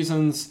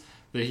reasons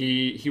that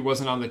he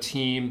wasn't on the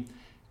team.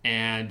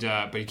 And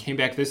but he came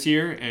back this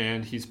year,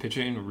 and he's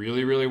pitching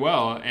really, really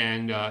well.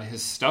 And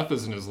his stuff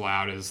isn't as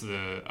loud as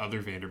the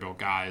other Vanderbilt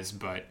guys,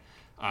 but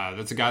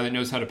that's a guy that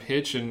knows how to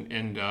pitch,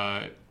 and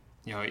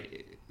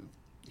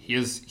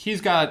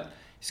he's got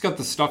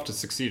the stuff to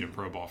succeed in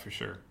pro ball for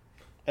sure.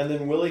 And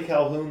then Willie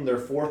Calhoun, their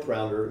fourth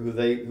rounder,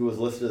 who was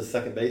listed as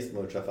second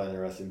baseman, which I find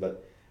interesting.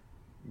 But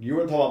you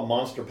were talking about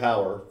monster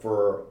power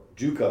for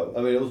JUCO.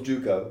 I mean, it was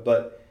JUCO,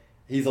 but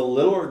he's a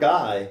littler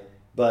guy,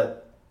 but.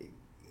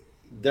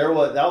 That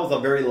was a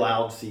very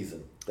loud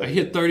season. He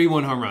hit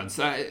 31 home runs.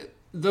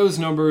 Those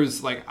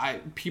numbers,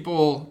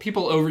 people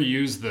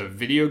overuse the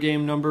video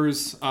game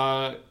numbers.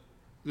 That's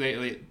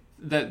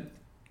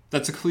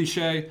a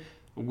cliche.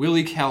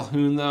 Willie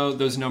Calhoun, though,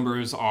 those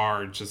numbers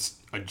are just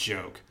a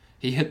joke.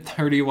 He hit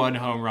 31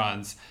 home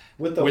runs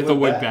with a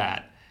wood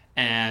bat.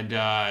 And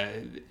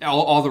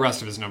all the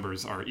rest of his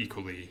numbers are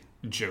equally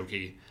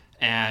jokey.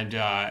 And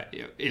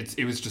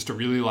it was just a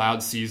really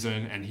loud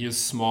season, and he is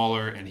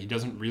smaller, and he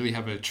doesn't really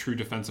have a true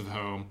defensive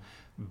home.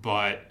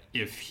 But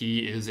if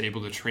he is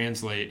able to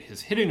translate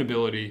his hitting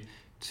ability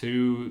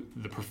to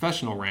the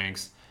professional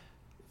ranks,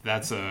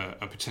 that's a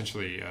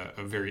potentially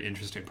a very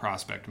interesting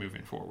prospect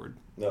moving forward.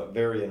 No,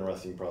 very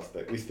interesting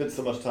prospect. We spent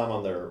so much time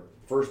on their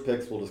first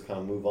picks, we'll just kind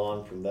of move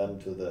on from them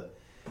to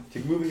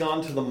moving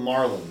on to the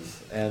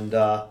Marlins. And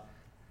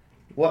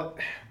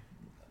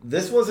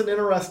this was an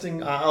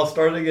interesting, I'll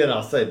start it again,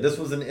 I'll say, this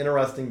was an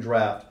interesting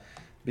draft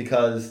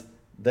because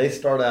they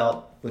start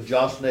out with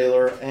Josh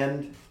Naylor,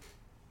 and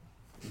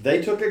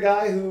they took a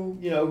guy who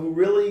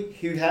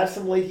had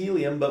some late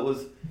helium, but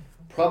was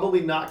probably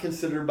not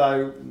considered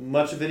by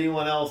much of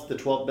anyone else the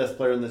 12th best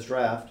player in this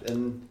draft,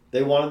 and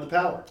they wanted the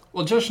power.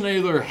 Well, Josh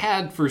Naylor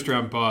had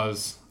first-round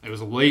buzz. It was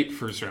a late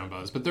first-round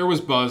buzz, but there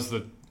was buzz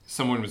that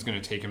someone was going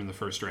to take him in the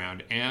first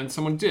round, and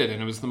someone did, and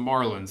it was the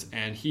Marlins.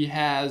 And he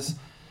has,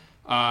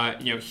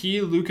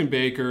 Luke and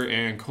Baker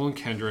and Colin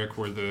Kendrick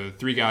were the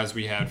three guys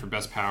we had for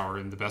best power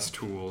and the best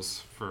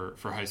tools for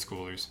high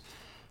schoolers.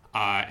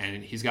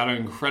 And he's got an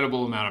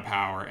incredible amount of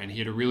power, and he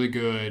had a really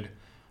good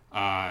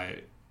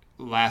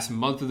last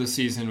month of the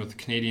season with the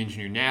Canadian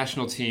Junior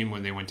National Team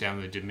when they went down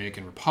to the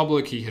Dominican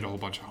Republic. He hit a whole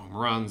bunch of home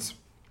runs.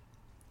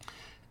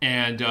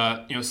 And,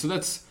 so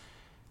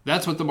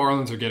that's what the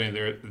Marlins are getting.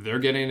 They're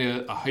getting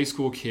a high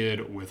school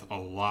kid with a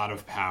lot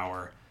of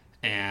power.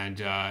 And,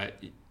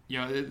 the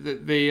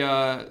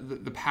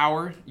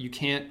power, you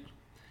can't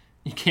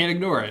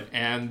ignore it.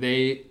 And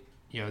they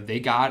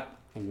got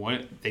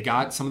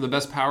some of the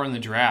best power in the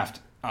draft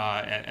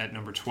at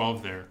number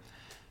 12 there.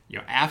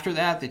 After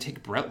that, they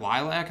take Brett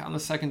Lilac on the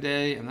second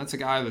day, and that's a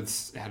guy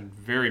that's had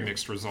very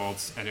mixed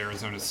results at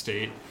Arizona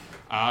State.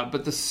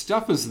 But the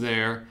stuff is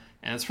there,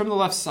 and it's from the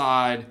left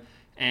side,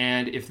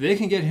 and if they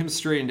can get him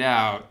straightened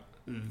out,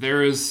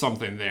 there is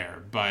something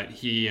there. But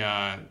he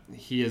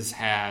has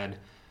had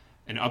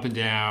an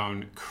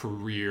up-and-down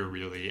career,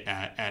 really,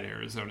 at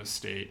Arizona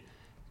State.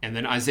 And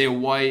then Isaiah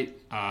White,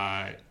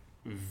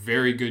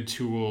 very good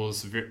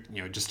tools,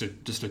 just a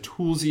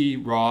toolsy,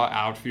 raw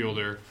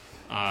outfielder.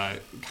 Kind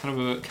of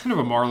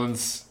a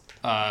Marlins.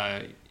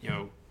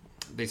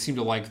 They seem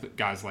to like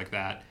guys like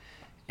that,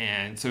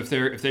 and so if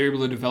they're able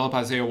to develop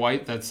Isaiah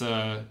White, that's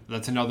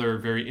another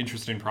very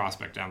interesting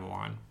prospect down the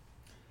line.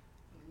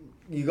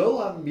 You go a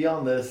lot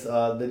beyond this.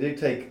 They did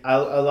take. I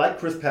like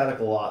Chris Paddock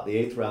a lot. The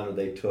 8th rounder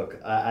they took.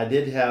 I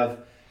did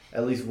have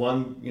at least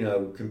one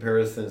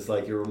comparison. It's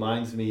like it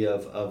reminds me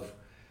of.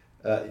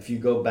 If you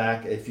go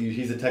back,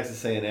 he's a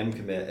Texas A&M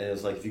commit, and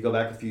it's like if you go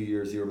back a few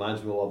years, he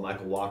reminds me of what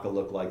Michael Wacha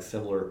looked like,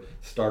 similar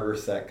starter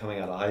set coming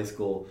out of high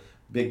school,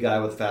 big guy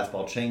with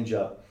fastball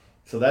changeup.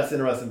 So that's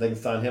interesting thing to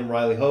sign him.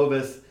 Riley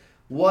Hovis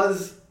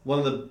was one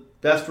of the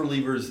best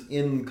relievers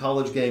in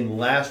college game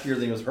last year.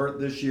 Then he was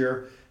hurt this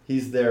year.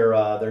 He's their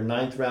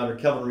 9th rounder.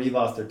 Kelvin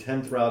Rivas, their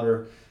 10th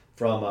rounder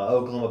from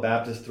Oklahoma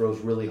Baptist,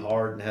 throws really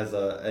hard and has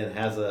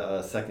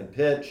a second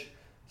pitch.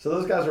 So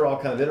those guys are all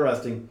kind of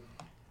interesting.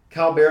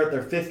 Kyle Barrett,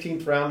 their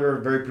 15th rounder,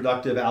 very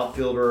productive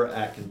outfielder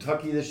at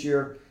Kentucky this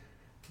year.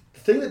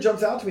 The thing that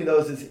jumps out to me, though,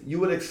 is you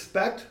would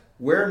expect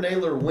where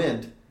Naylor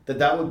went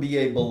that would be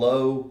a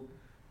below.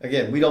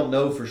 Again, we don't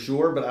know for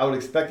sure, but I would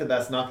expect that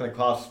that's not going to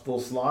cost full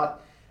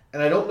slot.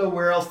 And I don't know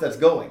where else that's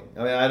going.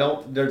 I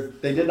mean,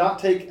 they did not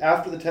take,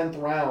 after the 10th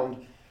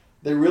round,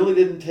 they really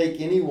didn't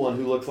take anyone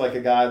who looks like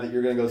a guy that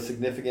you're going to go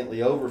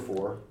significantly over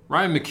for.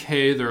 Ryan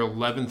McKay, their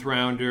 11th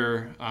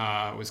rounder,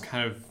 was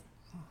kind of,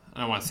 I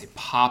don't want to say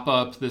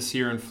pop-up this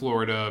year in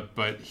Florida,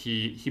 but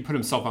he put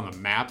himself on the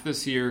map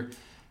this year,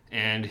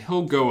 and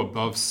he'll go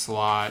above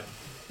slot.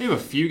 They have a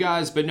few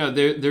guys, but no,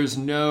 there was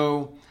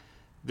no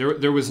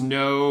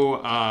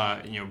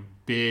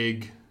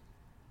big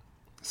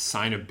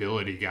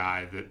signability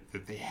guy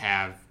that they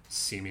have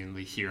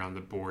seemingly here on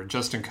the board.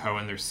 Justin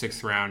Cohen, their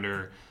 6th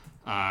rounder,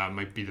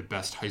 might be the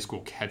best high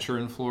school catcher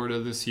in Florida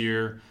this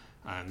year.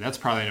 That's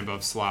probably an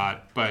above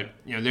slot, but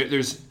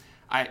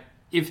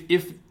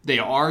If they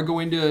are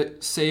going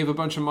to save a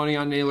bunch of money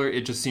on Naylor,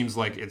 it just seems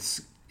like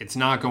it's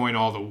not going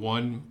all to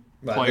one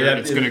player. Right.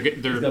 It's going to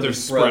get they're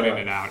spreading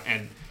it out,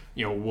 and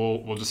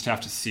we'll just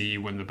have to see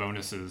when the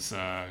bonuses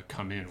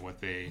come in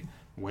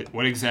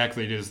what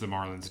exactly it is the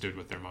Marlins did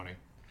with their money.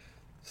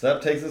 So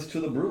that takes us to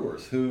the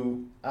Brewers,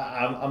 who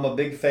I'm a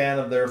big fan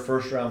of their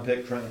first-round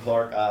pick, Trenton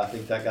Clark. I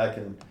think that guy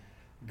can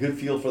good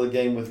feel for the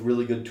game with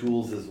really good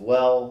tools as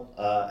well,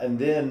 and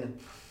then.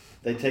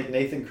 They take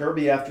Nathan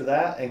Kirby after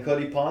that and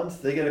Cody Ponce.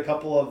 They get a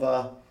couple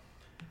of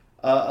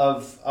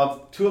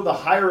two of the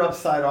higher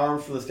upside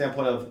arms from the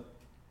standpoint of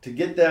to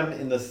get them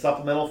in the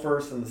supplemental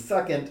first and the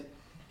second.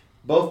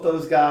 Both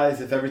those guys,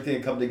 if everything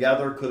had come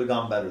together, could have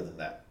gone better than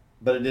that.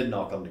 But it didn't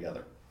all come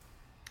together.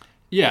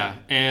 Yeah,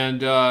 and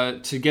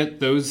to get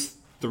those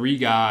three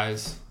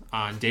guys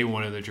on day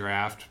one of the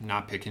draft,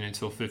 not picking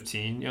until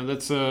 15,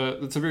 that's a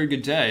very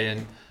good day.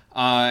 And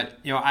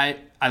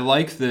I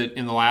like that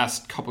in the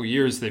last couple of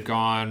years they've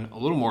gone a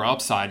little more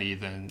upsidey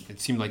than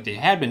it seemed like they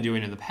had been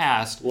doing in the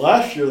past.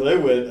 Last year they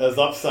went as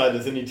upside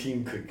as any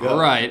team could go.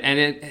 Right, and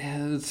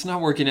it's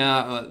not working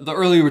out. The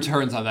early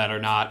returns on that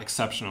are not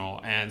exceptional.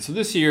 And so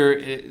this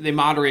year they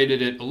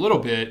moderated it a little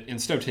bit.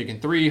 Instead of taking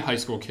 3 high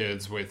school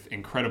kids with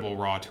incredible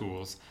raw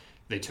tools,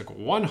 they took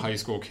 1 high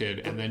school kid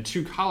and then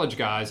 2 college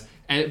guys,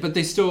 but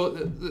they still...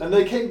 And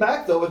they came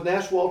back, though, with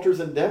Nash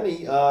Walters and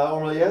Demi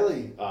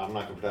Ormalieli. I'm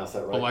not going to pronounce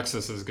that right.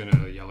 Alexis is going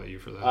to yell at you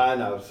for that. I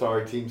know.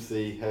 Sorry, Team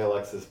C. Hey,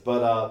 Alexis.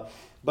 But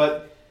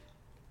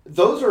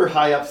those are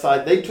high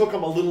upside. They took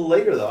them a little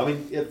later, though. I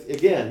mean,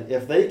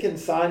 if they can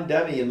sign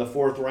Demi in the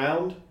 4th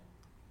round,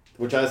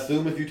 which I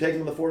assume if you take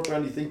him in the 4th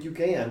round you think you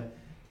can,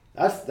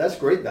 that's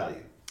great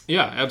value.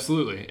 Yeah,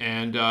 absolutely.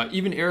 And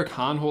even Eric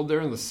Honhold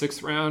there in the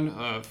 6th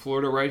round,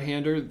 Florida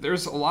right-hander,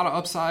 there's a lot of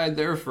upside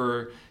there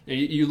for,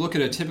 you look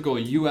at a typical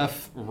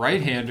UF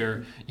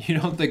right-hander, you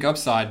don't think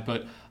upside,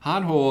 but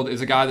Honhold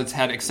is a guy that's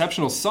had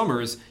exceptional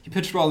summers. He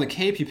pitched well in the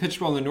Cape, he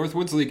pitched well in the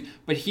Northwoods League,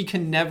 but he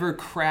can never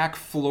crack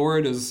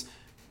Florida's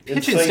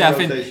pitching staff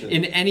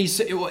in any.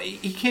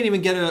 He can't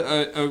even get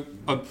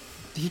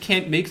he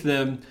can't make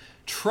them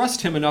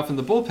trust him enough in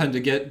the bullpen to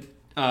get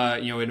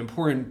an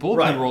important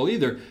bullpen role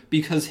either,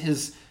 because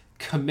his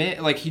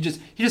command, like he just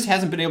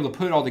hasn't been able to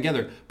put it all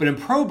together. But in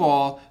pro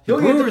ball,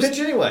 he'll get the pitch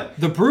anyway.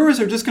 The Brewers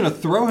are just going to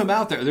throw him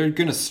out there. They're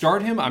going to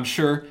start him, I'm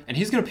sure, and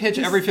he's going to pitch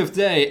every 5th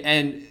day.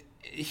 And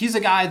he's a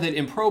guy that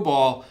in pro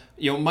ball,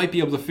 might be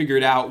able to figure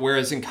it out.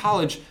 Whereas in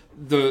college,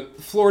 the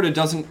Florida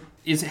hasn't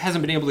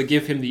been able to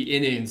give him the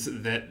innings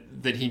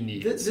that he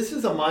needs. This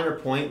is a minor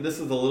point. This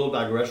is a little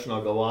digression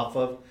I'll go off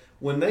of.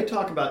 When they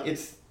talk about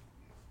it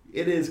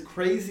is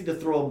crazy to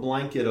throw a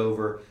blanket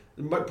over.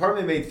 Part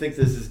of me may think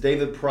this is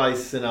David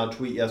Price sent out a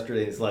tweet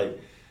yesterday. It's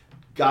like,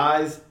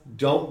 guys,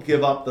 don't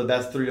give up the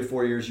best 3 to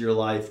 4 years of your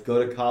life.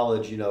 Go to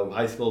college.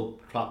 High school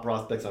top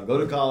prospects on. Go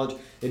to college.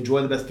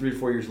 Enjoy the best 3 to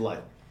 4 years of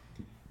life.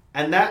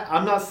 And that,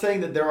 I'm not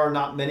saying that there are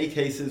not many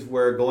cases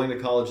where going to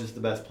college is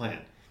the best plan.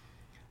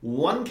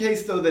 One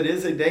case, though, that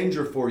is a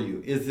danger for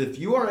you is if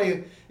you are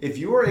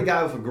a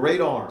guy with a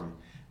great arm,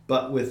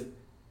 but with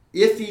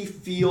iffy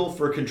feel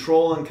for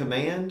control and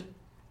command,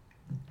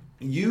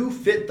 you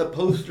fit the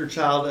poster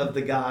child of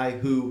the guy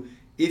who,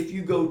 if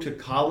you go to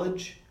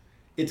college,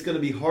 it's going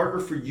to be harder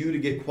for you to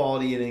get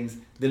quality innings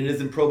than it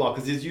is in pro ball.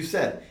 Because as you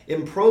said,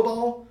 in pro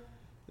ball,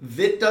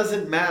 it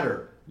doesn't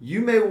matter. You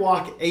may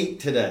walk 8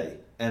 today,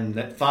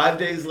 and 5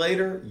 days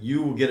later,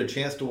 you will get a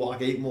chance to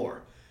walk 8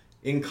 more.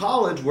 In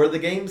college, where the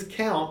games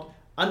count,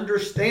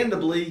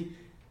 understandably,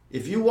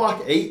 if you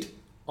walk 8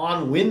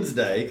 on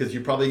Wednesday, because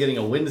you're probably getting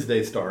a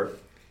Wednesday start,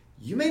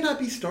 you may not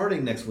be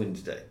starting next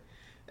Wednesday.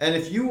 And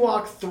if you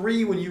walk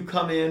 3 when you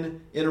come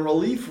in a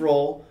relief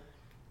role,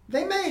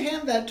 they may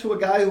hand that to a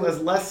guy who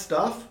has less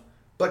stuff,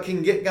 but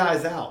can get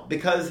guys out.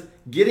 Because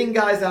getting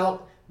guys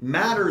out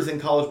matters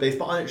in college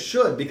baseball, and it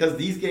should, because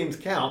these games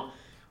count.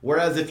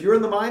 Whereas if you're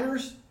in the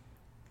minors,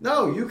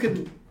 no, you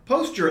can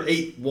post your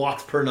 8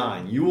 walks per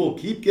 9. You will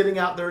keep getting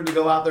out there to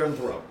go out there and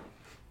throw.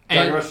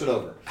 And rush it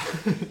over.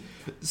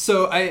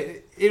 So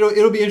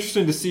it'll be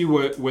interesting to see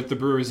what the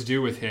Brewers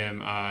do with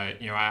him.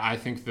 I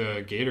think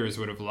the Gators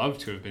would have loved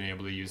to have been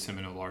able to use him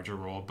in a larger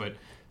role, but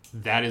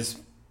that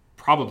is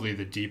probably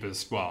the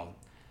deepest. Well,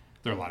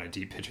 there are a lot of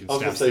deep pitching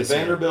staffs. I was going to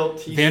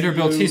say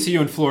Vanderbilt, TCU,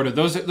 and Florida.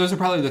 Those are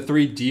probably the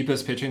 3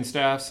 deepest pitching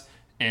staffs.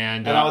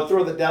 And I would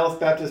throw the Dallas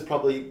Baptist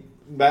probably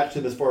matched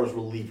him as far as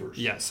relievers.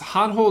 Yes,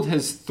 Honhold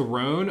has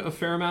thrown a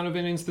fair amount of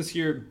innings this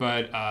year,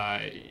 but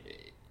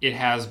it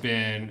has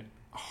been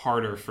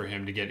harder for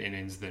him to get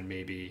innings than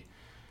maybe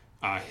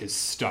his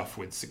stuff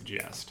would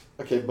suggest.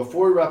 Okay,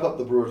 before we wrap up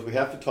the Brewers, we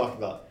have to talk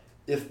about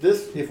if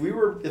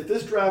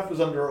this draft was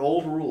under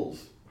old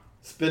rules,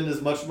 spend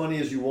as much money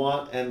as you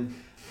want,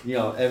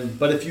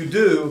 but if you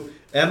do,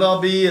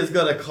 MLB is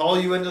going to call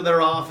you into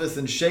their office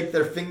and shake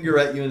their finger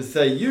at you and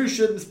say you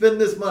shouldn't spend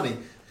this money.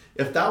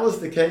 If that was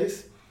the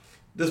case,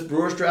 this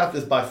Brewers draft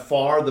is by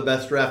far the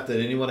best draft that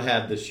anyone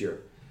had this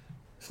year.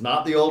 It's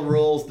not the old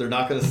rules. They're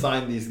not going to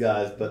sign these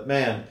guys, but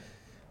man,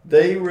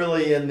 they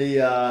really in the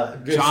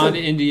John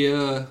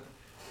India,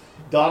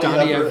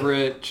 Donnie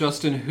Everett,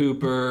 Justin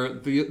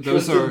Hooper.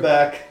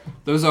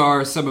 Those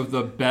are some of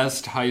the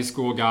best high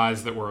school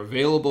guys that were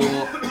available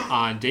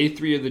on day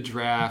 3 of the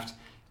draft,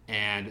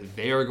 and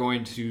they are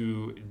going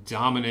to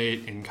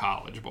dominate in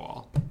college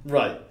ball.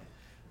 Right.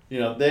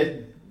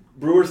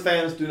 Brewers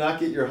fans, do not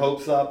get your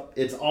hopes up.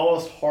 It's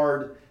almost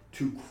hard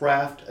to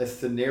craft a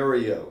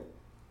scenario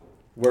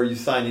where you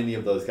sign any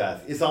of those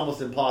guys. It's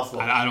almost impossible.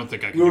 I don't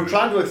think I can. We were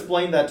trying to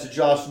explain that to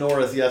Josh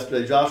Norris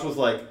yesterday. Josh was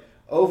like,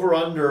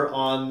 over-under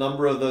on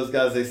number of those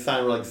guys they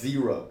signed were like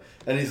 0.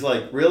 And he's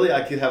like, really?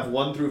 I could have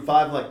 1 through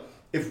 5? I'm like,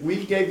 if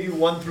we gave you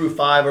 1 through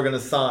 5 are going to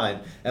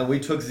sign, and we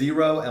took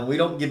 0, and we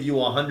don't give you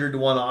 100 to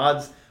 1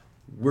 odds,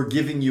 we're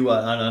giving you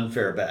an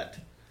unfair bet.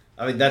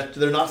 I mean,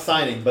 they're not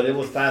signing, but it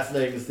was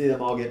fascinating to see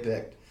them all get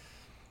picked.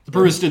 The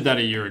Brewers did that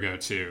a year ago,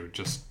 too,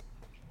 just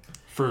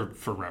for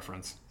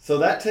reference. So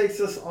that takes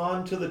us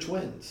on to the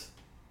Twins.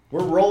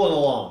 We're rolling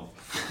along.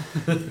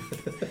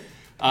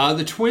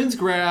 The Twins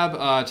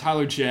grab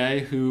Tyler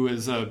Jay, who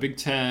is a Big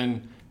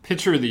Ten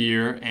Pitcher of the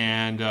Year,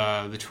 and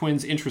the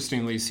Twins,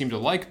 interestingly, seem to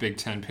like Big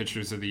Ten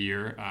Pitchers of the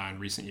Year in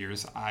recent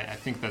years. I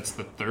think that's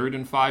the 3rd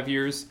in 5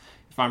 years,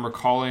 if I'm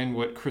recalling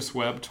what Chris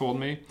Webb told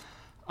me.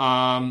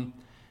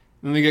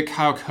 Then they get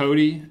Kyle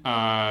Cody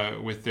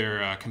with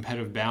their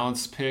competitive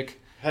balance pick.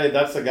 Hey,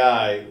 that's a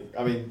guy.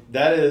 I mean,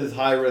 that is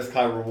high risk,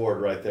 high reward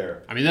right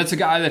there. I mean, that's a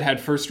guy that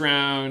had first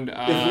round.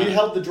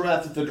 If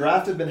the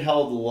draft had been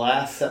held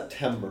last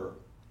September,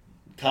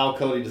 Kyle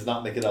Cody does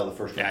not make it out of the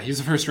first round. Yeah, he's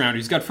a first rounder.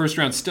 He's got first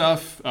round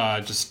stuff.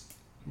 Just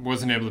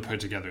wasn't able to put it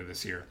together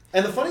this year.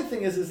 And the funny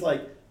thing is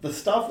like the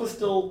stuff was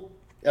still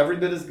every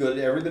bit as good,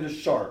 every bit as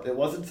sharp. It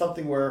wasn't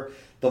something where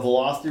the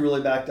velocity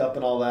really backed up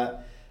and all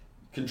that.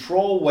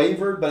 control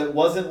wavered, but it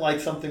wasn't like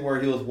something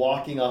where he was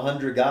walking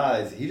 100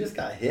 guys. He just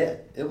got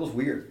hit. It was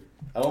weird.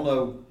 I don't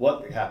know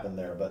what happened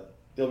there, but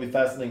it'll be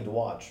fascinating to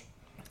watch.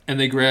 And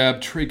they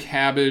grabbed Trey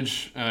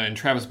Cabbage and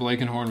Travis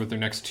Blakenhorn with their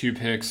next 2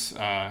 picks,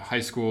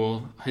 high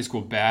school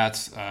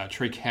bats.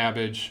 Trey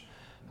Cabbage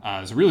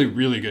is a really,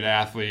 really good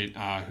athlete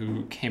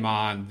who came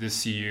on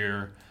this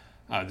year,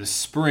 this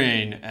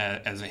spring,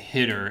 as a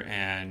hitter,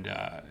 and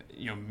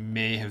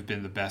may have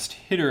been the best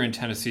hitter in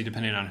Tennessee,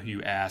 depending on who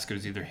you ask. It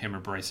was either him or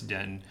Bryce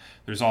Denton.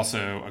 There's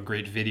also a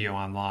great video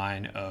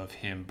online of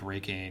him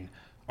breaking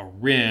a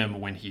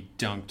rim when he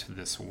dunked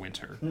this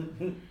winter.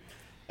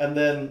 And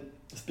then,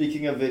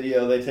 speaking of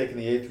video, they take in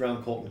the 8th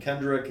round Colton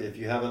Kendrick. If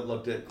you haven't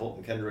looked at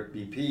Colton Kendrick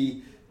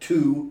BP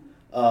 2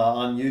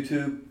 on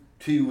YouTube,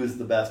 2 is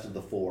the best of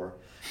the 4.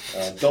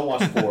 Don't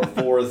watch 4.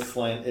 4 is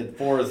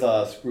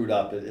screwed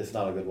up. It's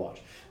not a good watch.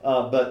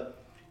 But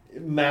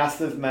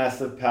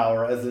massive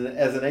power. As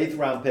an 8th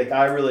round pick,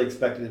 I really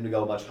expected him to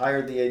go much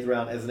higher than the 8th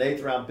round. As an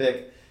 8th round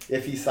pick,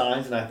 if he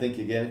signs, and I think,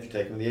 again, if you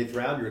take him in the 8th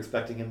round, you're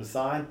expecting him to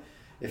sign.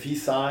 If he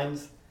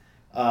signs,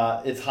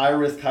 it's high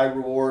risk, high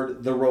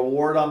reward. The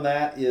reward on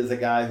that is a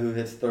guy who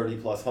hits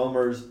 30-plus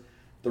homers.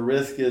 The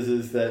risk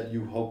is that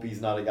you hope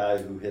he's not a guy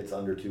who hits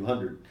under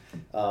 200.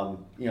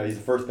 He's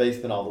a first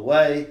baseman all the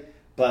way,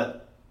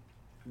 but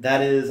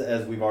that is,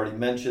 as we've already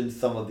mentioned,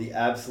 some of the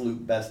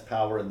absolute best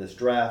power in this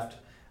draft.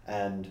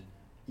 And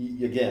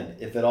again,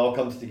 if it all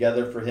comes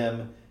together for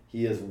him,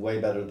 he is way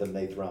better than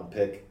an 8th round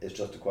pick. It's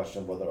just a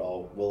question of whether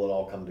will it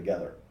all come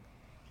together.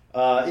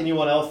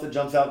 Anyone else that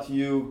jumps out to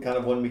you kind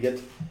of when we get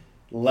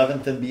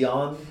 11th and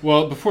beyond?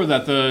 Well, before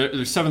that, the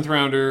 7th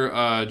rounder,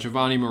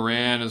 Giovanni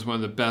Moran, is one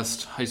of the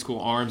best high school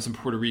arms in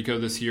Puerto Rico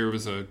this year. It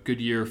was a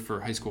good year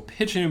for high school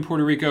pitching in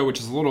Puerto Rico,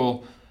 which is a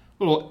little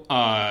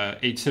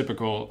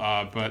atypical.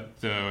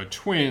 But the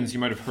Twins, you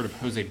might have heard of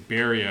Jose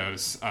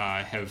Barrios,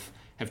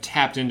 have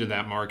tapped into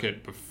that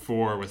market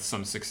before with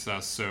some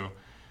success. So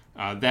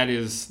that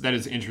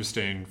is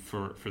interesting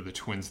for the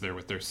Twins there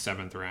with their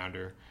 7th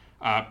rounder.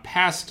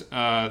 Past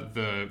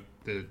the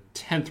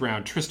 10th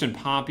round, Tristan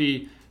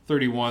Pompey,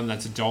 31.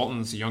 That's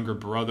Dalton's younger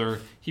brother.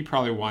 He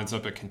probably winds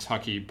up at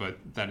Kentucky, but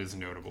that is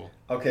notable.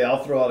 Okay,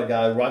 I'll throw out a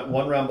guy.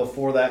 One round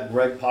before that,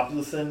 Greg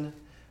Populison,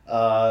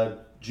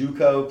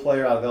 JUCO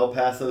player out of El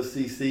Paso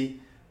CC,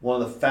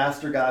 one of the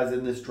faster guys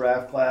in this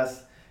draft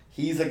class.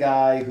 He's a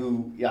guy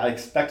who I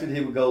expected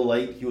he would go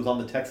late. He was on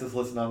the Texas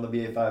list and on the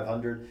BA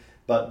 500,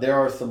 but there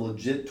are some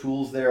legit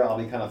tools there. I'll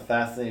be kind of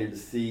fascinated to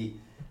see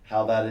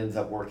how that ends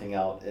up working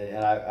out.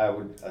 And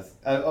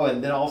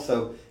and then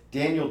also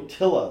Daniel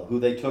Tilla, who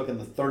they took in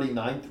the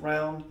 39th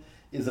round,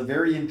 is a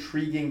very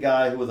intriguing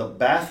guy who was a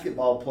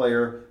basketball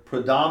player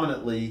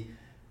predominantly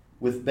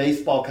with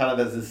baseball kind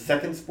of as his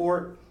second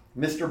sport.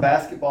 Mr.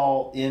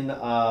 Basketball in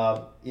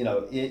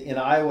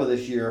Iowa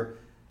this year,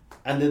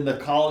 and then the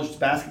college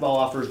basketball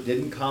offers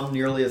didn't come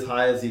nearly as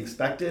high as he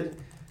expected,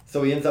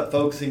 so he ends up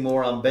focusing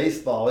more on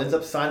baseball, ends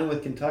up signing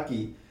with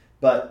Kentucky,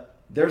 but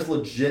there's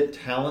legit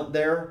talent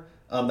there.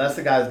 That's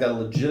the guy who's got a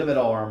legitimate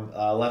arm,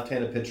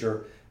 left-handed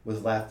pitcher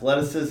with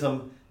athleticism.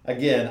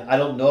 Again, I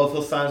don't know if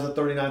he'll sign as a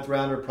 39th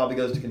rounder, probably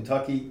goes to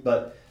Kentucky,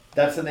 but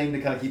that's a name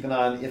to kind of keep an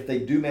eye on. If they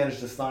do manage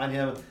to sign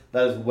him,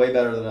 that is way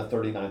better than a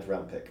 39th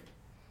round pick.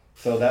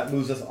 So that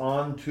moves us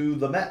on to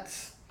the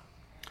Mets.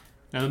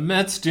 Now, the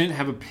Mets didn't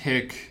have a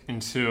pick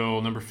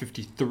until number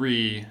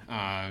 53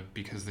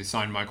 because they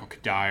signed Michael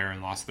Kadire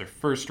and lost their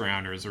first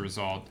rounder as a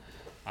result.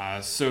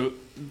 So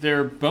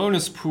their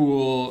bonus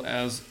pool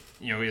is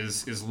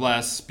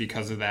less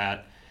because of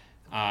that.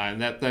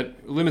 And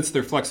that limits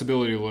their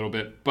flexibility a little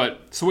bit.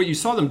 But so what you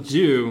saw them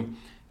do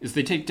is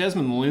they take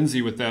Desmond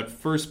Lindsay with that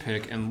first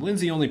pick, and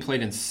Lindsay only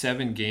played in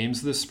 7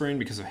 games this spring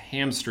because of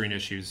hamstring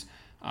issues.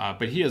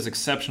 But he has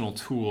exceptional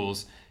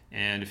tools,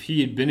 and if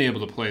he had been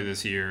able to play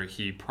this year,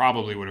 he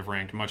probably would have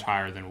ranked much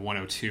higher than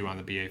 102 on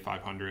the BA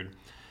 500.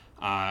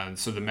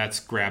 So the Mets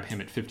grab him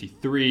at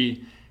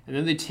 53. And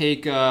then they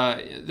take, there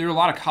are a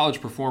lot of college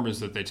performers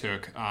that they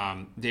took.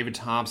 David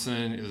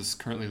Thompson is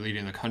currently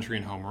leading the country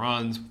in home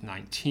runs with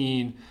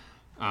 19.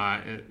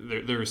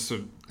 There's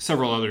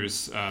several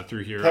others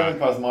through here. Kevin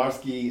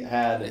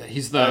Kosmarski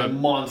he's the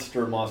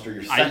monster.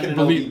 You're second in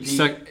OBP.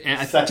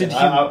 Second.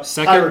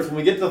 Pirates. When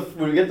we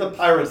get the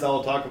Pirates,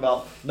 I'll talk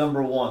about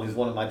number 1, who's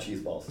one of my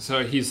cheese balls.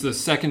 So he's the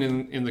second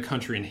in the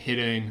country in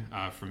hitting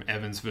from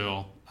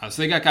Evansville.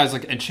 So they got guys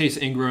like Chase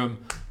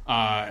Ingram.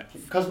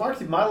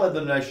 Kosmarski might have led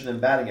the nation in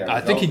batting average.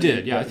 I think he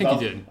did. Yeah, I think he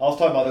did. I was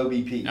talking about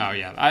OBP. Oh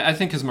yeah, I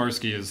think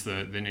Kosmarski is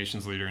the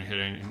nation's leader in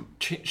hitting. And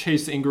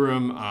Chase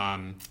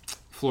Ingram,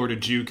 Florida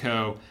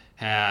JUCO,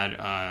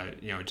 had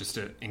just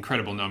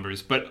incredible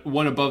numbers. But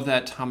one above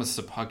that, Thomas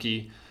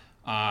Szapucki,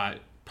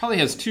 probably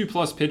has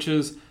 2+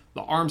 pitches.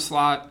 The arm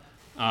slot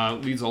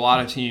leads a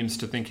lot of teams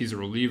to think he's a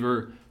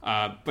reliever.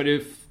 But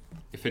if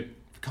it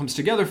comes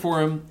together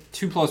for him,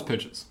 2+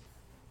 pitches.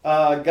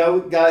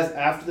 Guys,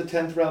 after the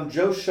 10th round,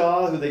 Joe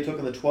Shaw, who they took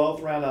in the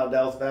 12th round out of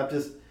Dallas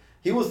Baptist,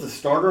 he was the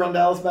starter on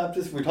Dallas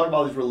Baptist. We talk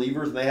about these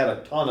relievers, and they had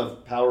a ton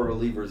of power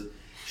relievers.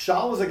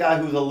 Shaw was a guy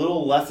who was a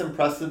little less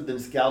impressive than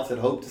scouts had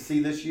hoped to see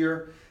this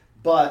year,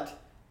 but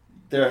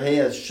he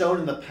has shown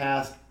in the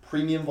past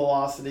premium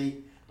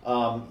velocity.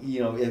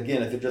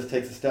 Again, if it just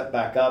takes a step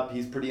back up,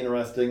 he's pretty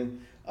interesting.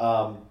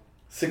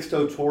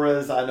 Sixto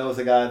Torres, I know, is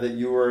a guy that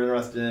you were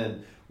interested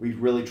in. We've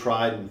really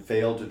tried and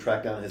failed to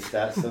track down his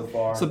stats so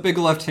far. It's a big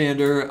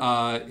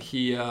left-hander.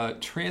 He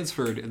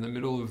transferred in the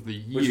middle of the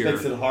year. Which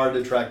makes it hard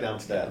to track down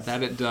stats.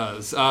 That it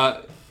does.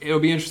 It'll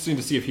be interesting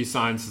to see if he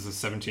signs as a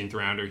 17th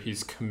rounder.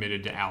 He's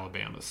committed to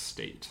Alabama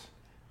State.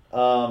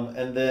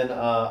 And then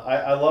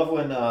I love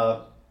when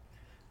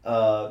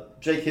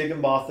Jake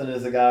Higginbotham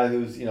is a guy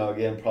who's,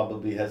 again,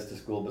 probably heads to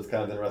school, but it's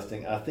kind of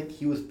interesting. I think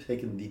he was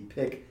taking the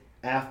pick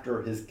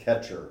after his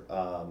catcher.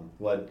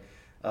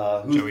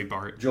 Joey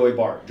Bart. Joey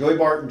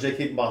Bart and Jake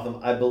Higginbotham,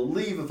 I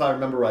believe, if I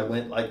remember right,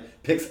 went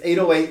like picks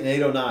 808 and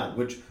 809,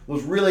 which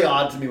was really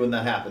odd to me when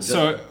that happened.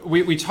 So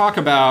we keep talking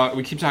about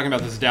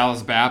this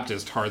Dallas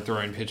Baptist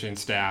hard-throwing pitching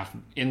staff.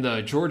 In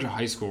the Georgia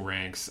high school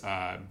ranks,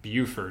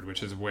 Buford,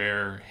 which is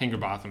where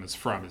Higginbotham is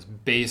from, is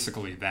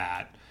basically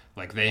that.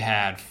 Like, they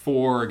had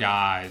 4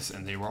 guys,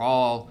 and they're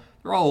all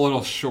a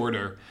little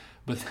shorter,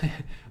 but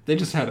they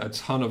just had a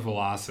ton of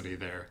velocity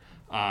there.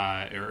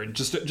 Or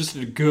just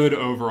a good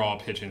overall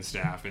pitching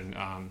staff, and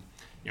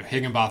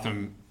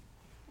Higginbotham,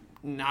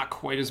 not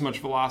quite as much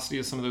velocity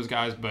as some of those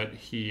guys, but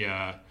he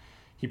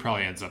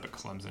probably ends up at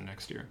Clemson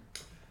next year.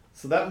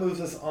 So that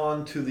moves us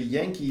on to the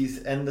Yankees,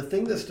 and the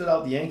thing that stood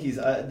out, the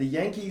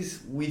Yankees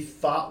we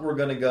thought were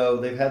going to go.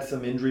 They've had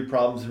some injury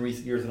problems in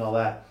recent years and all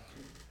that.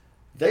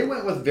 They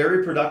went with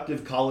very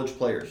productive college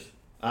players.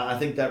 I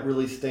think that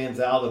really stands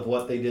out of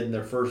what they did in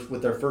their first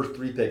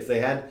 3 picks. They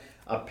had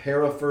a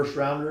pair of first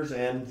rounders,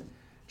 and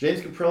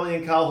James Caprilli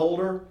and Kyle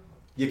Holder,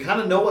 you kind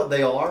of know what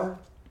they are,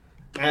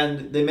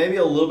 and they may be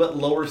a little bit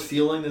lower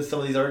ceiling than some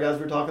of these other guys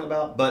we're talking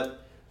about,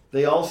 but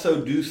they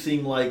also do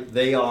seem like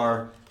they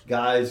are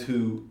guys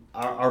who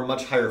are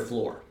much higher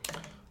floor.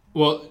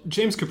 Well,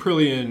 James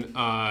Caprillion,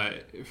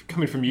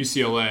 coming from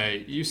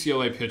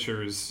UCLA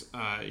pitchers,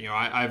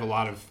 I have a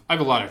lot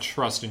of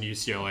trust in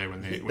UCLA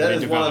when they that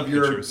is one of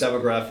your pitchers.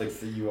 Demographics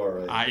that you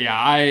are.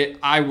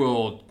 I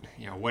will.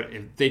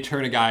 If they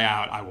turn a guy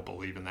out, I will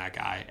believe in that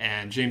guy.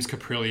 And James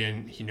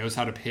Caprillion, he knows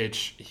how to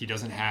pitch. He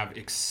doesn't have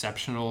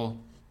exceptional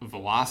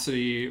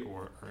velocity,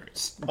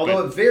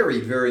 although it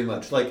very, very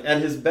much. Like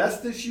at his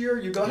best this year,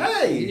 you go,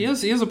 hey, he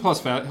has a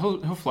plus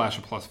he'll flash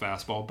a plus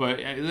fastball,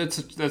 but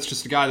that's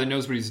just a guy that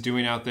knows what he's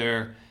doing out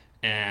there,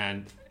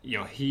 and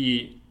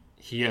he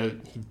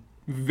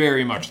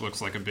very much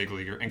looks like a big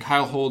leaguer. And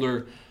Kyle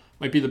Holder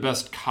might be the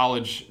best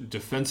college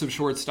defensive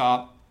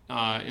shortstop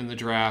in the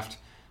draft.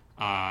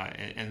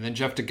 And then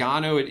Jeff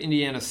Degano at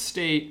Indiana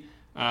State,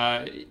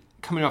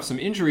 coming off some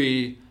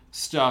injury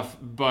stuff,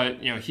 but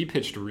he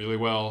pitched really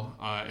well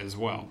as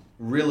well.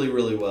 Really,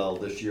 really well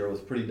this year.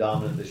 Was pretty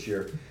dominant this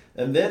year.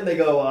 And then they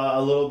go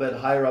a little bit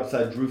higher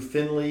upside. Drew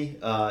Finley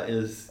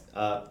is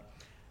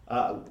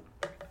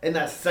in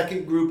that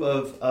second group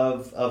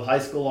of high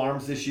school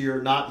arms this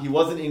year. He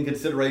wasn't in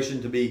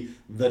consideration to be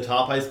the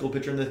top high school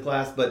pitcher in this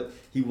class, but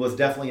he was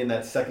definitely in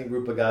that second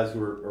group of guys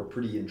who are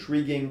pretty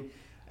intriguing.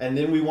 And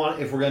then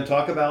if we're going to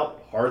talk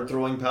about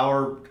hard-throwing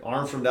power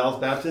arms from Dallas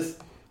Baptist,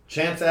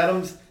 Chance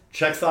Adams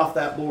checks off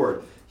that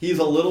board. He's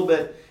a little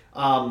bit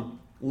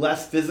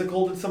less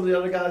physical than some of the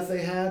other guys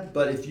they had,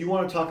 but if you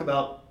want to talk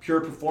about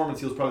pure performance,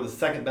 he was probably the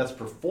second best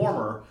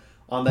performer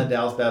on that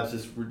Dallas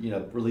Baptist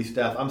release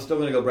staff. I'm still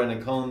going to go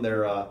Brendan Kahn,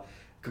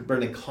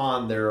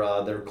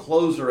 their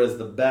closer, as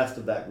the best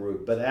of that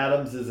group. But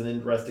Adams is an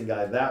interesting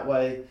guy that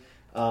way.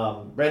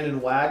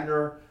 Brandon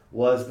Wagner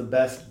was the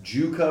best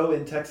JUCO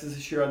in Texas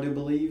this year, I do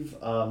believe.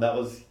 That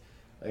was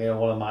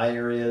one of my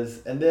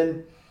areas. And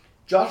then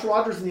Josh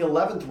Rogers in the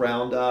 11th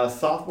round,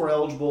 sophomore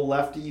eligible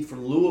lefty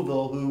from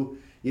Louisville, who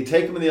you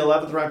take him in the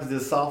 11th round because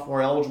he's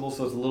sophomore eligible,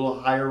 so it's a little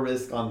higher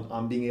risk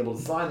on being able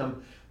to sign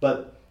him.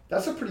 But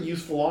that's a pretty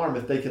useful arm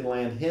if they can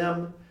land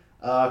him.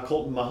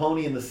 Colton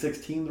Mahoney in the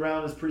 16th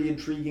round is pretty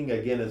intriguing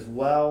again as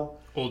well.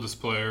 Oldest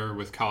player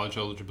with college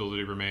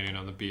eligibility remaining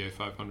on the BA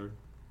 500.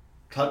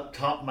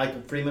 Top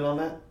Michael Freeman on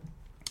that?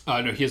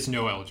 No, he has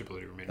no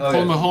eligibility remaining.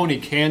 Colton Mahoney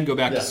can go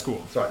back to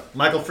school. Sorry.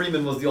 Michael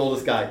Freeman was the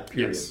oldest guy,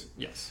 period.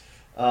 Yes.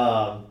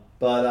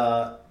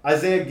 But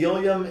Isaiah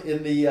Gilliam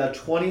in the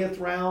 20th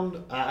round.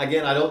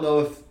 Again, I don't know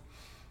if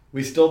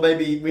we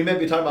may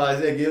be talking about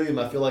Isaiah Gilliam,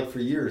 I feel like, for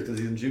years because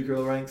he's in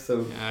JUCO ranks.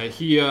 So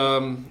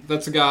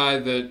that's a guy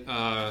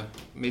that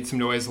made some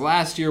noise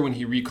last year when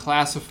he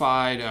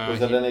reclassified.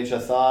 Was at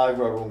NHSI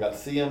where everyone got to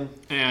see him.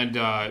 And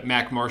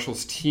Mac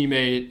Marshall's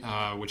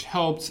teammate, which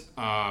helped.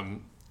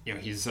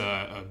 He's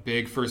a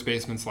big first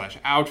baseman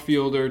 /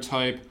 outfielder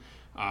type.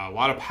 A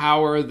lot of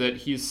power that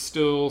he's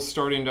still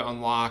starting to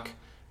unlock.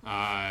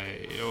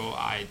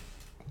 I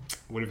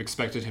would have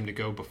expected him to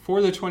go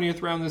before the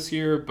 20th round this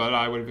year, but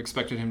I would have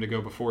expected him to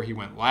go before he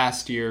went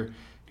last year.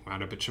 He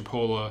wound up at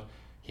Chipola.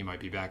 He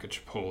might be back at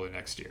Chipola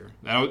next year.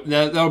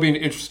 That'll be an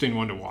interesting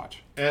one to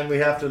watch. And we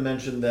have to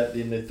mention that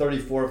in the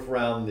 34th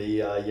round,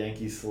 the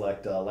Yankees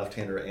select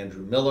left-hander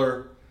Andrew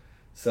Miller.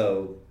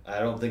 So I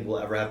don't think we'll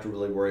ever have to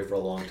really worry for a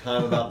long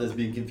time about this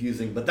being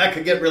confusing, but that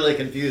could get really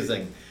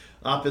confusing.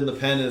 Up in the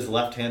pen is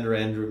left-hander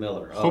Andrew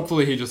Miller.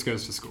 Hopefully he just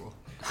goes to school.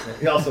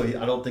 I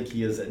don't think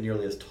he is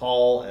nearly as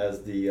tall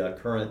as the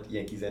current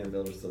Yankees Andrew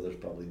Miller, so there's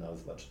probably not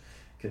as much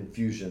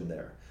confusion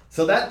there.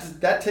 So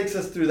that takes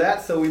us through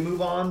that. So we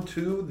move on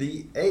to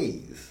the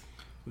A's.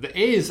 The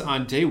A's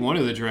on day one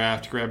of the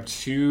draft grabbed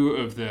 2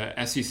 of the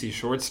SEC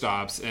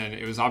shortstops, and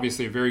it was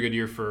obviously a very good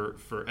year for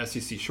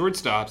SEC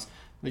shortstops.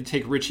 They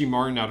take Richie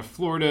Martin out of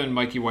Florida and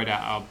Mikey White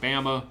out of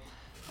Alabama.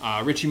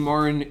 Richie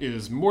Martin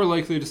is more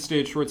likely to stay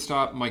at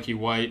shortstop. Mikey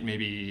White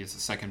maybe is a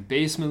second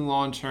baseman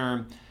long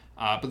term.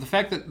 But the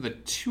fact that the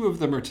 2 of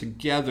them are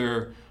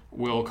together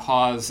will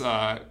cause...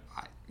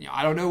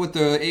 I don't know what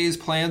the A's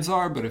plans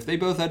are, but if they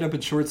both end up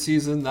in short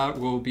season, that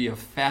will be a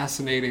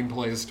fascinating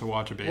place to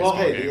watch a baseball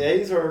game. The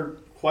A's are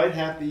quite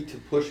happy to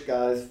push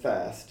guys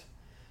fast.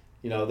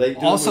 They do.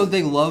 Also,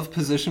 they love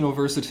positional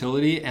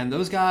versatility, and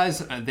those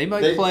guys, they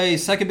might play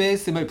second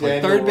base, they might play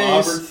third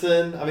base.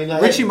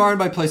 Robertson, Richie Martin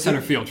might play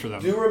center field for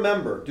them. Do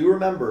remember.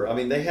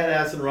 They had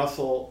Addison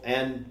Russell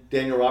and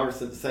Daniel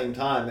Robertson at the same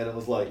time, and it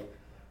was like,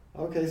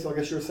 okay, so I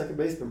guess you're a second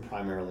baseman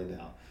primarily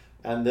now.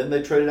 And then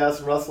they traded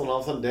Addison Russell, and all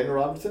of a sudden Daniel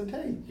Robertson,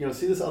 hey,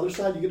 see this other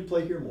side? You get to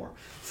play here more.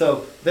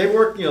 So they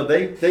work,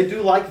 they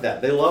do like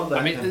that. They love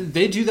that.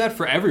 They do that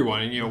for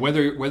everyone. And,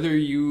 whether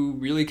you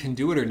really can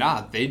do it or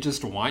not, they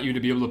just want you to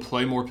be able to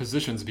play more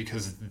positions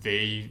because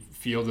they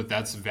feel that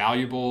that's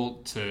valuable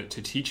to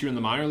teach you in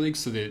the minor leagues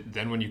so that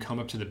then when you come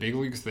up to the big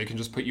leagues, they can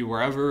just put you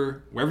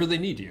wherever they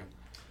need you.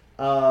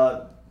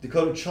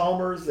 Dakota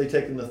Chalmers, they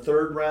take in the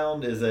 3rd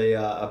round, is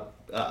a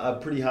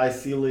pretty high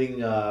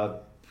ceiling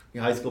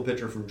high school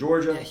pitcher from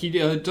Georgia. He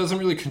doesn't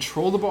really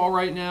control the ball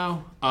right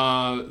now.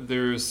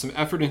 There's some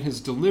effort in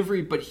his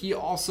delivery, but he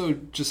also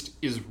just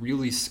is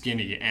really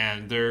skinny.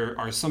 And there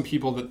are some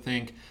people that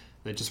think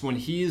that just when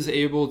he is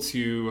able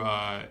to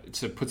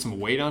put some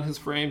weight on his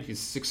frame,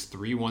 he's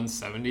 6'3",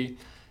 170.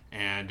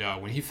 And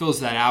when he fills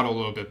that out a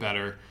little bit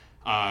better,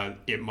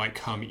 it might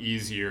come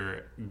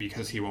easier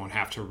because he won't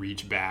have to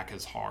reach back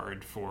as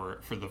hard for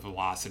the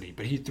velocity.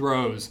 But he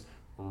throws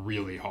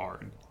really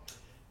hard.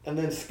 And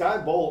then Sky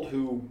Bolt,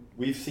 who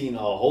we've seen a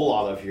whole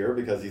lot of here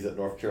because he's at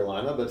North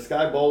Carolina, but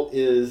Sky Bolt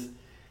is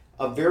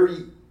a very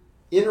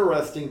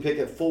interesting pick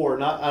at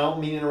 4. I don't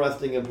mean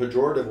interesting in a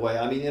pejorative way.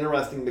 I mean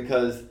interesting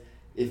because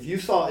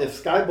if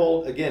Sky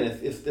Bolt, again,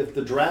 if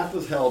the draft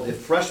was held, if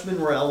freshmen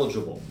were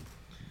eligible,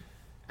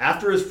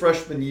 after his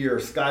freshman year,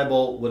 Sky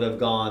Bolt would have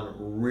gone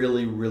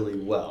really, really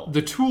well.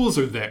 The tools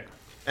are there.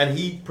 And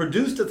he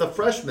produced as a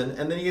freshman,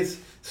 and then he has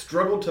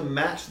struggled to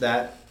match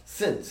that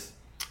since.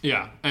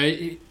 Yeah.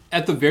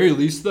 At the very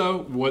least, though,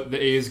 what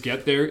the A's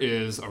get there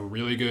is a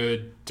really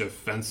good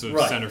defensive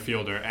center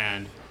fielder,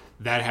 and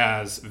that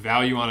has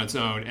value on its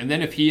own. And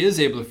then if he is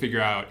able to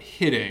figure out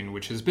hitting,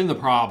 which has been the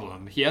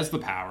problem, he has the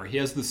power, he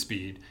has the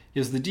speed,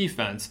 he has the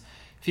defense.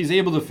 If he's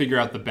able to figure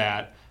out the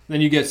bat, then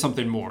you get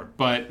something more.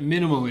 But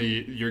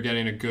minimally, you're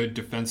getting a good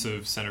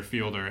defensive center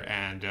fielder,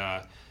 and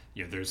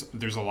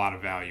there's a lot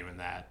of value in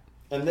that.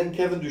 And then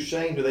Kevin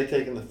Duchesne, who they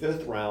take in the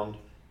 5th round,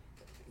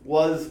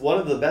 was one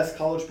of the best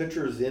college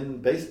pitchers in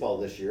baseball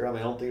this year. I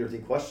don't think there's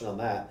any question on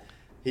that.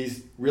 He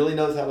really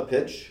knows how to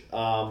pitch,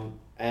 but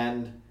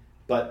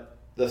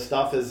the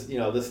stuff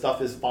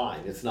is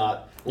fine. It's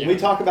not when we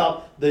talk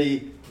about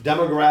the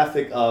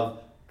demographic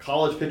of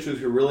college pitchers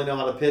who really know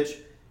how to pitch.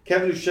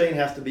 Kevin Duchesne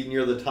has to be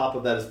near the top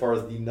of that as far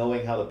as the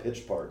knowing how to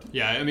pitch part.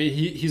 Yeah,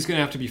 he's going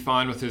to have to be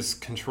fine with his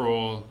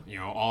control,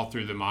 all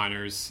through the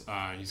minors.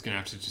 He's going to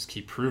have to just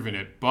keep proving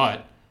it,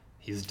 but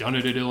he's done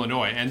it at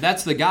Illinois, and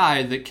that's the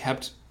guy that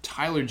kept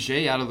Tyler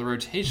J out of the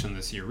rotation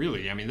this year,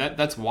 really.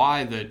 That's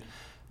why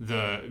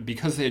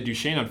because they had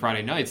Duchesne on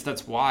Friday nights,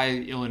 that's why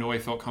Illinois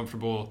felt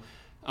comfortable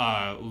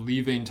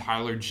leaving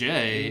Tyler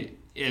J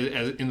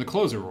in the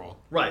closer role.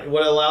 Right.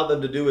 What allowed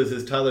them to do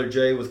is Tyler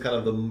J was kind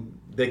of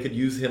they could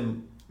use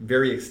him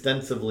very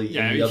extensively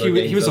in the other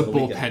games. He was a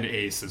bullpen weekend.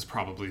 Ace is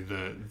probably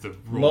the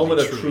moment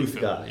of truth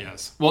guy.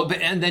 Yes. Well,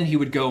 and then he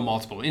would go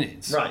multiple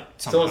innings. Right.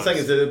 So what I'm saying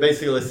is that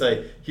basically let's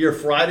say here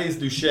Friday's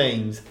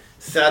Duchesne's,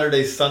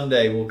 Saturday,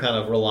 Sunday will kind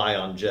of rely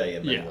on Jay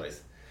in many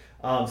ways.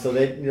 So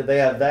they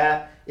have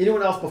that.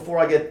 Anyone else before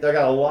I got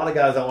a lot of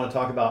guys I want to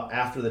talk about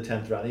after the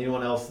 10th round.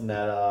 Anyone else in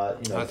that?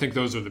 I think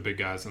those are the big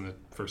guys in the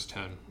first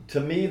 10. To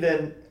me,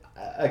 then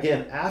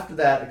again after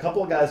that, a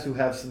couple of guys who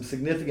have some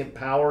significant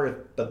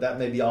power, but that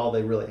may be all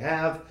they really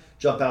have,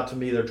 jump out to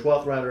me. Their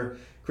 12th rounder,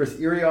 Chris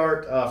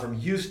Iriart from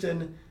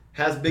Houston,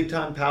 has big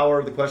time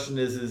power. The question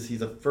is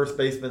he's a first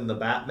baseman. The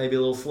bat may be a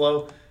little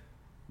slow.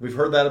 We've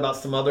heard that about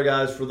some other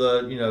guys for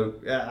the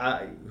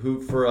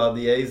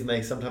A's, and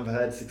they sometimes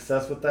have had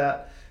success with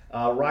that.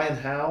 Ryan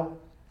Howe,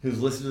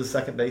 who's listed as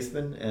second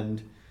baseman,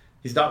 and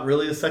he's not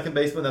really a second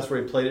baseman. That's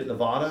where he played at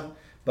Nevada.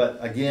 But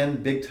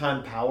again, big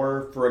time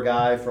power for a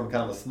guy from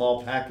kind of a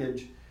small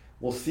package.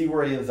 We'll see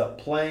where he ends up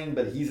playing,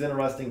 but he's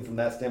interesting from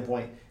that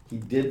standpoint. He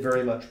did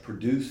very much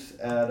produce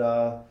at,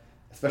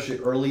 especially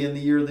early in the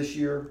year this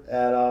year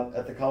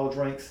at the college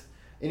ranks.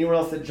 Anyone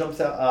else that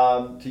jumps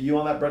out to you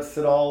on that? Brett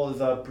Siddall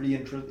is a pretty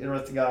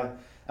interesting guy.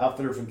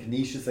 Outfitter from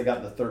Canisius, they got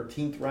in the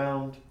 13th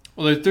round.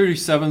 Well, their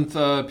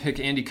 37th pick,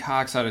 Andy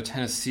Cox out of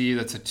Tennessee.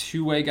 That's a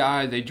two-way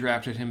guy. They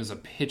drafted him as a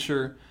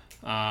pitcher.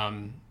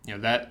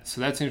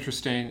 That's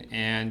interesting.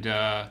 And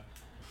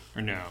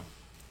or no,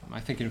 am I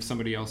thinking of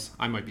somebody else?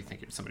 I might be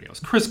thinking of somebody else.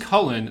 Chris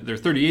Cullen, their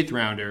 38th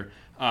rounder,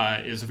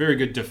 is a very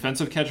good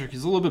defensive catcher.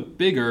 He's a little bit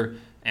bigger,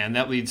 and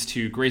that leads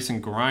to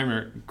Grayson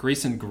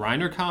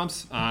Griner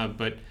comps.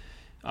 But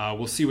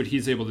we'll see what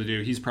he's able to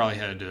do. He's probably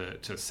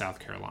headed to South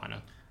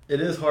Carolina. It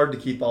is hard to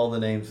keep all the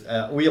names.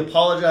 We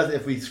apologize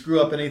if we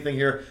screw up anything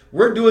here.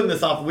 We're doing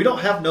this off. We don't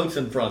have notes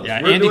in front of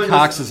us. Yeah, Andy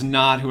Cox is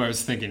not who I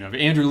was thinking of.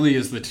 Andrew Lee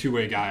is the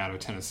two-way guy out of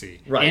Tennessee.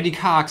 Right. Andy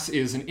Cox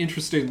is an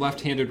interesting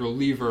left-handed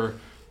reliever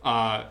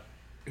or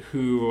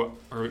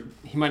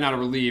he might not have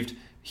relieved.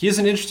 He is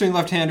an interesting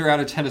left-hander out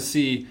of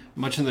Tennessee,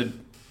 much in the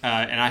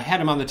and I had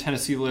him on the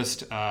Tennessee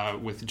list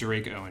with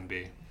Drake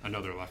Owenby,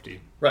 another lefty.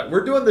 Right,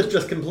 we're doing this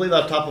just completely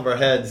off the top of our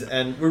heads,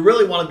 and we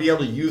really want to be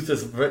able to use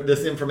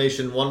this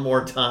information one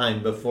more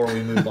time before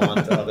we move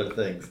on to other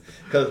things.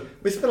 Because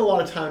we spent a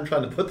lot of time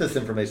trying to put this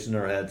information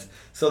in our heads.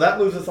 So that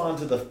moves us on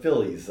to the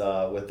Phillies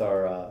with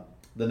our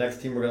the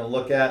next team we're going to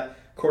look at.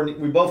 I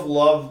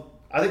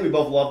think we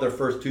both love their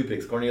first two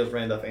picks, Cornelius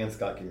Randolph and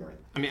Scott Kingery.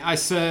 I mean, I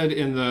said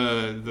in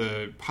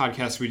the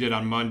podcast we did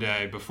on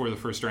Monday before the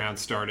first round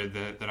started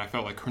that I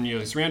felt like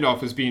Cornelius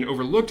Randolph was being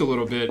overlooked a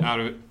little bit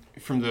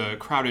from the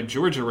crowded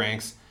Georgia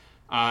ranks.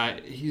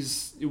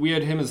 We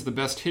had him as the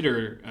best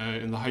hitter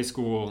in the high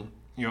school,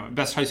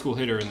 best high school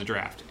hitter in the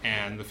draft,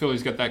 and the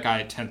Phillies got that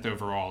guy at 10th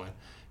overall. And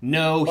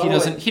no, he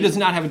doesn't. He does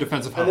not have a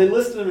defensive home. And they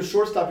listed him as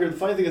shortstop here. The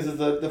funny thing is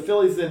the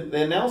Phillies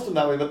they announced him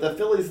that way, but the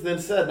Phillies then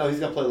said no, he's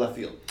going to play left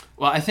field.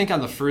 Well, I think on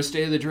the first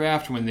day of the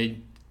draft, when they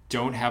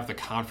don't have the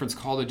conference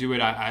call to do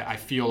it, I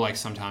feel like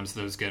sometimes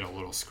those get a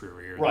little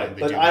screwier. Right,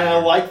 but I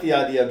like the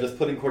idea of just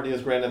putting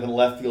Cornelius Randolph in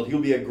left field.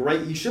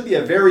 He should be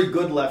a very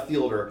good left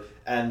fielder.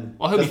 And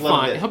he'll be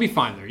fine. He'll be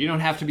fine there. You don't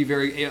have to be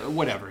very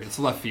whatever. It's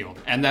left field,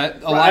 and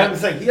that I'm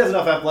saying he has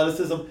enough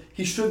athleticism.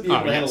 He should be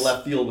able to handle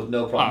left field with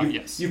no problem.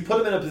 You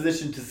put him in a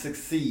position to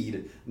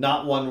succeed,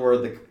 not one where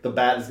the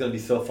bat is going to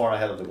be so far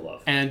ahead of the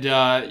glove. And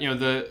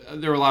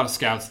there were a lot of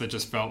scouts that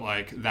just felt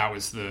like that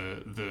was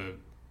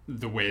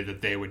the way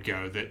that they would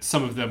go. That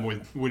some of them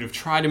would have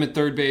tried him at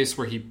third base,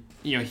 where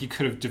he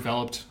could have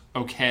developed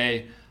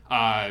okay.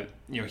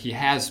 He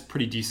has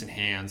pretty decent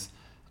hands,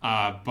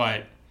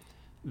 but.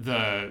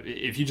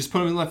 If you just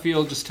put him in left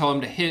field, just tell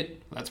him to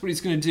hit, that's what he's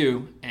going to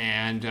do.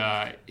 And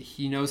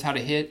he knows how to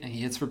hit, and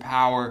he hits for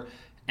power.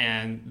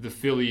 And the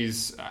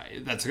Phillies,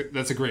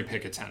 that's a great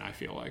pick at 10, I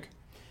feel like.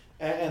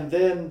 And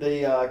then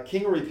the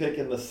Kingery pick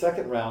in the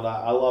second round,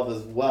 I love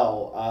as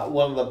well.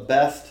 One of the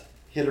best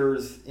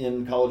hitters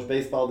in college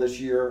baseball this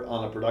year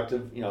on a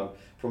productive,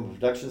 from a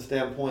production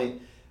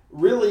standpoint.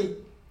 Really,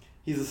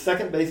 he's a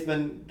second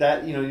baseman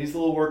that, needs a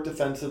little work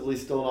defensively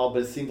still and all,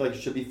 but it seems like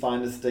he should be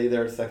fine to stay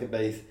there at second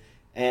base.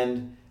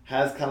 And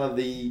has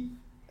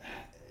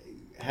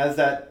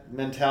that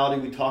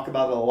mentality. We talk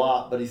about it a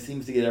lot, but he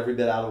seems to get every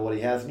bit out of what he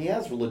has, and he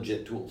has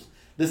legit tools.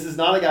 This is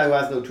not a guy who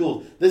has no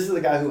tools. This is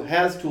a guy who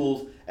has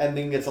tools and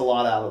then gets a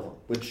lot out of them.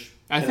 Which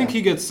I think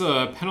he gets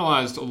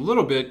penalized a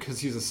little bit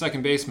because he's a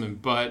second baseman,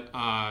 but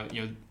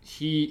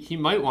he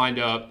might wind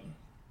up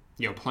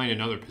playing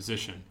another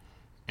position,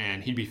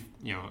 and he'd be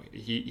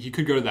he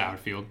could go to the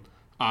outfield.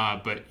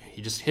 But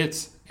he just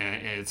hits, and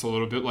it's a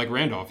little bit like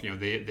Randolph.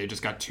 They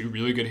just got two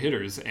really good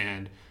hitters,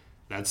 and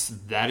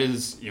that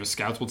is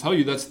scouts will tell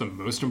you that's the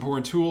most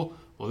important tool.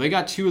 Well, they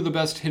got two of the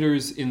best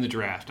hitters in the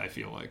draft. I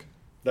feel like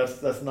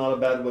that's not a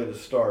bad way to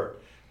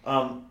start.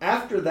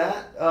 After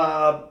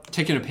that,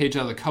 taking a page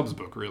out of the Cubs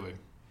book, really.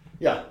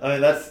 Yeah, I mean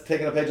that's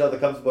taking a page out of the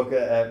Cubs book,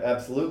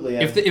 absolutely.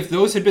 And if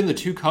those had been the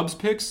two Cubs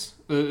picks,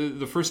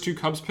 the first two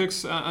Cubs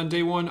picks on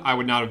day one, I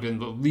would not have been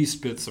the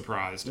least bit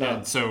surprised. No.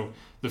 And so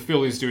the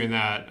Phillies doing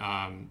that,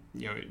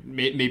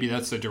 maybe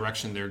that's the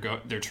direction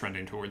they're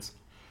trending towards.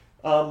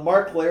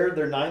 Mark Laird,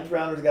 their ninth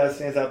rounder, the guy that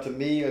stands out to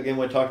me. Again,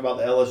 when we talked about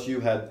the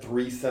LSU had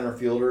three center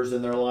fielders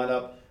in their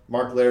lineup.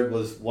 Mark Laird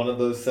was one of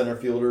those center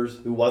fielders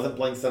who wasn't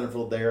playing center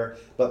field there,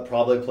 but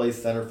probably plays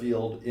center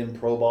field in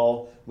pro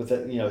ball with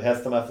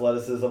has some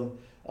athleticism.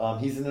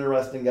 He's an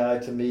interesting guy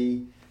to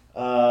me.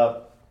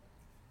 A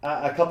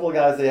couple of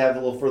guys they have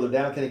a little further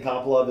down. Kenny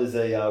Kopelov is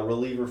a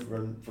reliever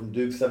from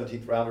Duke,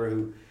 17th rounder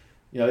who,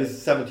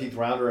 he's a 17th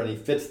rounder and he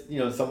fits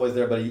in some ways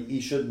there, but he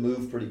should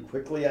move pretty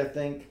quickly, I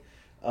think.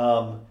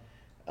 Anthony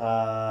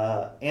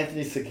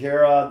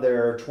Sequeira,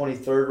 their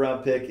 23rd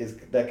round pick, is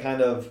that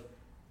kind of.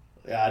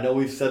 Yeah, I know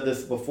we've said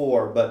this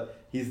before,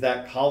 but he's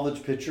that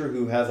college pitcher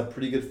who has a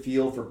pretty good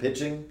feel for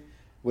pitching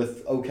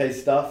with okay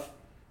stuff.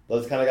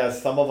 Those kind of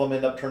guys, some of them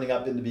end up turning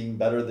up into being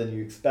better than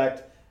you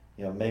expect.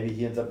 Maybe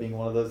he ends up being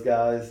one of those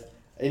guys.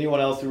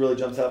 Anyone else who really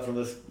jumps out from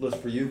this list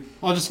for you?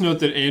 I'll just note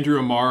that Andrew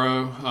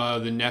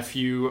Amaro, the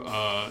nephew,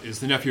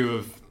 is the nephew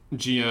of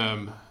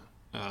GM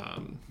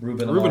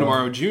Ruben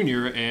Amaro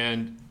Jr.,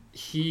 and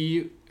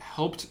he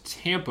helped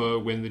Tampa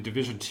win the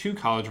Division II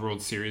College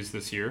World Series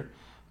this year.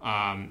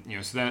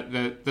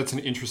 So that's an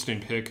interesting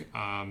pick.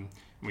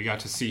 We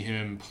got to see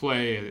him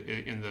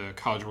play in the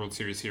College World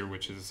Series here,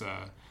 which is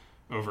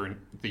over in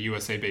the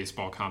USA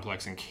Baseball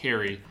Complex in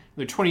Cary.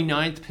 The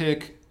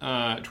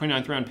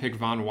 29th round pick,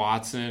 Vaughn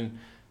Watson,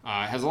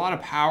 has a lot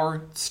of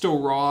power,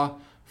 still raw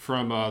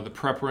from the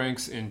prep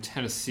ranks in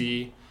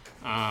Tennessee.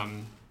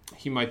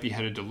 He might be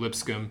headed to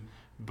Lipscomb,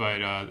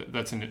 but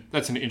that's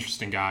an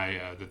interesting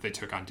guy that they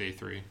took on day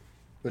 3.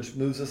 Which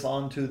moves us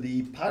on to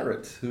the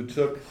Pirates, who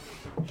took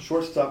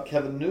shortstop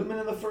Kevin Newman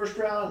in the first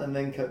round, and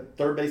then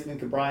third baseman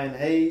Brian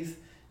Hayes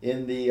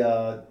in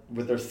the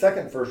with their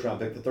second first round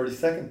pick, the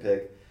 32nd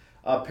pick.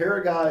 A pair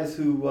of guys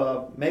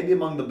who may be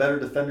among the better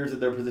defenders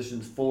at their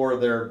positions for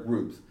their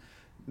groups.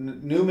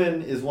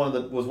 Newman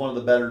was one of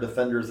the better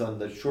defenders on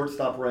the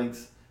shortstop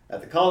ranks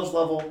at the college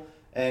level,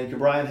 and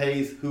Brian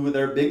Hayes, who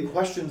there have been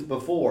questions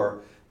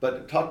before,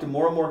 but talked to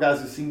more and more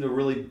guys who seem to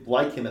really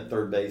like him at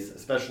third base,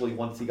 especially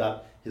once he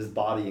got his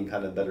body in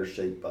kind of better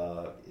shape,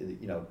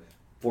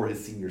 for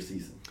his senior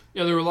season.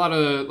 Yeah, there were a lot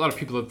of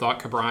people that thought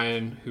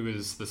Ke'Bryan, who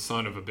is the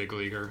son of a big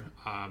leaguer,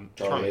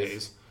 Charlie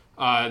Hayes,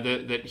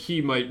 that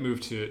he might move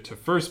to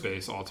first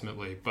base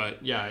ultimately.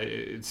 But yeah,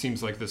 it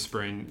seems like this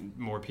spring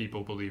more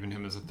people believe in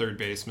him as a third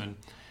baseman.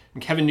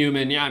 And Kevin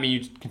Newman, yeah, I mean,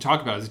 you can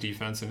talk about his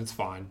defense and it's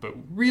fine, but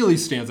really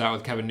stands out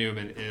with Kevin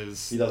Newman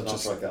is he does not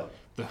strike out.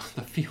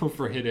 The feel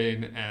for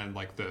hitting and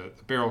like the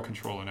barrel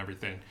control and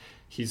everything.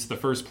 He's the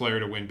first player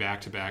to win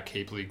back-to-back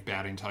Cape League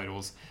batting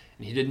titles,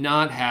 and he did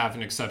not have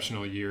an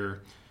exceptional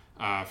year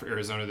for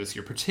Arizona this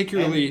year,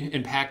 particularly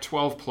in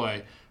Pac-12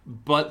 play.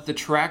 But the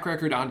track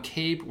record on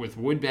Cape with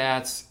wood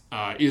bats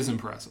is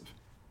impressive.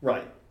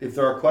 Right. If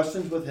there are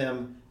questions with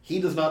him, he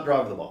does not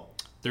drive the ball.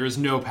 There is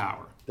no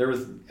power.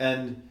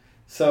 And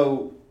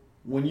so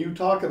when you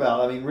talk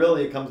about, I mean,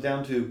 really it comes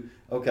down to,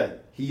 okay,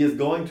 he is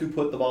going to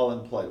put the ball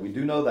in play. We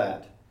do know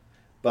that.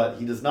 But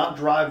he does not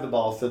drive the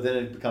ball, so then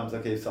it becomes,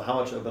 okay, so how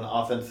much of an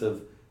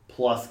offensive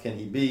plus can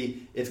he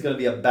be? It's going to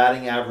be a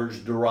batting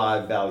average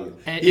derived value.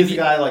 He's a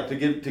guy, like, to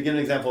give an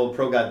example of a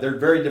pro guy, they're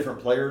very different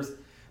players,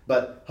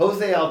 but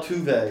Jose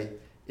Altuve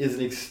is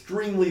an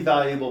extremely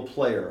valuable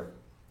player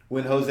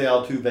when Jose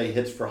Altuve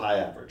hits for high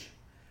average.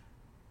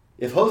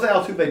 If Jose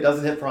Altuve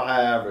doesn't hit for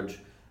high average,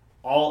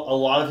 a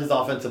lot of his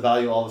offensive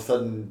value all of a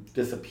sudden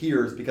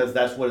disappears because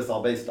that's what it's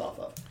all based off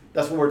of.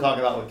 That's what we're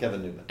talking about with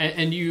Kevin Newman.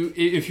 And you,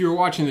 if you were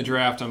watching the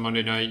draft on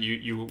Monday night,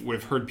 you would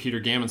have heard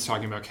Peter Gammons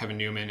talking about Kevin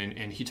Newman,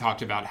 and he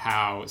talked about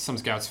how some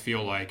scouts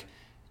feel like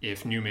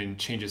if Newman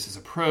changes his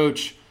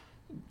approach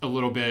a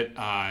little bit,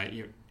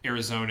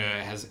 Arizona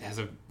has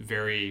a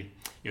very,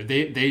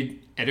 they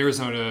at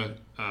Arizona,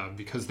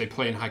 because they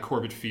play in High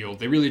Corbett Field,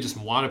 they really just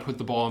want to put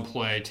the ball in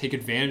play, take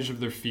advantage of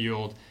their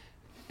field,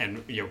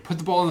 and put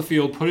the ball in the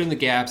field, put it in the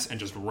gaps, and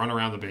just run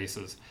around the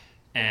bases.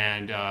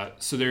 And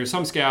so there are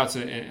some scouts,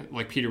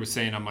 like Peter was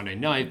saying on Monday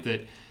night,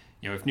 that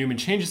if Newman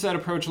changes that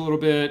approach a little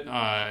bit,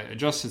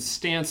 adjusts his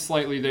stance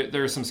slightly,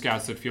 there are some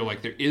scouts that feel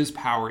like there is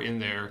power in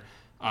there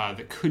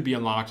that could be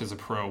unlocked as a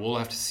pro. We'll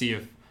have to see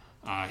if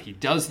he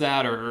does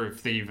that or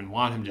if they even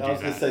want him to do that. I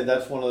was going to say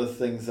that's one of the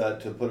things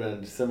that, to put it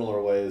in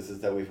similar ways, is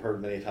that we've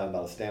heard many times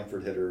about a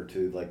Stanford hitter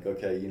to like,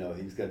 okay,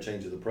 he's going to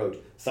change his approach.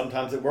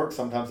 Sometimes it works,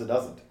 sometimes it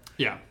doesn't.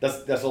 Yeah.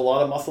 That's a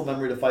lot of muscle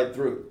memory to fight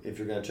through if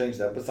you're going to change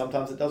that, but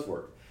sometimes it does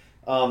work.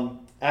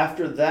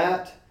 After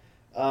that,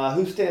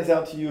 who stands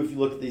out to you if you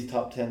look at these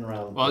top 10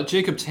 rounds? Well,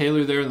 Jacob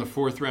Taylor there in the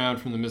 4th round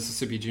from the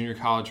Mississippi Junior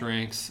College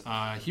ranks.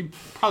 He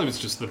probably was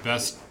just the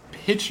best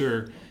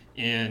pitcher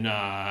in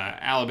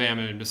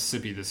Alabama and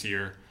Mississippi this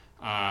year,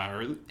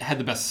 or had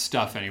the best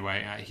stuff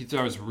anyway. He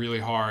throws really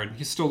hard.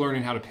 He's still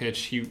learning how to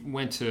pitch. He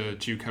went to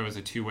JUCO as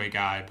a two-way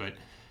guy, but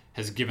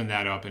has given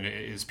that up and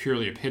is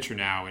purely a pitcher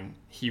now. And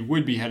he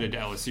would be headed to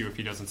LSU if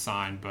he doesn't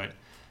sign, but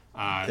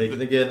taken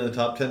again in the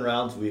top 10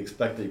 rounds, we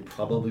expect they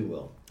probably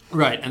will.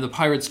 Right, and the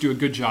Pirates do a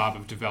good job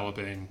of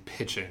developing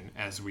pitching,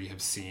 as we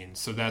have seen.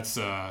 So that's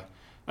a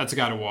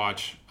guy to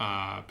watch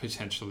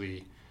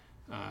potentially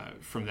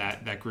from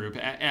that group,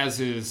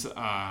 as is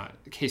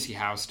Casey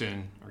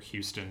Houston,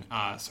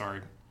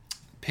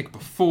 pick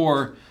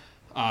before,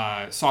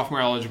 sophomore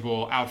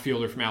eligible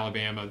outfielder from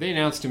Alabama. They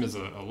announced him as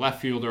a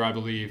left fielder, I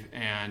believe,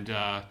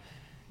 and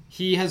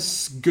he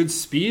has good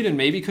speed and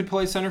maybe could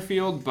play center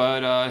field,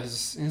 but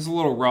he's a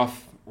little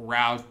rough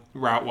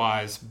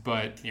route-wise,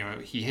 but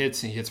he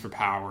hits for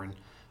power, and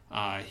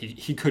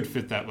he could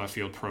fit that left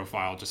field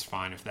profile just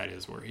fine if that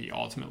is where he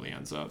ultimately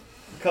ends up.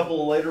 A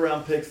couple of later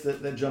round picks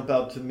that jump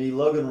out to me.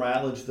 Logan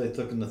Ratledge, they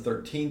took in the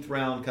 13th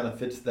round, kind of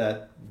fits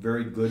that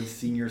very good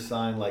senior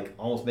sign, like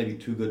almost maybe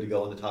too good to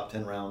go in the top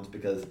 10 rounds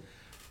because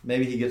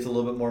maybe he gets a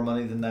little bit more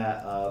money than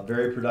that.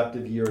 Very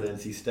productive year at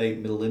NC State,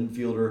 middle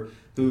infielder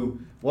who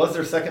was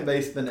their second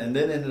baseman and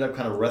then ended up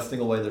kind of wresting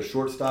away their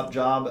shortstop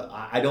job.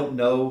 I don't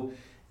know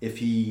if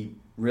he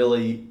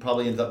really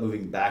probably ends up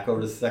moving back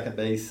over to second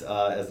base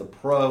as a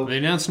pro. They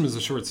announced him as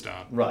a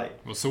shortstop. Right.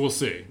 Well, so we'll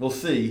see. We'll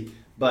see.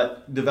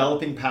 but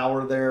developing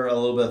power there, a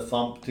little bit of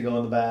thump to go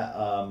in the bat.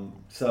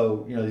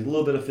 So, a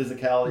little bit of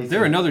physicality.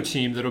 They're another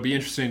team that'll be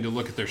interesting to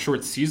look at their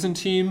short season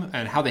team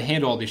and how they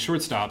handle all these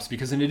shortstops,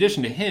 because in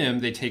addition to him,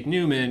 they take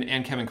Newman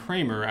and Kevin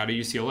Kramer out of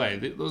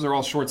UCLA. Those are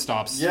all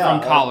shortstops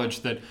from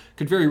college that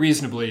could very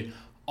reasonably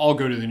all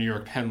go to the New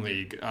York Penn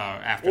League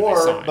after they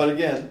sign. But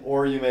again,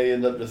 or you may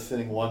end up just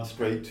sending one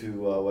straight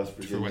to West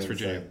Virginia. For West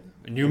Virginia.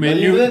 Newman,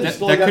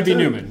 that could be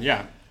Newman,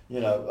 yeah.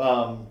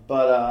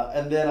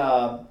 And then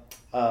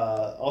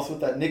also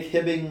with that, Nick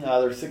Hibbing,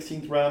 their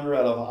 16th rounder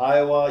out of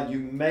Iowa. You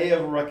may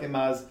have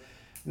recognized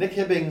Nick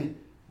Hibbing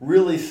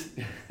really, this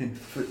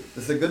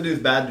is a good news,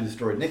 bad news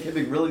story. Nick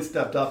Hibbing really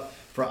stepped up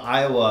for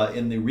Iowa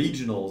in the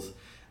regionals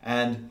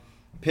and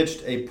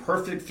pitched a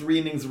perfect 3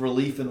 innings of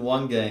relief in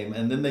one game,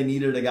 and then they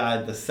needed a guy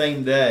the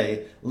same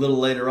day, a little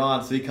later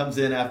on. So he comes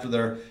in after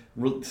their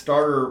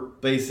starter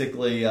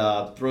basically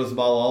throws the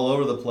ball all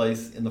over the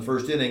place in the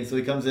first inning. So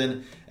he comes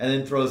in and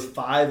then throws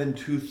 5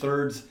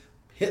 2/3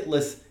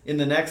 hitless in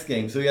the next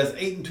game. So he has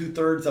 8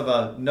 2/3 of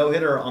a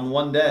no-hitter on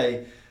one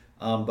day,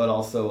 but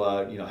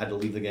also had to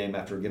leave the game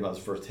after giving up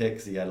his first hit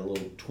because he had a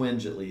little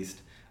twinge at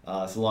least.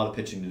 It's a lot of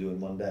pitching to do in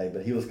one day,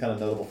 but he was kind of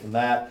notable from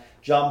that.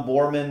 John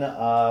Borman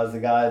is the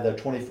guy, the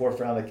 24th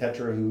round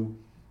catcher, who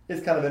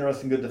is kind of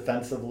interesting, good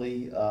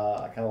defensively.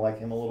 I kind of like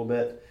him a little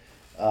bit.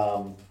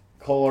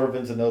 Cole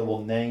Irvin's a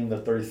notable name, the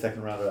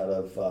 32nd rounder out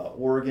of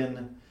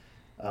Oregon.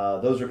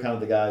 Those are kind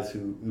of the guys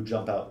who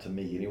jump out to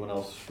me. Anyone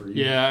else for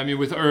you? Yeah, I mean,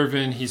 with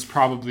Irvin, he's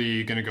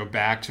probably going to go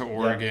back to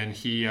Oregon.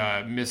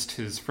 Yeah. He missed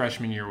his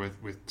freshman year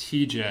with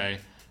TJ.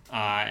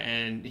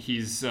 And he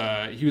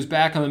was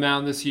back on the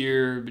mound this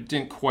year, but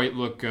didn't quite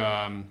look.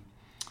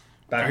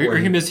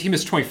 He missed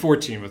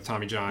 2014 with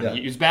Tommy John. Yeah.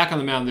 He was back on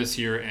the mound this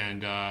year,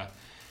 and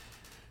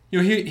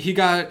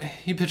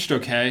he pitched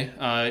okay.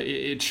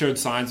 It showed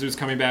signs it was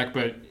coming back,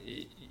 but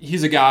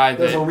he's a guy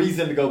there's a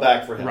reason to go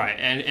back for him, right?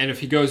 And if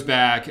he goes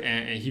back,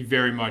 and he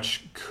very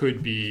much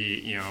could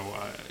be,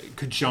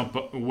 could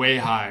jump way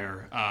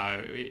higher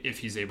if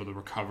he's able to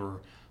recover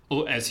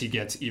as he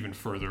gets even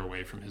further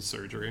away from his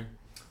surgery.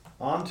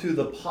 On to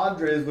the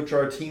Padres, which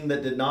are a team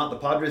that the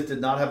Padres did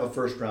not have a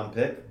first-round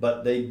pick,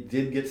 but they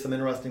did get some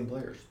interesting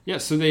players. Yeah,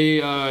 so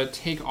they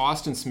take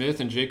Austin Smith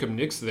and Jacob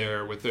Nix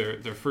there with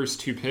their first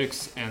 2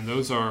 picks, and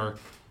those are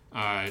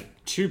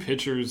 2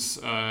 pitchers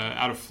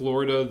out of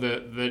Florida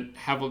that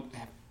have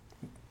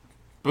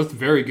both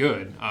very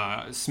good.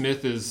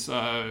 Smith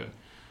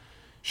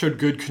showed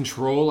good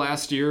control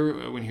last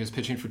year when he was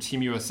pitching for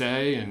Team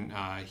USA, and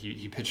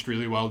he pitched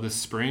really well this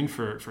spring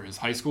for his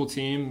high school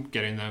team,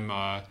 getting them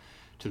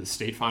to the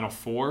state Final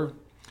Four.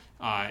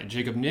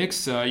 Jacob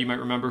Nix, you might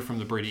remember from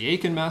the Brady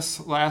Aiken mess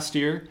last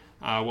year.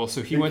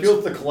 He went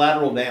killed the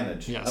collateral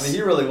damage. Yes. I mean,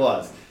 he really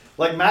was.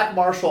 Like, Mac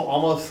Marshall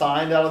almost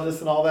signed out of this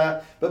and all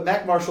that, but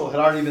Mac Marshall had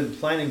already been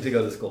planning to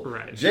go to school.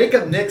 Right.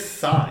 Jacob Nix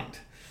signed.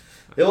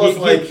 It was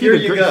here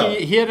you go.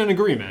 He had an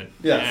agreement.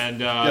 Yes. And,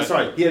 that's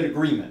right. He had an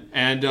agreement.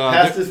 And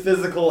passed his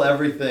physical,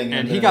 everything.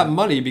 And he got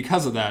money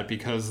because of that,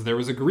 because there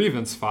was a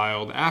grievance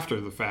filed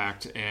after the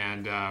fact.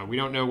 And we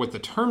don't know what the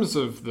terms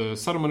of the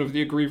settlement of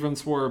the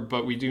grievance were,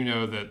 but we do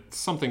know that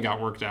something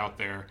got worked out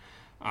there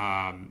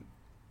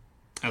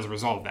as a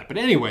result of that. But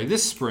anyway,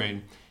 this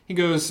spring, he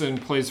goes and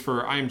plays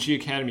for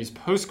IMG Academy's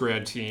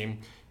post-grad team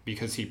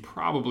because he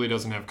probably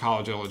doesn't have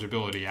college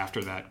eligibility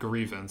after that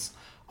grievance.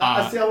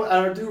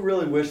 I do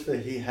really wish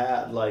that he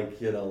had,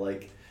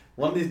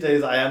 one of these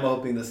days I am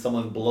hoping that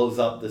someone blows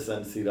up this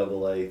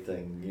NCAA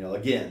thing,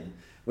 again,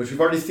 which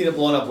we've already seen it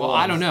blown up. Well,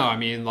 once. I don't know. I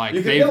mean,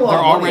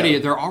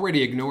 they're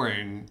already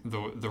ignoring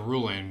the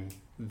ruling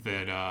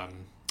that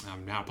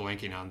I'm now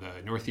blanking on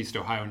the Northeast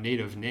Ohio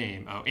native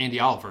name,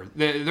 Andy Oliver.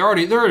 They're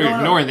already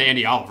ignoring the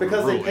Andy Oliver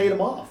because ruling. They paid him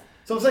off.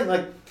 So I'm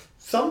saying,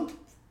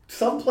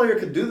 some player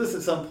could do this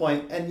at some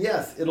point, and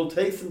yes, it'll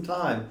take some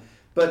time,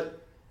 but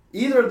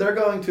either they're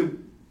going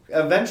to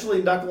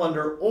eventually knuckle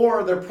under,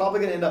 or they're probably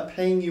going to end up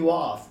paying you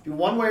off,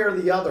 one way or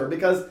the other,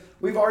 because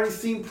we've already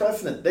seen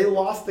precedent. They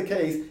lost the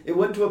case, it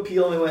went to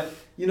appeal, and they went,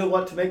 you know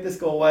what, to make this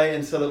go away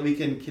and so that we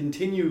can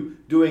continue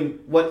doing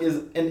what is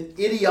an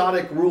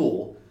idiotic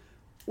rule,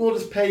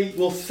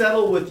 we'll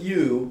settle with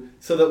you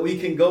so that we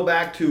can go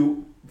back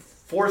to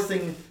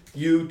forcing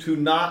you to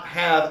not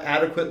have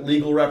adequate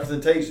legal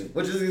representation,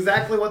 which is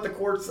exactly what the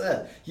court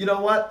said. You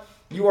know what?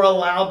 You are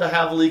allowed to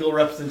have legal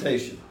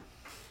representation.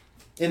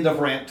 End of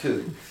rant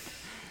 2.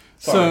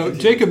 So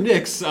Jacob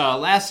Nix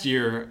last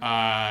year,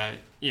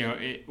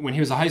 when he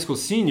was a high school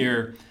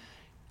senior,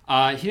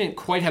 he didn't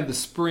quite have the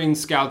spring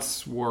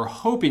scouts were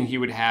hoping he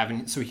would have,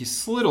 and so he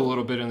slid a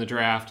little bit in the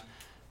draft.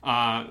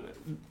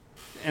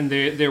 And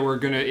they were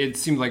gonna. It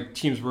seemed like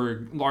teams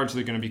were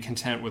largely going to be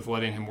content with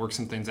letting him work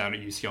some things out at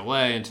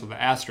UCLA until the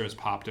Astros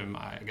popped him.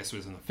 I guess it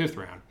was in the 5th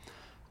round.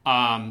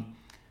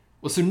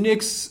 So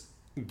Nix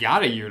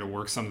got a year to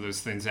work some of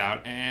those things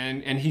out,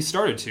 and he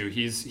started to.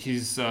 He's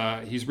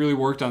really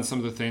worked on some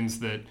of the things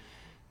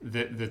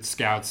that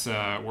scouts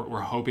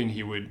were hoping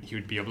he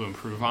would be able to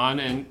improve on,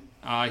 and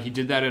he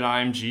did that at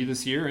IMG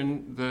this year,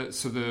 and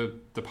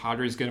the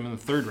Padres get him in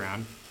the 3rd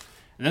round.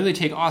 And then they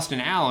take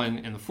Austin Allen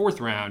in the 4th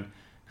round,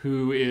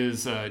 who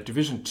is a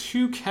Division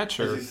II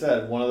catcher. As you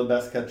said, one of the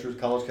best catchers,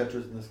 college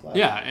catchers in this class.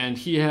 Yeah, and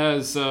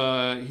he's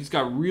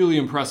got really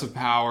impressive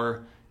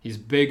power. He's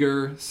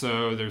bigger,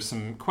 so there's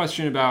some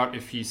question about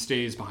if he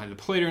stays behind the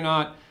plate or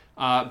not.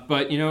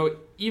 But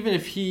even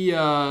if he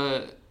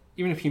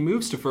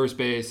moves to first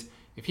base,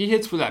 if he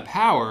hits with that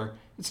power,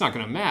 it's not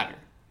going to matter.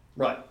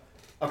 Right.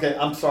 Okay,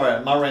 I'm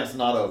sorry. My rant's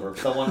not over.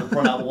 So I wanted to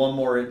point out one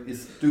more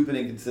stupid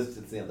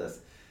inconsistency in this.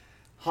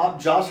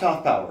 Josh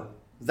Hoffbauer,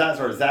 Zach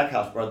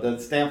Hoffbauer, the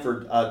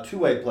Stanford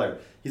two-way player.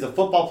 He's a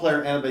football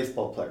player and a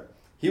baseball player.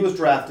 He was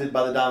drafted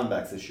by the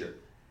Diamondbacks this year.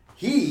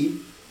 He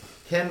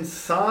can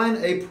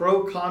sign a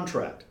pro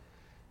contract.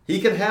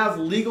 He can have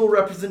legal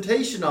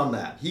representation on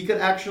that. He could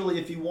actually,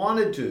 if he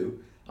wanted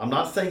to, I'm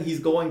not saying he's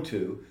going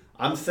to,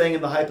 I'm saying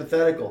in the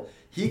hypothetical,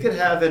 he could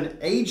have an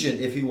agent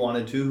if he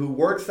wanted to who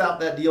works out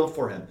that deal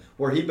for him,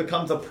 where he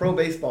becomes a pro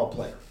baseball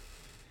player.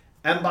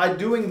 And by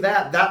doing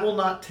that, that will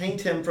not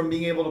taint him from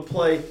being able to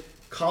play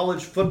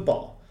college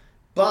football.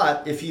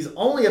 But if he's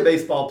only a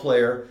baseball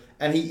player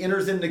and he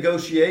enters in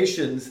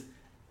negotiations,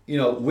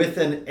 with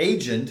an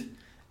agent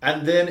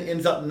and then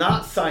ends up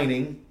not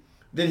signing,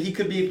 then he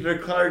could be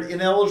declared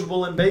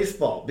ineligible in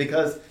baseball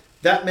because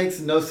that makes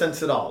no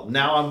sense at all.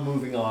 Now I'm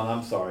moving on.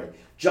 I'm sorry.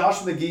 Josh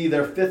McGee,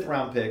 their 5th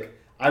round pick,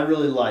 I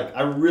really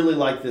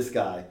like this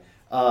guy.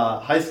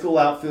 High school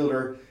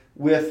outfielder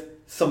with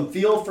some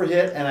feel for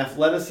hit and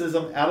athleticism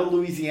out of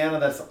Louisiana.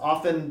 That's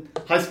often,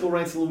 high school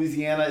ranks in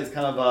Louisiana is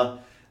kind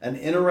of an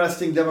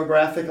interesting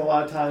demographic a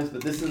lot of times,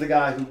 but this is a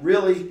guy who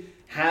really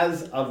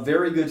has a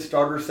very good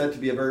starter set to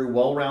be a very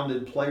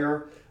well-rounded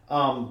player.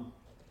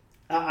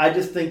 I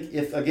just think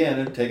if,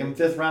 again, take him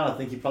 5th round, I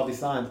think he probably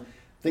signs.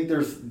 I think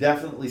there's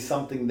definitely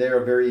something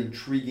there, a very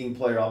intriguing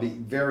player. I'll be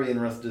very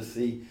interested to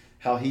see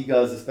how he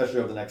does, especially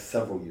over the next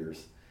several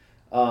years.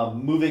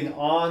 Moving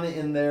on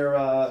in there,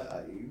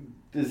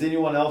 does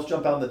anyone else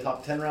jump out in the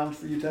top 10 rounds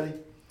for you, Teddy?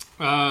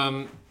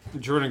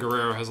 Jordan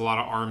Guerrero has a lot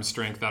of arm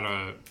strength out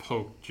of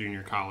Polk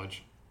Junior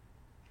College.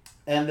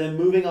 And then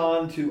moving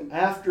on to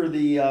after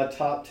the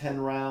top 10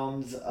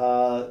 rounds,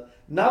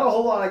 not a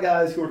whole lot of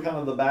guys who are kind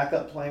of the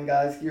backup plan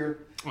guys here.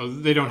 Well,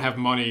 they don't have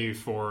money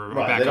for a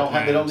right. backup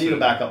plan. They don't need a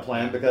backup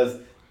plan because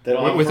they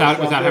don't have without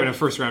having a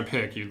 1st round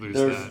pick, you'd lose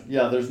that.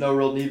 Yeah, there's no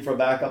real need for a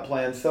backup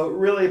plan. So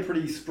really a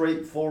pretty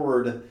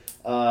straightforward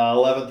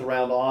 11th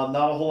round on.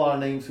 Not a whole lot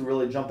of names who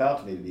really jump out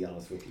to me, to be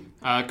honest with you.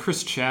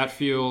 Chris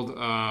Chatfield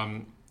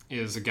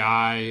is a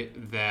guy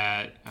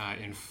that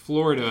in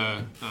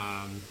Florida,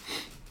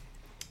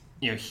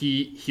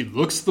 he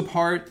looks the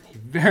part. He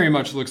very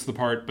much looks the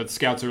part, but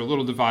scouts are a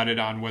little divided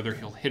on whether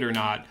he'll hit or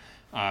not.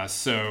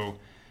 So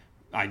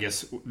I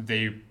guess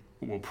they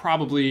will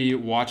probably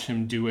watch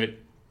him do it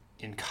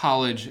in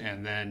college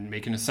and then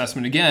make an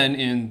assessment again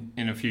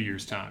in a few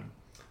years' time.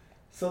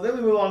 So then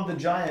we move on to the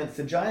Giants.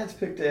 The Giants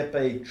picked up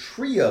a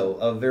trio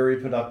of very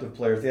productive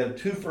players. They had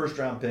 2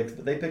 first-round picks,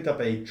 but they picked up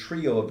a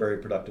trio of very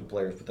productive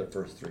players with their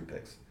first 3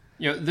 picks.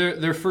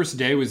 Their first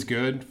day was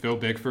good. Phil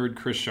Bickford,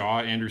 Chris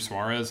Shaw, Andrew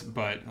Suarez.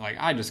 But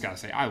I just gotta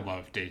say, I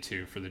love day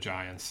 2 for the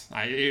Giants.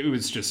 It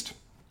was just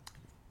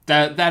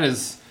that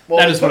is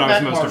what I was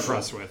most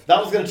impressed with.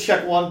 That was going to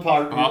check one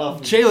part.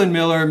 Jalen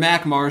Miller,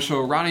 Mac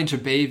Marshall, Ronnie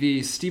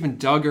Jabavi, Steven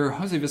Duggar,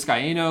 Jose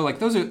Vizcaino.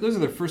 Those are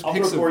their first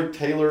picks. Corey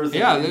Taylor's.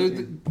 Yeah,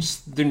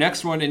 their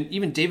next one, and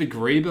even David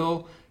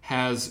Graybill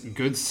has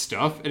good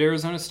stuff at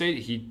Arizona State.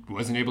 He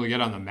wasn't able to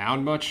get on the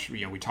mound much.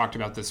 We talked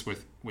about this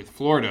with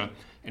Florida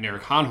and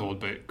Eric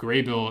Honhold, but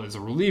Graybill is a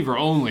reliever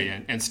only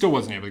and still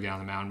wasn't able to get on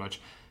the mound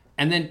much.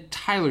 And then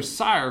Tyler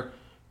Sir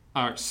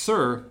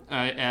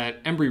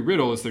at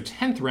Embry-Riddle is their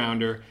 10th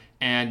rounder.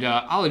 And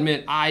I'll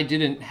admit I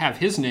didn't have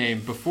his name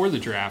before the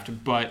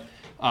draft, but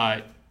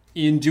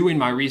in doing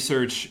my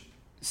research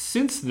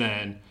since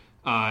then,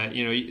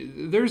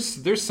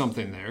 there's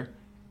something there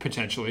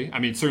potentially. I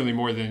mean, certainly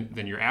more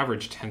than your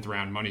average 10th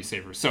round money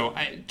saver. So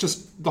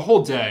just the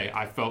whole day,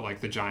 I felt like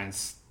the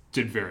Giants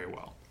did very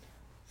well.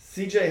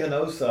 CJ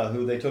Hinosa,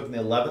 who they took in the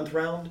 11th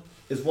round,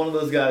 is one of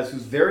those guys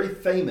who's very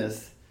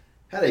famous,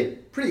 had a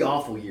pretty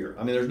awful year.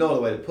 I mean, there's no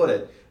other way to put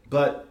it.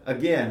 But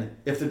again,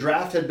 if the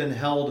draft had been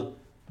held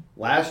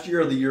last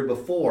year or the year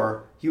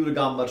before, he would have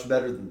gone much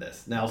better than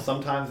this. Now,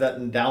 sometimes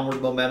that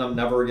downward momentum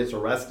never gets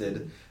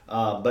arrested,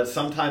 but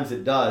sometimes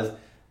it does.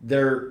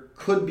 There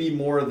could be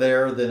more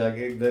there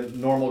than the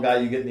normal guy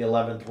you get in the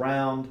 11th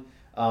round.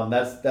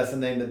 That's a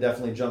name that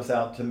definitely jumps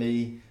out to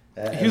me.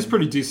 He was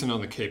pretty decent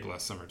on the Cape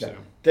last summer, too. Yeah.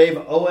 Dave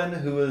Owen,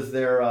 who is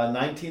their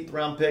 19th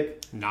round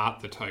pick.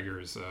 Not the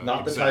Tigers.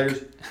 Not the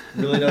Tigers.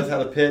 Really knows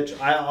how to pitch.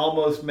 I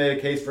almost made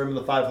a case for him in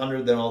the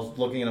 500. Then I was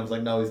looking and I was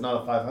like, no, he's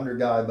not a 500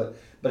 guy,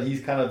 but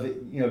he's kind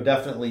of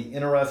definitely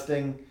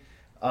interesting.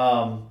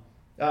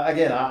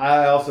 Again,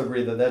 I also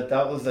agree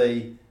that was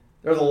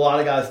there's a lot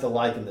of guys to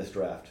like in this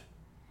draft.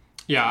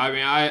 Yeah, I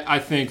mean, I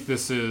think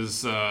this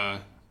is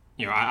I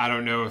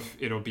don't know if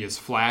it'll be as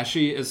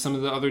flashy as some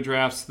of the other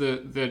drafts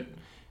that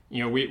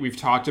we've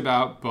talked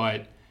about,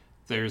 but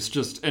there's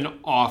just an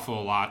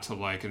awful lot to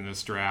like in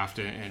this draft,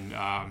 and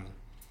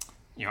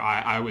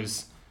I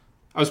was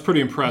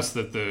pretty impressed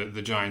that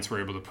the Giants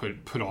were able to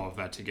put all of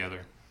that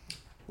together.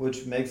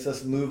 Which makes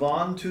us move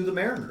on to the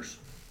Mariners.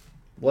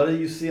 What do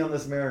you see on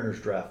this Mariners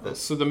draft?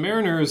 So the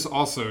Mariners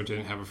also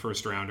didn't have a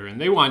first rounder,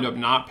 and they wind up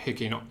not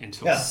picking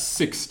until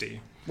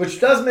 60. Which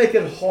does make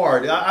it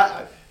hard.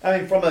 I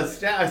mean, from a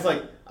stat, it's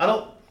like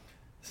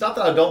it's not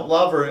that I don't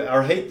love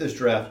or hate this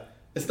draft.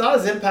 It's not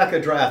as impact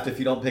a draft if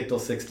you don't pick till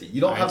 60.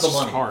 You don't have the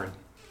money. It's hard.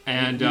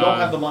 And you don't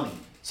have the money.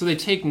 So they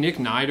take Nick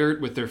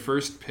Neidert with their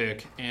first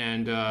pick,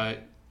 and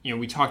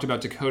we talked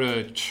about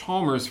Dakota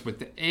Chalmers with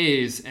the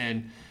A's,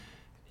 and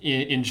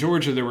in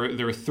Georgia there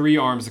were three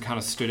arms that kind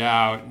of stood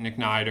out: Nick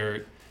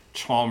Neidert,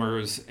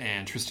 Chalmers,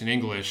 and Tristan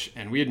English.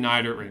 And we had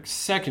Neidert ranked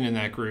second in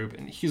that group,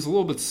 and he's a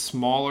little bit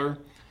smaller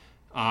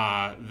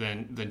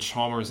than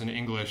Chalmers and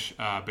English,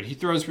 but he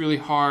throws really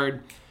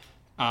hard.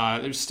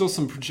 There's still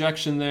some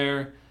projection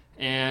there,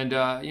 and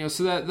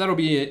so that'll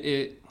be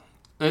it.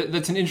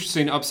 That's an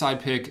interesting upside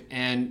pick.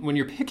 And when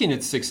you're picking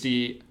at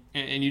 60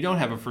 and you don't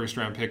have a first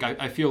round pick,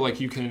 I feel like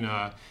you can.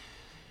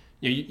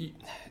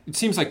 It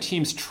seems like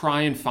teams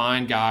try and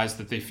find guys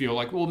that they feel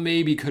like, well,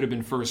 maybe could have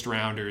been first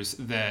rounders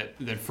that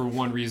for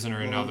one reason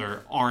or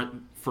another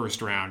aren't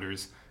first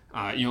rounders.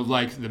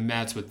 Like the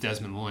Mets with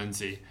Desmond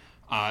Lindsay.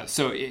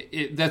 So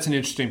that's an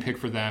interesting pick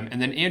for them. And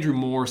then Andrew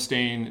Moore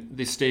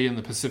they stay in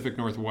the Pacific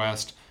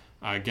Northwest,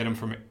 get him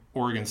from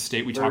Oregon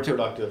State. We talked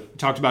about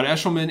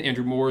Eshelman.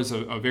 Andrew Moore is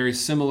a very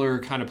similar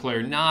kind of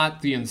player,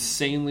 not the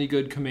insanely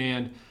good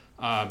command,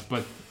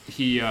 but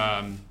he,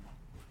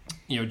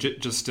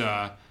 just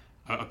a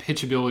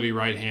pitchability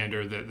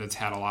right-hander that's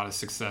had a lot of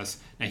success.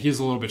 Now he's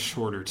a little bit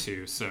shorter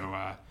too,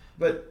 so.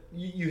 But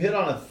you hit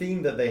on a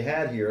theme that they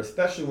had here,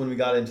 especially when we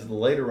got into the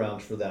later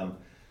rounds for them.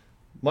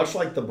 Much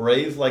like the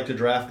Braves like to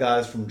draft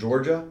guys from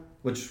Georgia,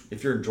 which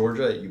if you're in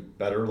Georgia, you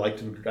better like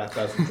to draft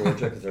guys from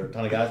Georgia because there are a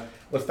ton of guys.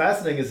 What's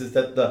fascinating is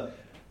that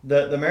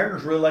the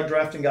Mariners really like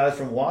drafting guys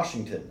from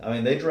Washington. I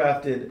mean, they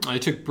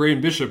took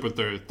Braden Bishop with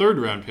their third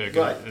round pick,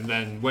 right, and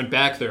then went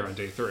back there on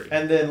day 3.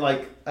 And then,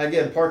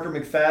 again, Parker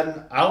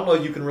McFadden, I don't know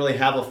if you can really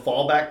have a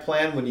fallback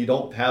plan when you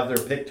don't have their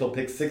pick till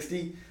pick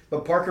 60,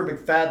 but Parker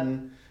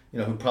McFadden,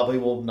 who probably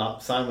will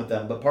not sign with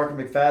them, but Parker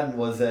McFadden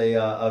was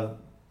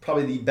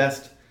probably the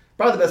best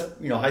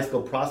high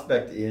school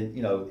prospect in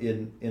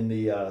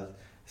the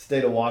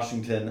state of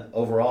Washington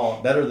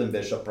overall, better than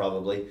Bishop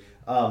probably.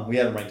 We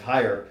had him ranked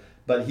higher,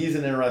 but he's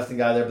an interesting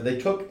guy there. But they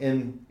took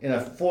in a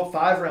 4-5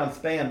 round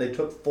span, they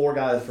took 4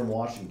 guys from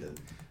Washington,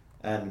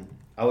 and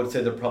I would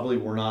say there probably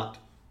were not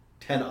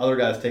 10 other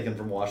guys taken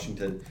from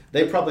Washington.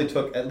 They probably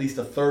took at least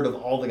a third of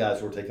all the guys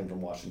who were taken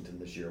from Washington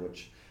this year,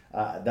 which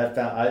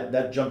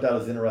that jumped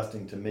out as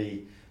interesting to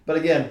me. But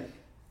again,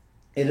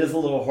 it is a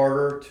little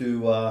harder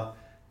to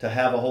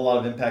have a whole lot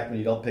of impact when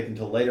you don't pick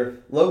until later.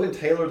 Logan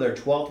Taylor, their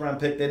 12th round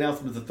pick, they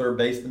announced him as a third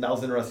baseman. That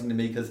was interesting to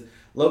me because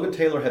Logan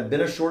Taylor had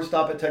been a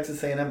shortstop at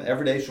Texas A&M,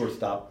 everyday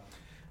shortstop,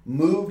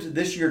 moved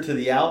this year to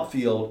the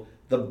outfield.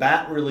 The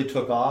bat really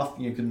took off.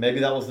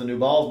 Maybe that was the new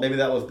balls. Maybe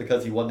that was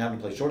because he wasn't having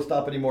to play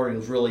shortstop anymore. He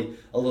was really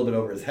a little bit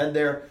over his head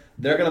there.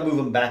 They're going to move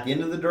him back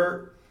into the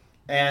dirt.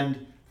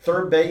 And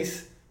third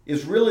base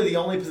is really the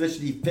only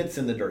position he fits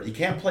in the dirt. He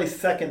can't play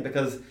second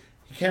because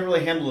he can't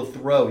really handle the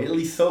throw. At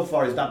least so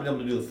far, he's not been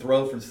able to do the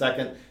throw from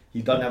second.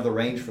 He doesn't have the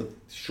range for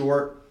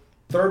short.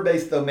 Third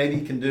base, though, maybe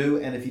he can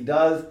do. And if he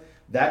does,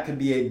 that could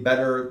be a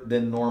better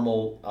than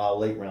normal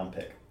late round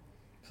pick.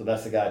 So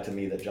that's the guy to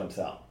me that jumps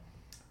out.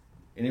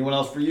 Anyone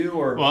else for you?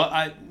 Well,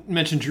 I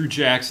mentioned Drew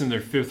Jackson, their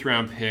 5th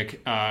round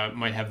pick,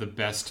 might have the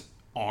best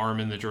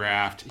arm in the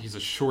draft. He's a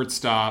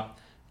shortstop,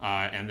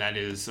 and that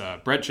is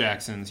Brett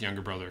Jackson's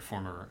younger brother,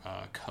 former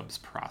Cubs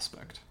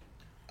prospect.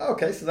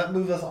 Okay, so that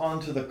moves us on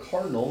to the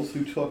Cardinals,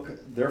 who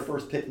took their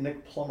first pick,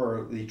 Nick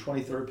Plummer. The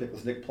 23rd pick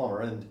was Nick Plummer,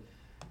 and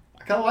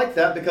I kind of like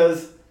that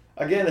because,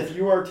 again, if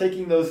you are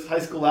taking those high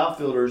school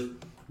outfielders,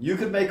 you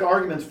could make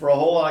arguments for a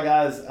whole lot of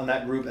guys on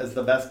that group as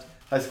the best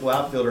high school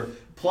outfielder.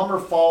 Plummer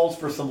falls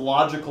for some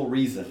logical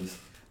reasons,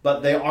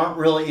 but they aren't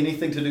really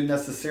anything to do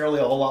necessarily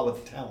a whole lot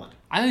with talent.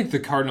 I think the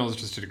Cardinals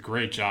just did a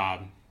great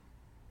job,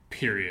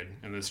 period,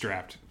 in this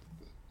draft.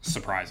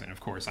 Surprising,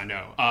 of course, I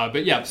know.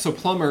 But yeah, so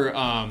Plummer,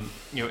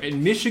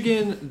 in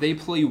Michigan, they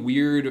play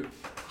weird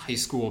high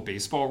school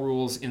baseball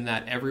rules in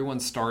that everyone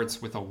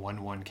starts with a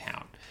 1-1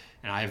 count.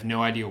 And I have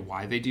no idea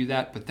why they do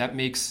that, but that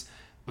makes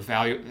a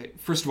value.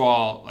 First of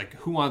all,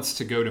 who wants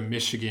to go to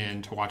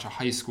Michigan to watch a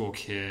high school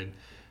kid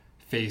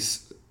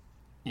face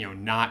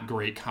not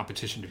great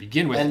competition to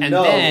begin with, and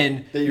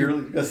then that you're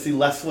going to see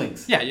less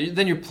swings. Yeah,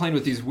 then you're playing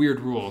with these weird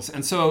rules,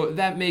 and so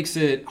that makes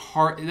it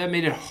hard. That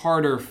made it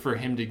harder for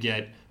him to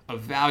get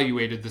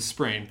evaluated this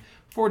spring.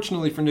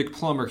 Fortunately for Nick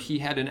Plummer, he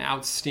had an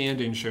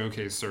outstanding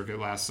showcase circuit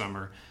last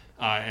summer,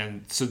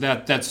 and so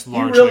that's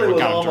largely what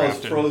got him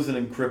drafted. He really was almost frozen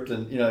in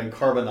krypton, in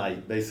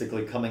carbonite,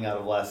 basically coming out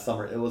of last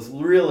summer. It was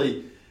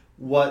really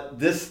what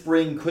this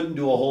spring couldn't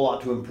do a whole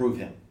lot to improve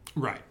him.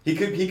 Right. He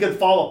could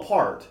fall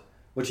apart,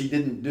 which he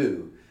didn't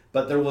do,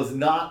 but there was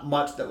not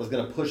much that was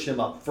going to push him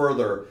up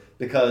further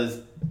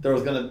because there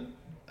was going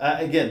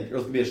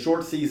to be a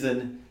short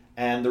season,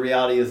 And the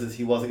reality is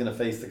he wasn't going to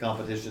face the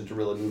competition to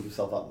really move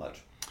himself up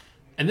much.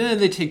 And then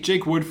they take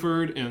Jake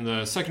Woodford in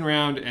the second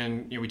round,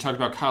 and we talked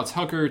about Kyle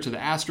Tucker to the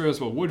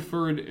Astros. Well,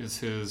 Woodford is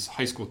his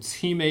high school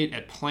teammate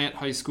at Plant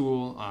High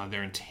School.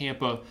 They're in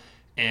Tampa,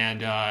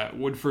 and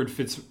Woodford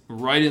fits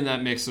right in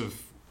that mix of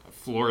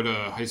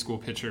Florida high school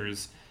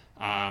pitchers,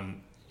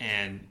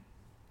 and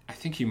I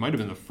think he might have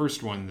been the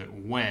first one that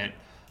went.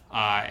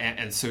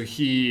 And so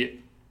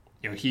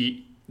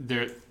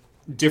they're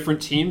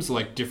different teams,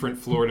 like different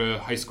Florida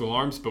high school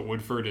arms, but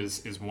Woodford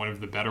is one of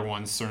the better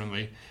ones,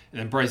 certainly. And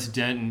then Bryce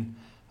Denton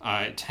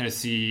at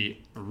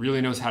Tennessee really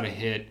knows how to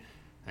hit.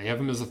 They have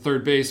him as a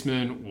third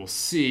baseman. We'll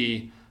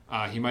see.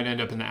 He might end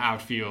up in the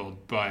outfield,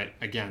 but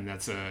again,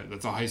 that's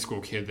a high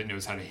school kid that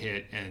knows how to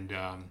hit. And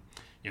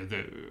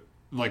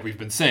like we've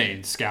been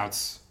saying,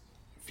 scouts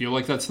feel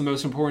like that's the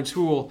most important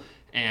tool,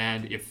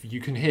 and if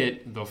you can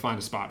hit, they'll find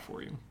a spot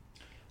for you.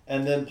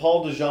 And then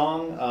Paul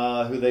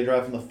DeJong, who they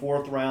drafted in the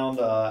fourth round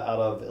out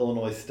of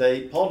Illinois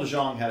State. Paul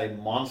DeJong had a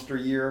monster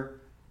year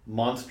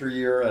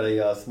at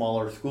a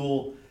smaller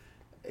school.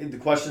 The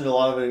question, a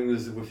lot of it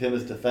was with him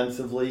is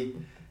defensively.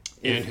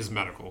 And his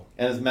medical.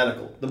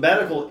 The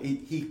medical,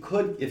 he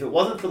could, if it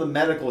wasn't for the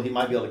medical, he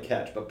might be able to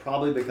catch. But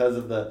probably because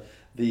of the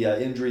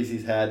injuries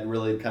he's had,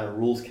 really kind of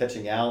rules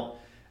catching out,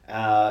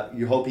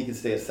 you hope he can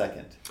stay a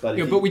second. But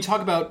we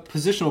talk about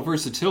positional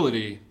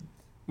versatility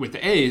with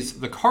the A's.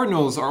 The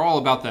Cardinals are all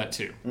about that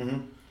too. Mm-hmm.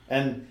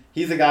 And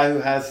he's a guy who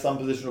has some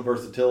positional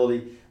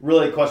versatility.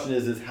 Really, the question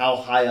is how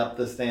high up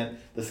the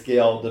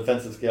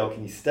defensive scale,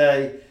 can he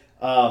stay?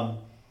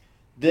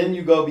 Then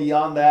you go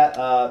beyond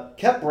that.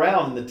 Kep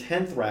Brown in the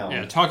 10th round.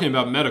 Yeah, talking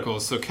about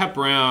medicals. So Kep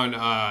Brown,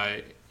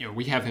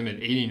 we have him at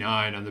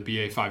 89 on the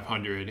BA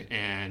 500,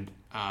 and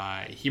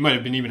he might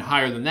have been even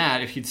higher than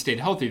that if he'd stayed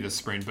healthy this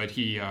spring. But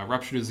he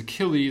ruptured his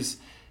Achilles,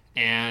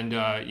 and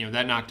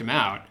that knocked him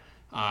out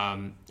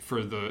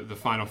for the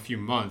final few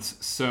months.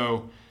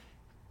 So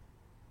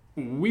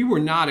we were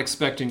not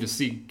expecting to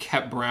see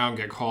Kep Brown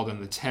get called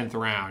in the 10th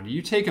round.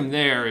 You take him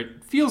there,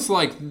 it feels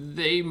like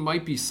they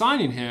might be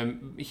signing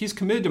him. He's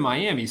committed to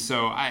Miami,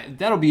 so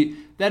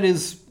that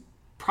is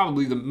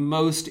probably the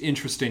most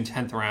interesting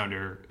 10th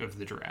rounder of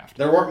the draft.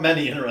 There weren't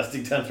many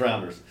interesting 10th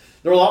rounders.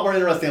 There were a lot more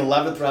interesting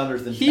 11th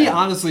rounders than 10th. He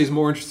honestly is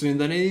more interesting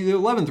than any of the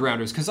 11th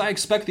rounders, because I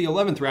expect the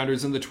 11th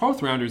rounders and the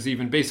 12th rounders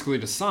even basically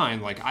to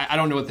sign. Like, I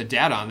don't know what the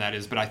data on that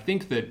is, but I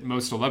think that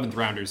most 11th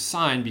rounders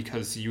sign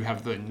because you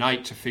have the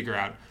night to figure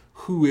out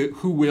who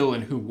will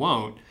and who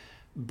won't.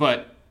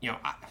 But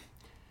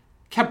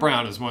Kep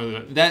Brown is one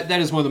of that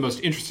is one of the most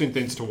interesting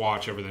things to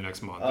watch over the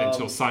next month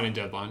until signing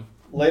deadline.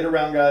 Later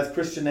round guys,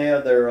 Christian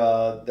Aya, their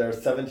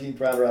 17th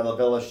rounder out of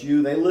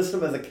LSU. They list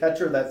him as a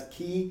catcher. That's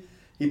key.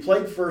 He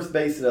played first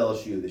base at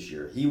LSU this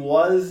year. He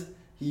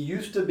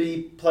used to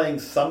be playing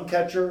some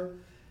catcher.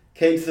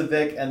 Cade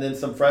Savick and then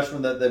some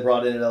freshmen that they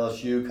brought in at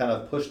LSU kind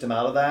of pushed him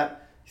out of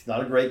that. He's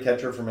not a great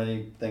catcher from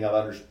anything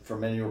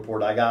from any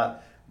report I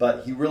got.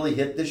 But he really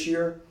hit this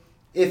year.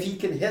 If he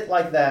can hit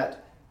like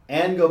that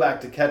and go back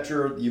to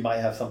catcher, you might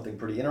have something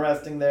pretty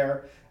interesting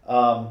there.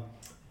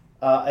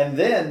 And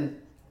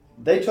then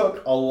they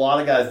took a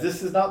lot of guys.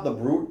 This is not the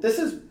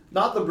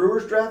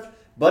Brewers draft,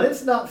 but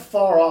it's not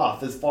far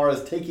off as far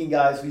as taking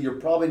guys who you're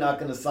probably not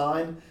going to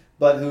sign,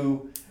 but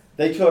who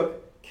they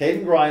took.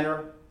 Caden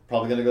Griner,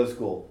 probably going to go to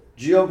school.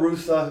 Gio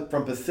Brusa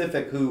from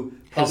Pacific, who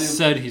has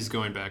said he's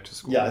going back to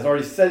school. Yeah, has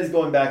already said he's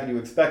going back, and you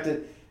expect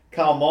it.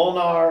 Kyle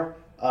Molinar.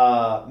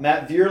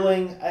 Matt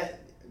Vierling,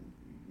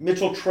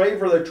 Mitchell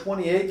Traver, their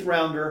 28th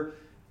rounder.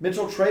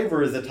 Mitchell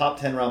Traver is a top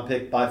 10 round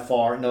pick by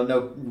far,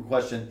 no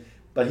question.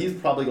 But he's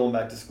probably going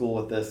back to school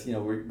with this,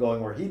 we're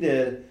going where he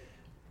did.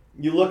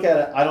 You look at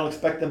it, I don't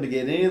expect them to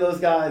get any of those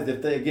guys.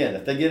 If they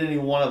get any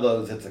one of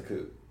those, it's a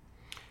coup.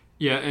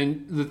 Yeah,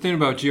 and the thing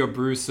about Gio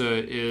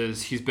Brusa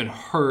is he's been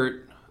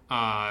hurt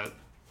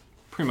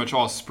pretty much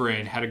all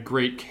spring. Had a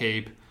great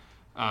cape,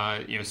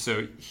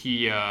 so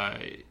he.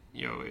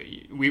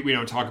 We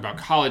don't talk about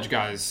college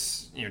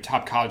guys,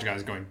 top college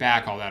guys going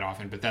back all that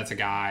often, but that's a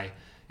guy,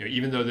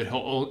 even though that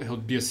he'll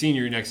be a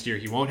senior next year,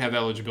 he won't have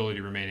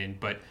eligibility remaining,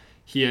 but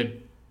he had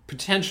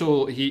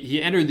potential.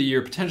 He entered the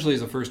year potentially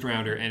as a first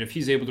rounder, and if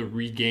he's able to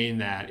regain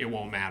that, it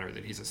won't matter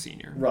that he's a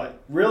senior. Right.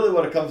 Really,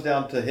 what it comes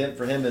down to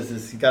for him is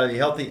he's got to be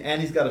healthy,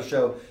 and he's got to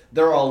show.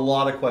 There are a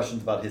lot of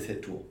questions about his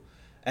hit tool,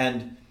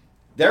 and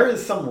there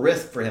is some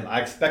risk for him.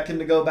 I expect him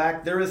to go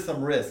back. There is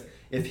some risk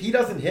if he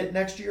doesn't hit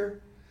next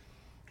year.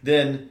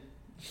 Then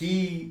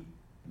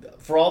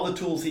for all the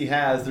tools he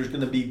has, there's going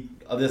to be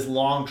this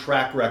long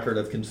track record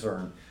of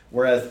concern.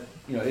 Whereas,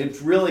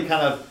 it's really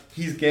kind of,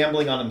 he's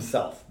gambling on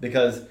himself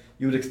because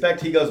you would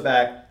expect he goes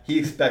back, he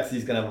expects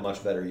he's going to have a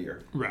much better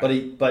year.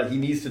 Right. But he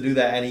needs to do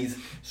that, and he's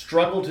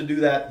struggled to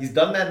do that. He's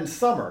done that in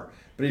summer,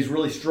 but he's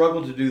really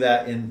struggled to do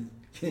that in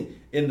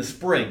the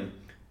spring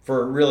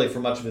for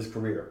much of his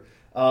career.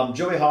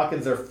 Joey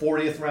Hawkins, their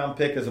 40th round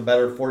pick, is a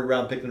better 40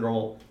 round pick than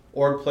normal.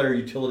 Org player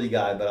utility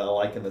guy, but I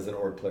like him as an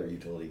org player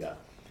utility guy.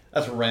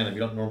 That's random. You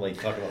don't normally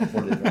talk about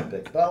 40th round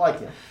picks, but I like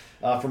him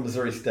from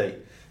Missouri State.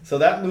 So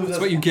that moves us.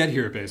 That's what you get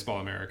here at Baseball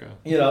America.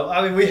 We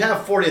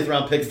have 40th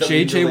round picks. That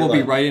JJ really will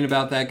be writing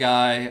about that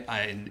guy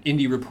in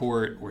Indie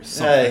Report or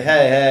something.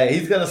 Hey,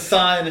 he's going to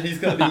sign and he's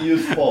going to be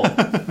useful.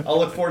 I'll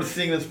look forward to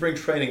seeing him in spring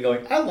training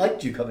going, I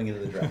liked you coming into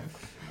the draft.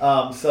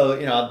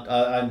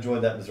 I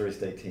enjoyed that Missouri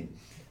State team.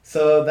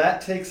 So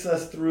that takes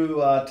us through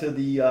to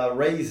the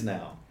Rays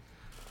now.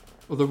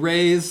 Well, the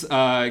Rays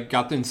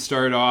got them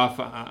started off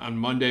on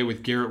Monday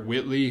with Garrett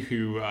Whitley,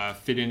 who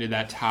fit into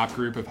that top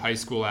group of high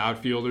school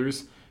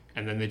outfielders.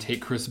 And then they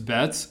take Chris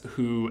Betts,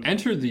 who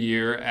entered the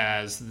year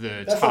as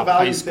the top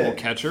high school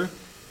catcher.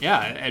 Yeah,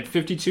 at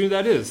 52,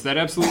 that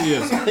absolutely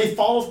is. He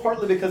falls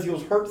partly because he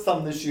was hurt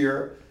some this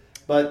year,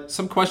 but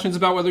some questions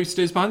about whether he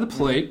stays behind the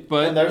plate,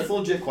 but and there's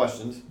legit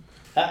questions.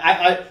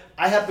 I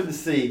happen to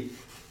see.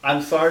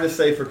 I'm sorry to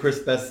say, for Chris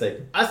Betts' sake,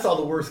 I saw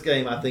the worst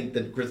game I think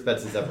that Chris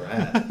Betts has ever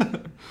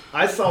had.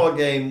 I saw a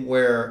game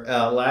where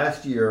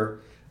last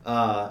year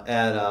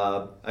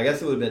I guess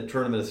it would have been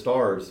Tournament of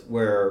Stars,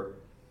 where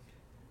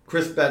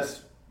Chris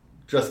Betts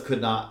just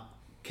could not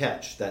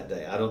catch that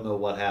day. I don't know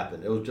what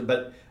happened.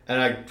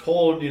 And I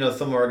told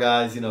some of our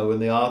guys in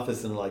the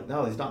office, and like,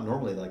 no, he's not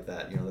normally like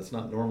that. That's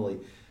not normally.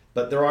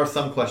 But there are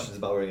some questions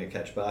about where he's going to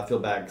catch. But I feel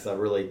bad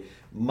because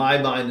my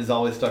mind is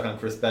always stuck on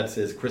Chris Betts.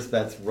 Is Chris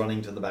Betts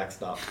running to the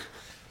backstop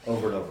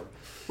over and over?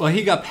 Well,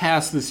 he got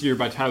passed this year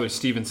by Tyler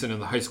Stevenson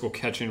in the high school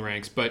catching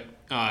ranks, but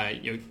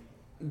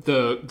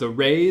the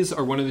Rays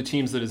are one of the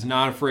teams that is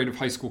not afraid of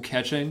high school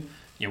catching.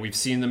 We've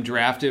seen them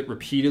draft it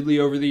repeatedly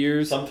over the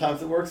years.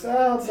 Sometimes it works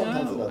out,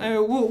 sometimes it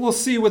doesn't. We'll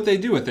see what they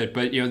do with it,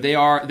 but they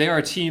are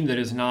a team that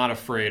is not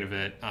afraid of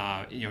it.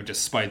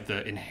 Despite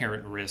the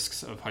inherent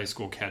risks of high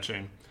school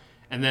catching.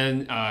 And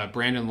then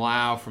Brandon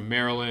Lau from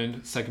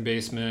Maryland, second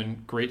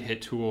baseman, great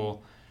hit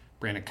tool.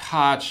 Brandon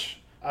Koch.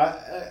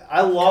 I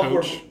love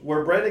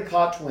where Brandon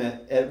Koch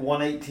went at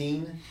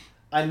 118.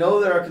 I know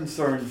there are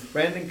concerns.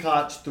 Brandon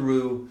Koch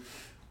threw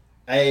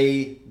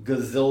a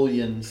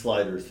gazillion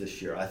sliders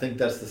this year. I think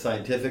that's the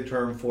scientific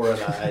term for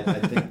it. I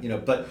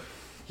think but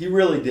he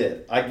really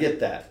did. I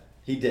get that.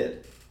 He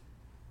did.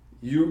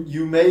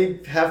 You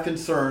may have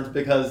concerns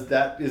because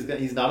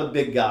he's not a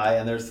big guy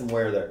and there's some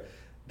wear there.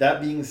 That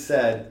being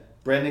said,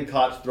 Brandon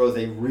Koch throws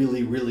a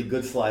really, really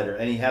good slider,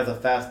 and he has a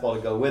fastball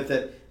to go with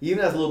it. He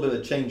even has a little bit of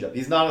a changeup.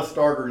 He's not a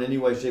starter in any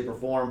way, shape, or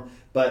form,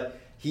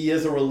 but he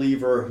is a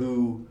reliever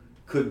who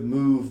could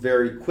move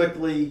very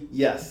quickly.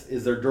 Yes.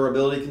 Is there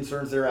durability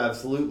concerns there?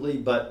 Absolutely.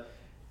 But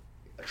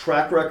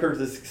track records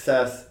of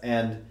success,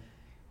 and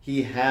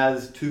he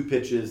has two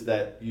pitches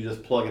that you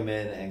just plug him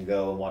in and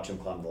go and watch him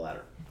climb the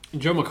ladder.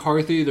 Joe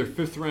McCarthy, their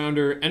fifth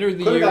rounder, entered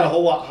the year. Could have got a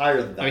whole lot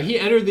higher than that. He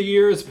entered the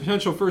year as a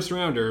potential first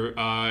rounder,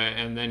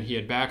 and then he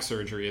had back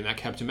surgery, and that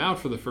kept him out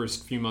for the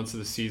first few months of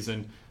the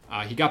season.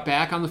 He got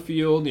back on the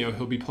field.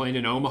 He'll be playing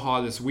in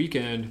Omaha this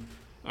weekend,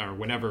 or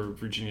whenever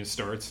Virginia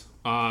starts.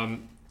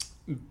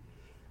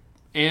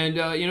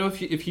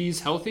 If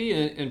he's healthy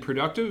and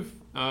productive,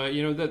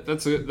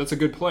 that's a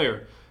good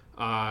player.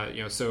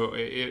 So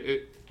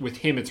with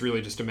him, it's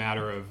really just a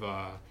matter of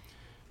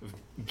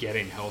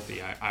getting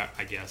healthy,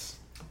 I guess.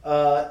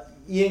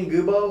 Ian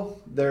Gubo,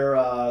 their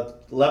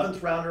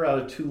 11th rounder out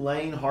of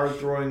Tulane,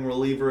 hard-throwing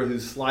reliever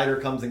whose slider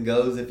comes and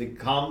goes. If it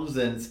comes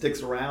and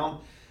sticks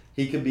around,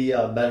 he could be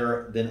a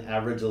better than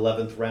average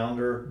 11th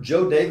rounder.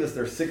 Joe Davis,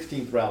 their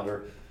 16th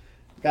rounder.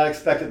 Got to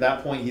expect at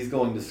that point he's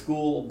going to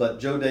school,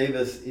 but Joe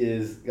Davis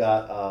is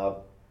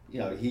got,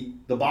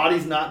 the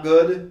body's not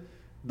good.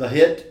 The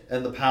hit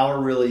and the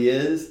power really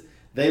is.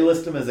 They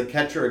list him as a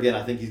catcher. Again,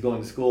 I think he's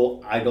going to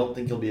school. I don't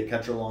think he'll be a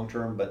catcher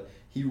long-term, but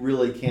he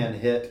really can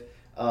hit.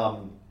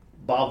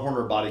 Bob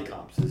Horner body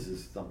comps. This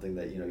is something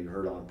that you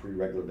heard on a pretty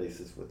regular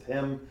basis with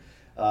him.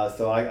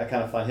 So I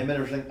kind of find him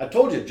interesting. I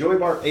told you, Joey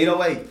Bart,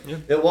 808. Yeah.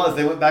 It was.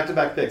 They went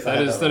back-to-back picks.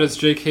 That is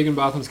Jake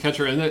Higginbotham's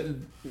catcher,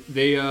 and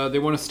they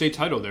won a state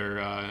title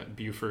there,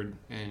 Buford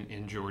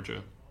in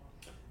Georgia.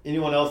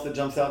 Anyone else that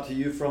jumps out to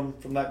you from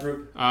that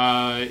group?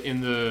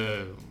 In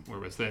the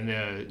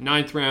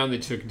ninth round, they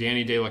took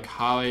Danny De La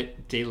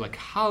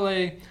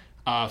Calle,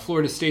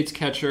 Florida State's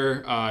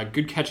catcher,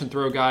 good catch and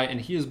throw guy, and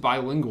he is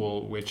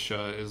bilingual, which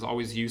is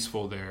always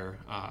useful there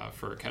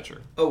for a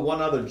catcher. Oh, one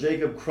other,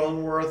 Jacob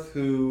Cronenworth,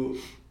 who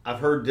I've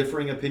heard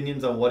differing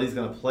opinions on what he's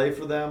going to play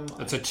for them.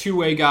 That's a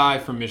two-way guy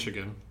from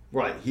Michigan.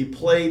 Right.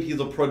 He's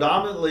a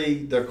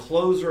predominantly their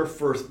closer,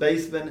 first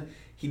baseman.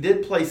 He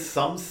did play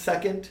some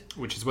second.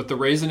 Which is what the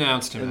Rays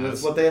announced him as.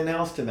 That's what they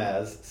announced him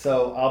as.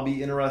 So I'll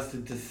be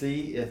interested to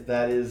see if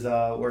that is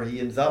where he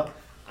ends up.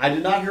 I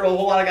did not hear a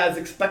whole lot of guys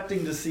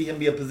expecting to see him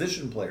be a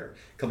position player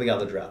coming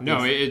out of the draft.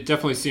 No, it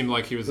definitely seemed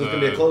like he was going to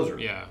be a closer.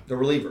 Yeah. The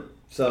reliever.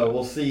 So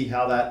we'll see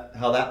how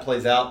that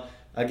plays out.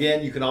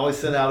 Again, you can always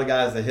send out a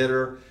guy as a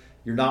hitter.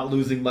 You're not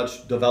losing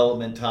much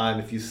development time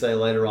if you say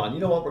later on, you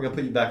know what, we're going to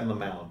put you back on the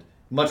mound.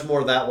 Much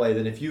more that way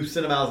than if you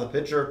send him out as a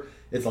pitcher.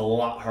 It's a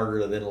lot harder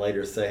to then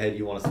later say, hey, do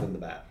you want to swing the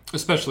bat?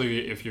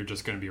 Especially if you're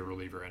just going to be a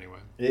reliever anyway.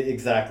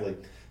 Exactly.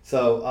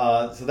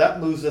 So that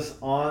moves us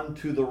on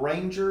to the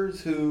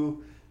Rangers,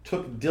 who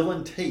took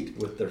Dylan Tate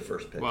with their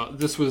first pick. Well,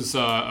 this was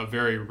a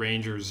very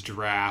Rangers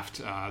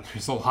draft.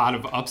 There's a lot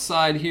of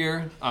upside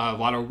here, a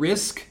lot of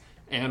risk,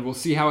 and we'll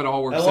see how it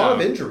all works out. And a lot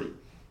of injury.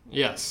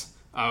 Yes,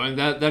 and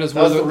that is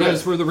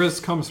where the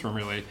risk comes from,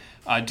 really.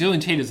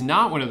 Dylan Tate is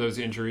not one of those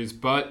injuries,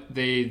 but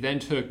they then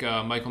took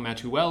Michael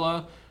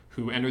Matuella,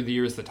 who entered the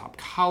year as the top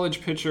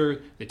college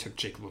pitcher. They took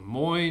Jake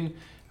Lemoyne,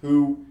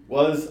 who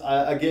was,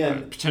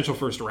 again, potential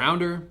first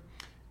rounder.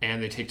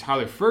 And they take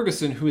Tyler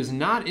Ferguson, who is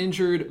not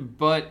injured,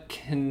 but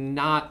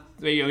cannot,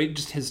 he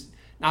just has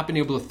not been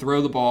able to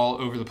throw the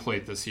ball over the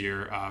plate this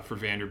year for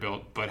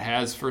Vanderbilt, but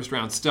has first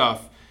round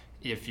stuff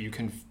if you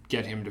can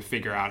get him to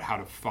figure out how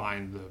to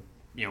find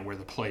where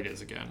the plate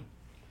is again.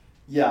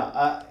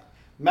 Yeah,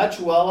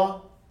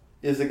 Matuella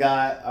is a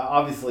guy,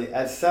 obviously,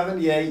 at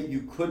 78,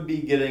 you could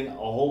be getting a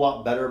whole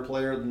lot better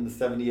player than the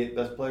 78th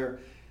best player.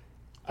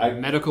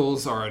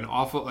 Medicals are an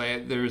awful.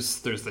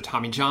 There's the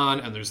Tommy John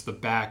and there's the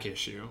back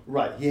issue.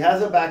 Right, he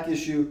has a back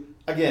issue.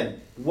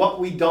 Again,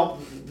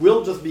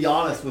 we'll just be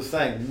honest with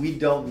saying we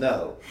don't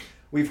know.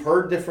 We've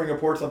heard differing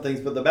reports on things,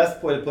 but the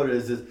best way to put it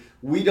is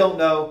we don't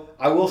know.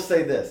 I will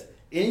say this: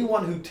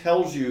 anyone who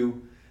tells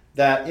you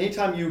that,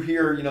 anytime you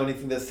hear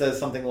anything that says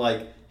something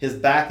like his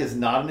back is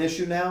not an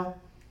issue now,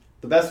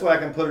 the best way I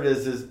can put it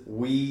is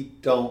we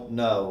don't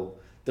know.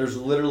 There's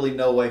literally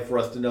no way for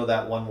us to know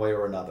that one way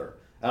or another.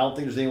 I don't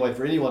think there's any way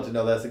for anyone to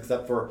know this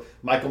except for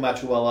Michael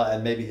Matuella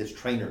and maybe his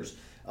trainers.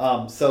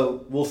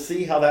 So we'll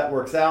see how that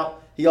works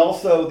out. He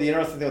also, the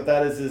interesting thing with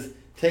that is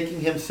taking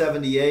him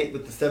 78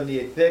 with the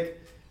 78th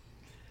pick.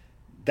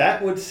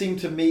 That would seem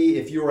to me,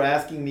 if you were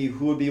asking me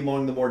who would be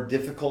among the more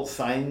difficult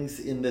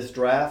signings in this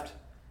draft,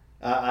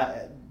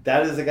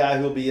 that is a guy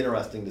who will be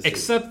interesting to see.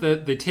 Except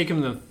that they take him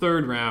in the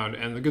third round,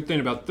 and the good thing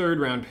about third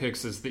round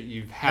picks is that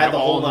you've had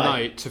all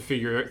night to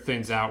figure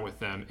things out with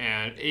them.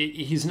 And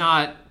he's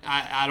not,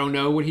 I don't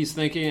know what he's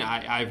thinking.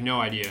 I have no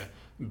idea.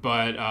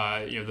 But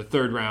the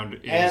third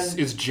round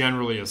is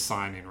generally a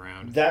signing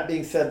round. That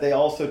being said, they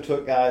also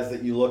took guys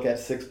that you look at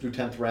 6th through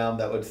 10th round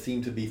that would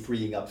seem to be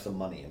freeing up some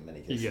money in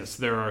many cases. Yes,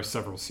 there are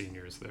several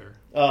seniors there.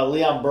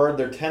 Leon Byrd,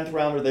 their 10th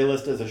rounder, they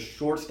listed as a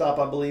shortstop,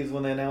 I believe,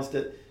 when they announced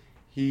it.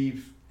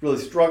 He really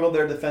struggled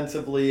there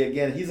defensively.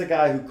 Again, he's a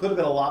guy who could have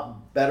been a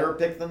lot better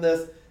pick than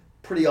this.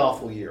 Pretty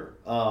awful year.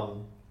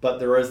 But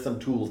there is some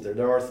tools there.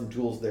 There are some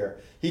tools there.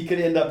 He could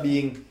end up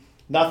being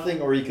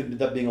nothing, or he could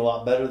end up being a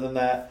lot better than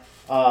that.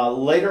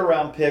 Later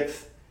round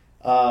picks,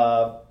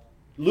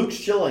 Luke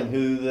Schilling,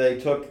 who they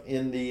took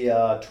in the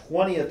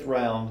 20th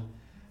round,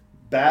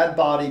 bad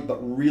body but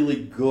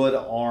really good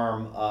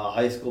arm,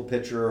 high school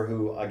pitcher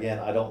who, again,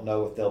 I don't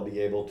know if they'll be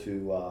able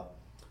to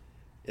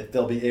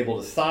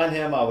sign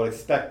him. I would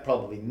expect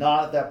probably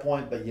not at that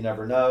point, but you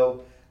never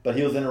know. But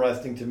he was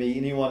interesting to me.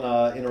 Anyone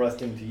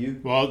interesting to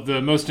you? Well,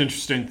 the most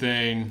interesting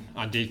thing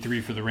on day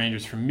 3 for the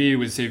Rangers for me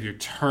was Xavier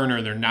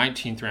Turner, their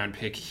 19th round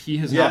pick. He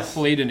has not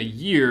played in a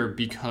year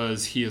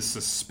because he is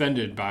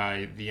suspended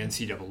by the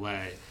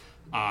NCAA,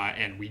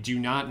 and we do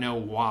not know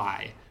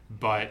why.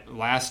 But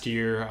last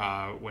year,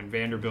 when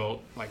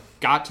Vanderbilt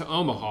got to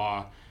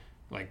Omaha,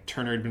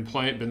 Turner had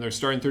been their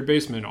starting third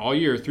baseman all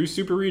year through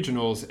super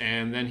regionals,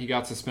 and then he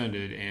got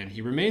suspended, and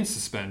he remains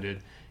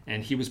suspended.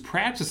 And he was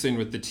practicing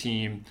with the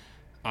team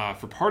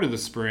for part of the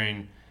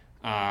spring,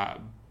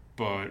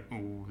 but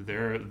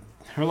there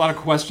are a lot of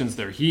questions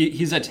there.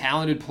 He's a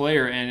talented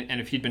player, and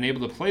if he'd been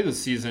able to play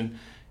this season,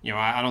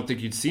 I don't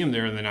think you'd see him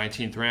there in the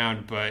 19th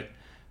round. But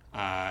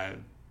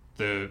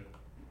there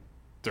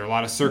are a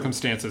lot of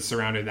circumstances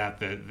surrounding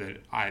that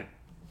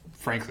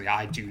frankly,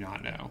 I do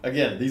not know.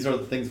 Again, these are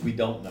the things we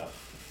don't know.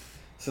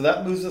 So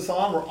that moves us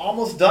on. We're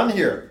almost done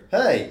here.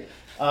 Hey,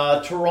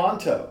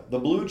 Toronto, the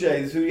Blue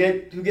Jays, who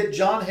get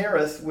John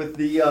Harris with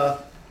the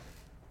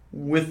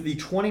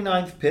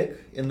 29th pick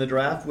in the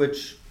draft,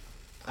 which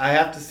I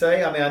have to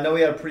say, I know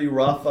he had a pretty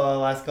rough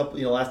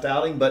last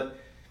outing, but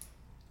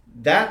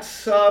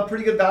that's a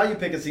pretty good value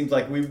pick. It seems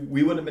like we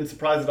wouldn't have been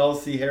surprised at all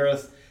to see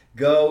Harris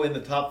go in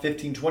the top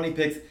 15, 20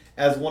 picks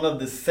as one of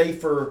the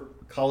safer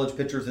college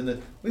pitchers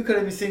we could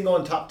have even seen him go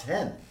in top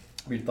 10,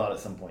 we thought at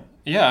some point.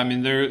 Yeah,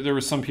 there were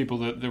some people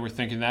that were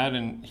thinking that,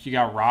 and he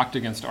got rocked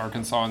against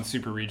Arkansas in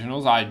super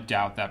regionals. I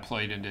doubt that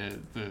played into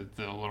the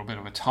little bit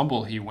of a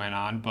tumble he went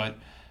on, but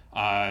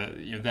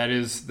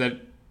that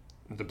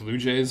the Blue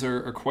Jays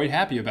are quite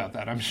happy about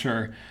that, I'm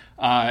sure.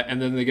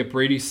 And then they get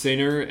Brady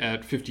Singer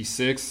at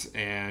 56,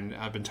 and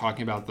I've been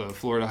talking about the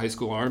Florida High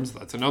School Arms.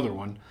 That's another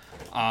one.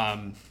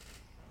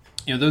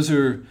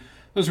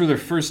 Those were their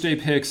first day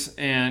picks,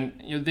 and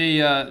they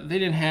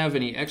didn't have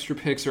any extra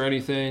picks or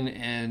anything,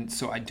 and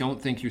so I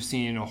don't think you're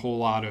seeing a whole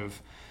lot of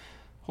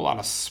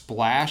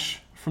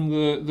splash from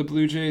the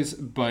Blue Jays.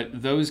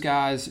 But those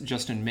guys,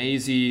 Justin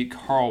Mazie,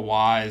 Carl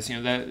Wise,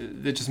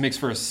 that just makes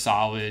for a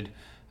solid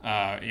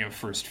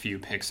first few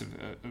picks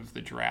of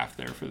the draft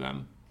there for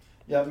them.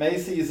 Yeah,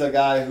 Macy is a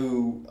guy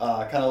who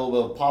kind of a little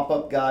bit of a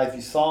pop-up guy. If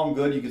you saw him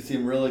good, you could see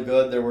him really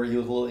good. He was a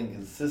little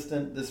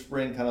inconsistent this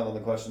spring, kind of on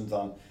the questions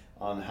on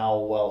how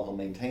well he'll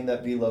maintain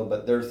that velo,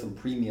 but there's some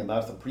premium.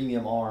 That's a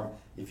premium arm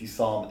if you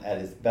saw him at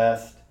his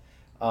best.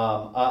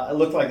 It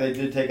looked like they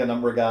did take a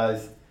number of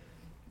guys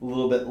a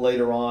little bit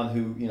later on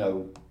who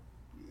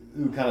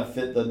kind of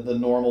fit the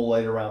normal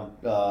later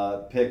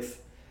round picks.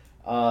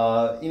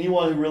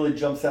 Anyone who really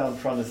jumps out? I'm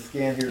trying to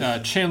scan here.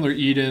 Chandler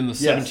Eden, the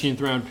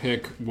 17th round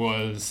pick,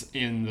 was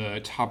in the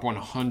top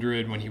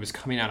 100 when he was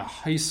coming out of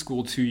high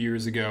school 2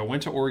 years ago.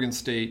 Went to Oregon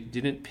State,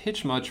 didn't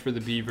pitch much for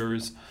the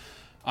Beavers,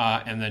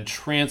 and then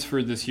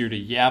transferred this year to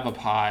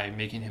Yavapai,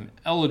 making him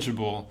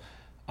eligible.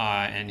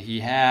 And he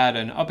had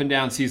an up and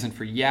down season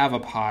for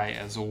Yavapai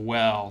as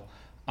well.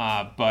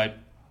 But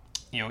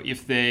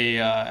if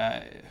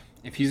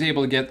he's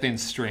able to get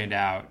things straightened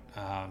out,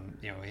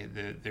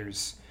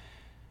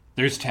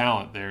 there's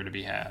talent there to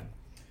be had.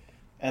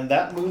 And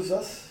that moves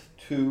us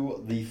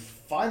to the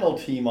final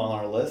team on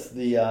our list,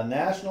 the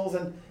Nationals.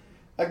 And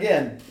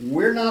again,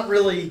 we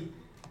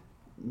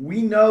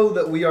know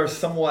that we are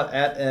somewhat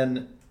at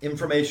an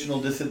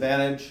informational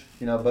disadvantage,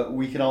 but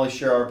we can only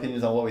share our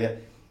opinions on what we have.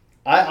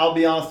 I'll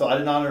be honest though, I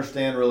did not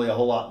understand really a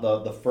whole lot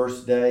the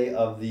first day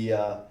of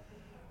the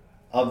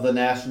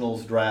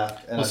Nationals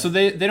draft. And so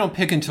they don't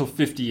pick until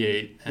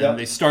 58, and yep.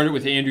 They started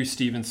with Andrew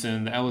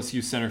Stevenson, the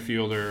LSU center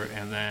fielder,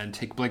 and then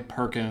take Blake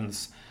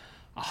Perkins,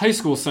 a high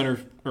school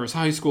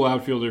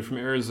outfielder from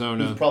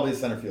Arizona. He's probably a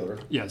center fielder.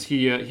 Yes,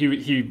 he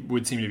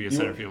would seem to be a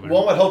center fielder.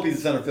 One would hope he's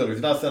a center fielder. If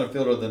he's not a center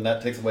fielder, then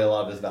that takes away a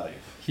lot of his value.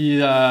 He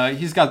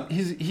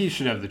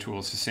should have the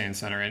tools to stay in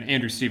center, and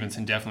Andrew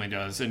Stevenson definitely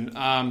does.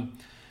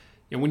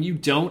 And when you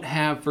don't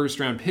have first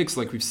round picks,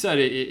 like we've said,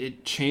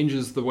 it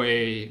changes the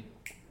way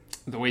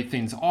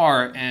things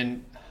are.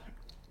 And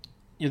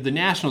the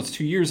Nationals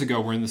 2 years ago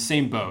were in the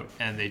same boat,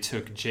 and they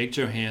took Jake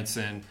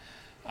Johansson,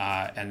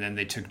 and then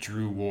they took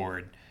Drew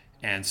Ward,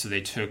 and so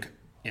they took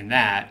in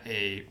that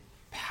a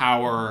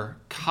power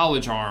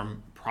college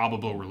arm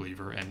probable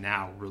reliever and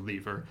now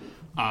reliever,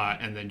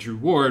 and then Drew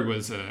Ward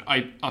was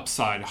an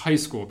upside high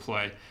school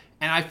play.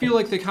 And I feel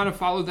like they kind of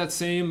followed that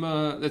same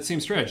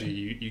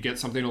strategy. You get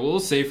something a little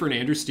safer in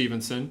Andrew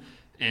Stevenson.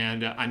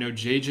 And I know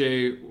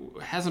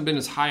JJ hasn't been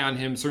as high on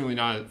him. Certainly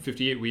not at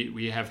 58.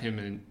 We have him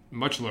in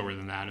much lower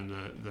than that in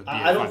the BA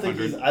I don't 500. think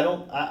he's.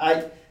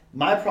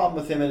 My problem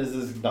with him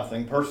is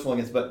nothing personal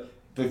against. But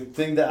the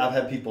thing that I've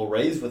had people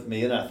raise with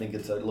me, and I think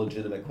it's a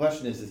legitimate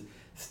question, is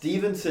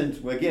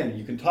Stevenson. Again,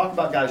 you can talk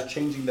about guys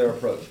changing their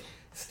approach.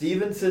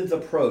 Stevenson's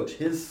approach,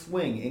 his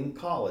swing in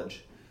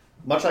college,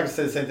 much like I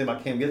say the same thing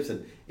about Cam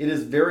Gibson. It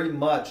is very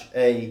much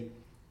a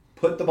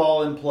put the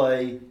ball in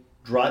play.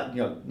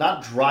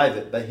 Not drive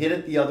it, but hit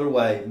it the other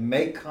way,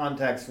 make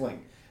contact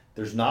swing.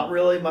 There's not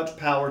really much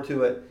power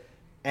to it,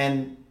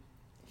 and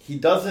he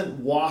doesn't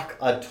walk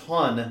a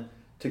ton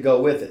to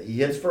go with it. He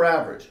hits for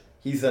average.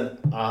 He's a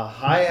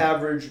high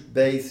average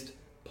based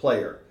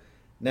player.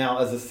 Now,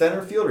 as a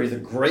center fielder, he's a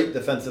great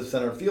defensive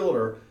center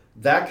fielder.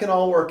 That can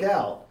all work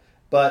out,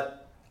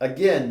 but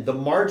again, the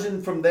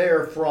margin from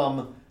there,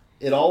 from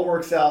it all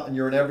works out and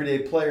you're an everyday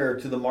player,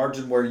 to the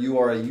margin where you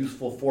are a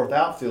useful fourth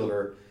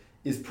outfielder,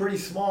 is pretty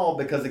small,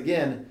 because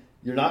again,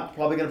 you're not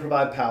probably going to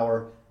provide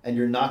power, and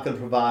you're not going to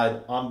provide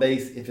on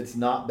base if it's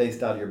not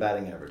based out of your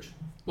batting average.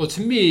 Well,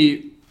 to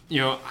me,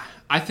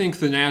 I think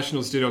the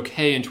Nationals did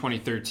okay in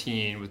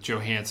 2013 with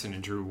Johansson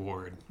and Drew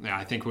Ward.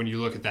 I think when you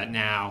look at that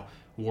now,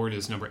 Ward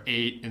is number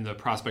 8 in the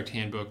prospect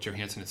handbook.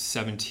 Johansson is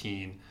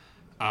 17.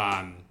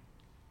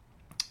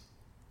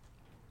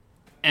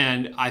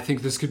 And I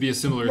think this could be a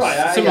similar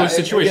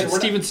situation.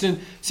 Again,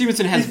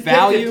 Stevenson has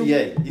value.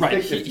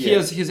 Right. He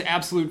has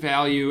absolute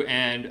value,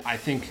 and I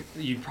think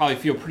you'd probably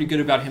feel pretty good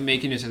about him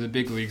making it to the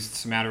big leagues.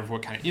 It's a matter of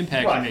what kind of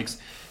impact he makes.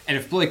 And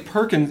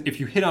if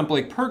you hit on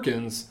Blake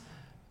Perkins,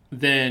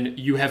 then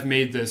you have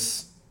made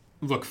this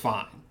look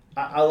fine.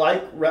 I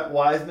like Rhett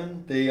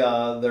Wiseman,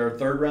 their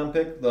third round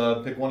pick,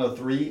 the pick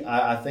 103.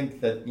 I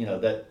think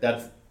that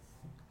that's.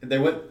 They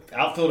went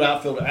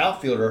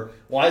outfielder.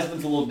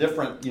 Wiseman's a little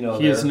different,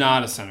 He is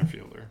not a center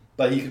fielder,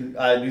 but he can.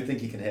 I do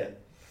think he can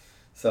hit.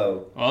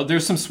 So, well,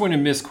 there's some swing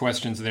and miss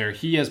questions there.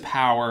 He has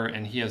power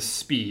and he has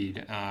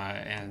speed,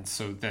 and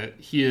so that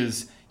he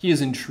is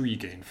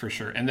intriguing for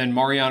sure. And then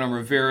Mariano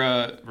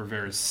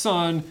Rivera's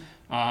son,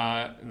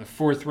 in the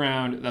 4th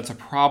round. That's a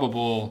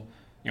probable,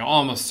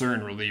 almost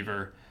certain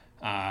reliever,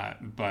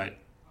 but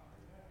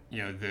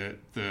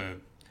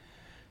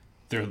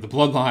the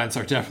bloodlines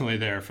are definitely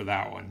there for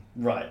that one.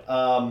 Right.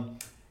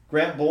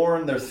 Grant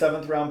Bourne, their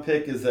 7th round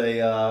pick, is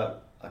a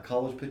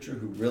college pitcher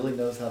who really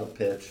knows how to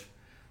pitch.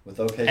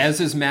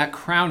 As is Matt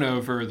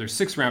Crownover, their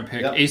 6th round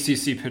pick, yep.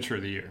 ACC Pitcher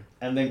of the Year.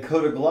 And then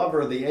Coda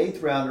Glover, the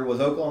 8th rounder, was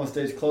Oklahoma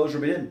State's closer,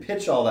 but he didn't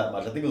pitch all that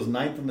much. I think it was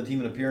 9th from the team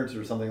in appearances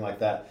or something like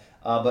that.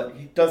 But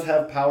he does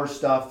have power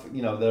stuff,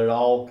 that it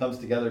all comes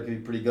together, could be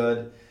pretty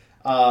good.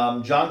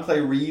 John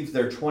Clay Reeves,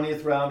 their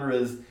 20th rounder,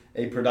 is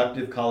a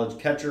productive college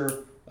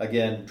catcher.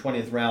 Again,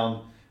 20th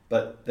round,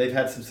 but they've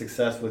had some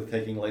success with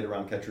taking later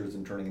round catchers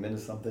and turning them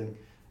into something.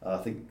 I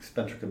think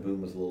Spencer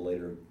Kaboom was a little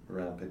later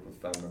round pick,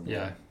 if I remember.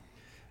 Yeah.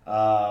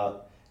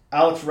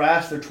 Alex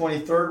Rash, their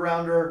 23rd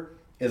rounder,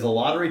 is a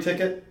lottery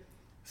ticket.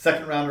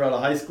 2nd rounder out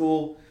of high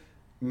school.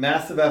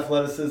 Massive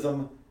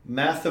athleticism,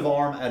 massive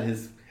arm at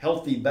his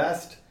healthy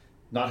best,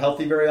 not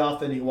healthy very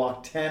often. He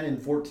walked 10 in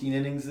 14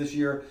 innings this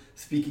year.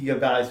 Speaking of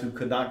guys who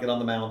could not get on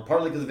the mound,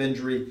 partly because of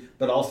injury,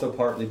 but also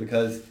partly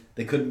because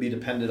they couldn't be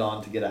depended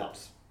on to get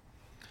outs.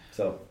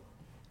 So,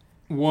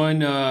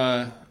 one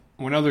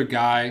other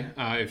guy,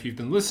 if you've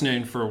been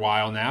listening for a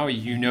while now,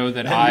 you know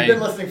that you've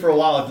been listening for a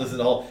while. If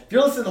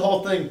you're listening to the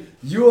whole thing,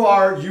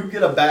 you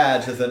get a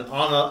badge as an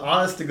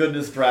honest to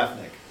goodness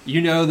draftnik. You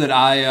know that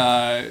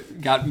I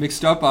got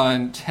mixed up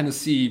on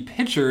Tennessee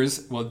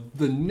pitchers. Well,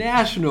 the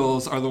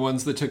Nationals are the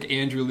ones that took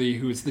Andrew Lee,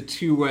 who is the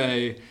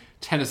two-way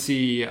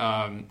Tennessee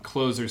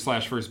closer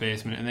 / first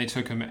baseman, and they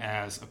took him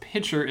as a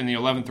pitcher in the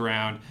 11th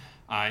round.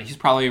 He's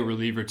probably a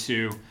reliever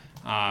too,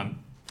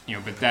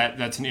 but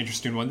that's an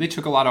interesting one. They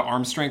took a lot of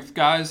arm strength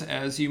guys,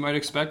 as you might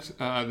expect.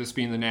 This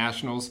being the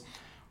Nationals,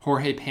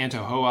 Jorge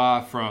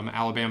Pantoja from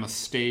Alabama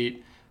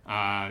State.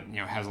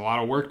 Has a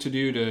lot of work to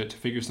do to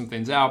figure some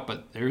things out,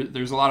 but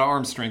there's a lot of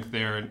arm strength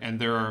there, and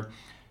there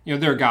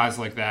are guys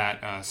like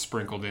that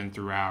sprinkled in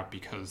throughout,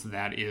 because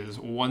that is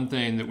one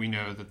thing that we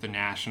know that the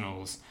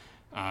Nationals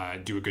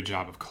do a good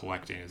job of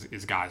collecting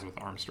is guys with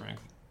arm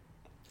strength.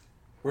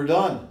 We're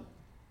done.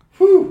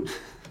 Whew.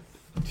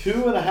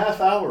 2.5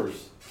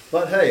 hours.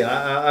 But hey,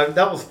 I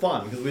that was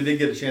fun because we did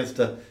get a chance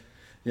to,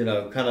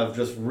 kind of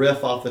just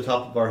riff off the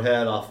top of our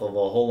head off of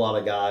a whole lot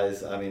of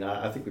guys. I mean,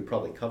 I think we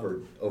probably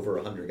covered over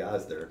 100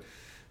 guys there.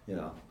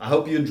 I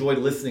hope you enjoyed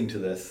listening to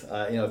this.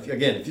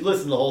 If you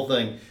listen to the whole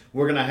thing,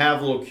 we're going to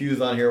have little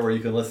cues on here where you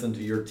can listen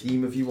to your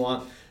team if you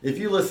want. If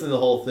you listen to the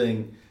whole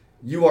thing,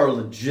 you are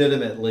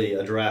legitimately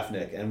a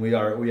draftnik, and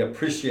we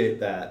appreciate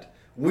that.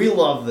 We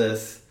love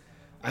this.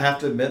 I have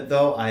to admit,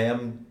 though,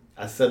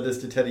 I said this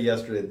to Teddy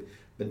yesterday,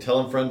 been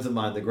telling friends of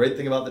mine, the great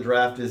thing about the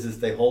draft is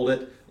they hold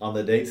it on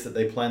the dates that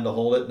they plan to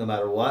hold it, no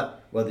matter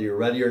what, whether you're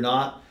ready or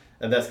not.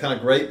 And that's kind of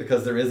great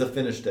because there is a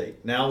finish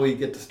date. Now we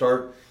get to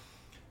start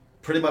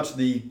pretty much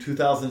the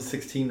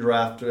 2016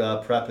 draft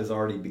prep has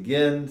already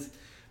begins,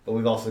 but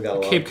we've also got a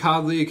lot. Cape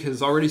Cod League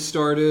has already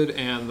started,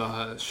 and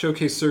the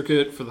showcase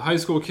circuit for the high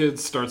school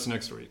kids starts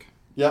next week.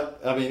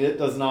 Yep. I mean, it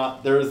does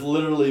not. There is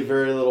literally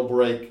very little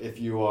break if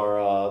you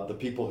are the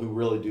people who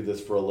really do this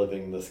for a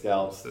living, the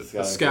scouts.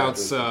 The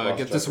scouts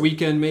get this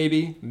weekend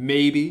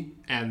maybe,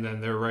 and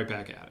then they're right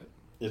back at it.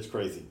 It's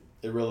crazy.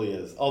 It really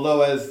is.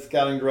 Although, as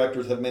scouting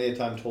directors have many a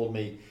time told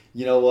me,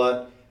 you know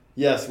what?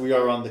 Yes, we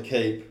are on the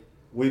Cape.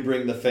 We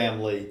bring the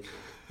family.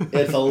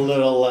 It's a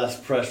little less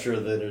pressure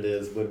than it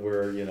is when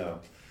we're,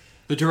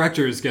 The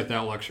directors get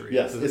that luxury.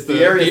 Yes, it's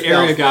the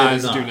area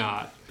guys do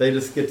not. They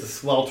just get to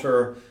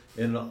swelter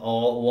in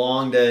all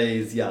long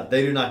days. Yeah,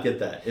 they do not get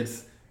that.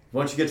 It's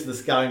once you get to the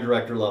scouting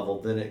director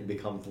level, then it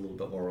becomes a little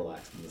bit more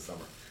relaxed in the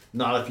summer.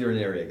 Not if you're an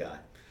area guy.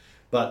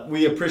 But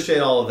we appreciate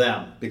all of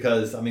them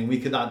because, we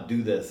could not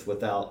do this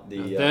without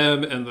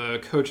them and the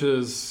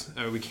coaches.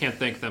 We can't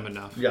thank them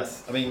enough.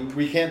 Yes.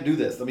 We can't do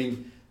this.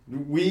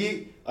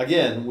 We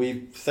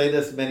say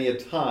this many a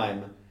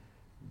time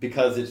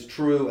because it's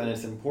true and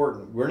it's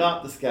important. We're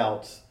not the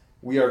scouts.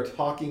 We are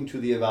talking to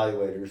the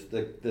evaluators,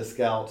 the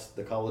scouts,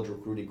 the college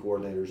recruiting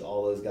coordinators,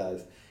 all those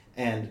guys.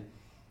 And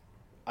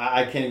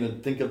I can't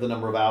even think of the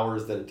number of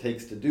hours that it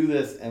takes to do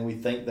this, and we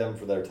thank them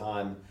for their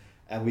time.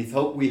 And we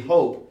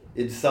hope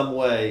in some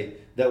way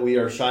that we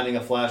are shining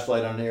a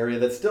flashlight on an area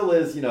that still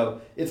is,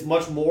 it's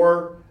much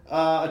more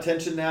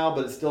attention now,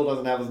 but it still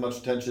doesn't have as much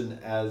attention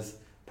as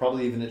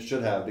probably even it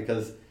should have,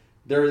 because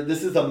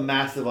this is a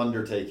massive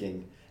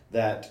undertaking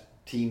that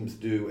teams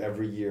do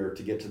every year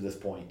to get to this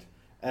point.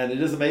 And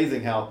it is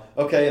amazing how,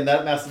 and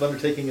that massive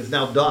undertaking is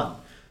now done.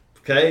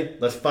 Okay,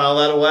 let's file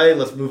that away.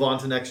 Let's move on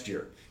to next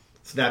year.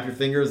 Snap your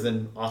fingers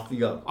and off you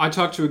go. I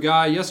talked to a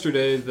guy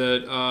yesterday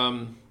that,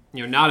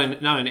 not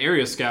an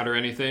area scout or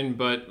anything,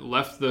 but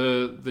left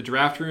the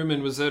draft room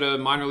and was at a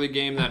minor league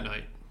game that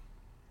night.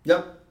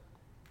 Yep.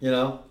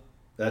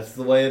 That's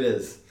the way it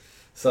is.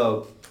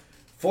 So,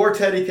 for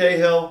Teddy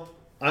Cahill,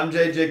 I'm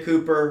JJ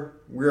Cooper.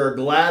 We are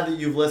glad that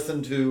you've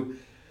listened to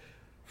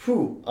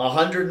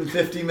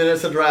 150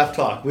 minutes of draft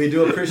talk. We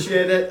do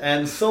appreciate it,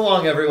 and so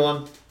long,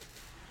 everyone.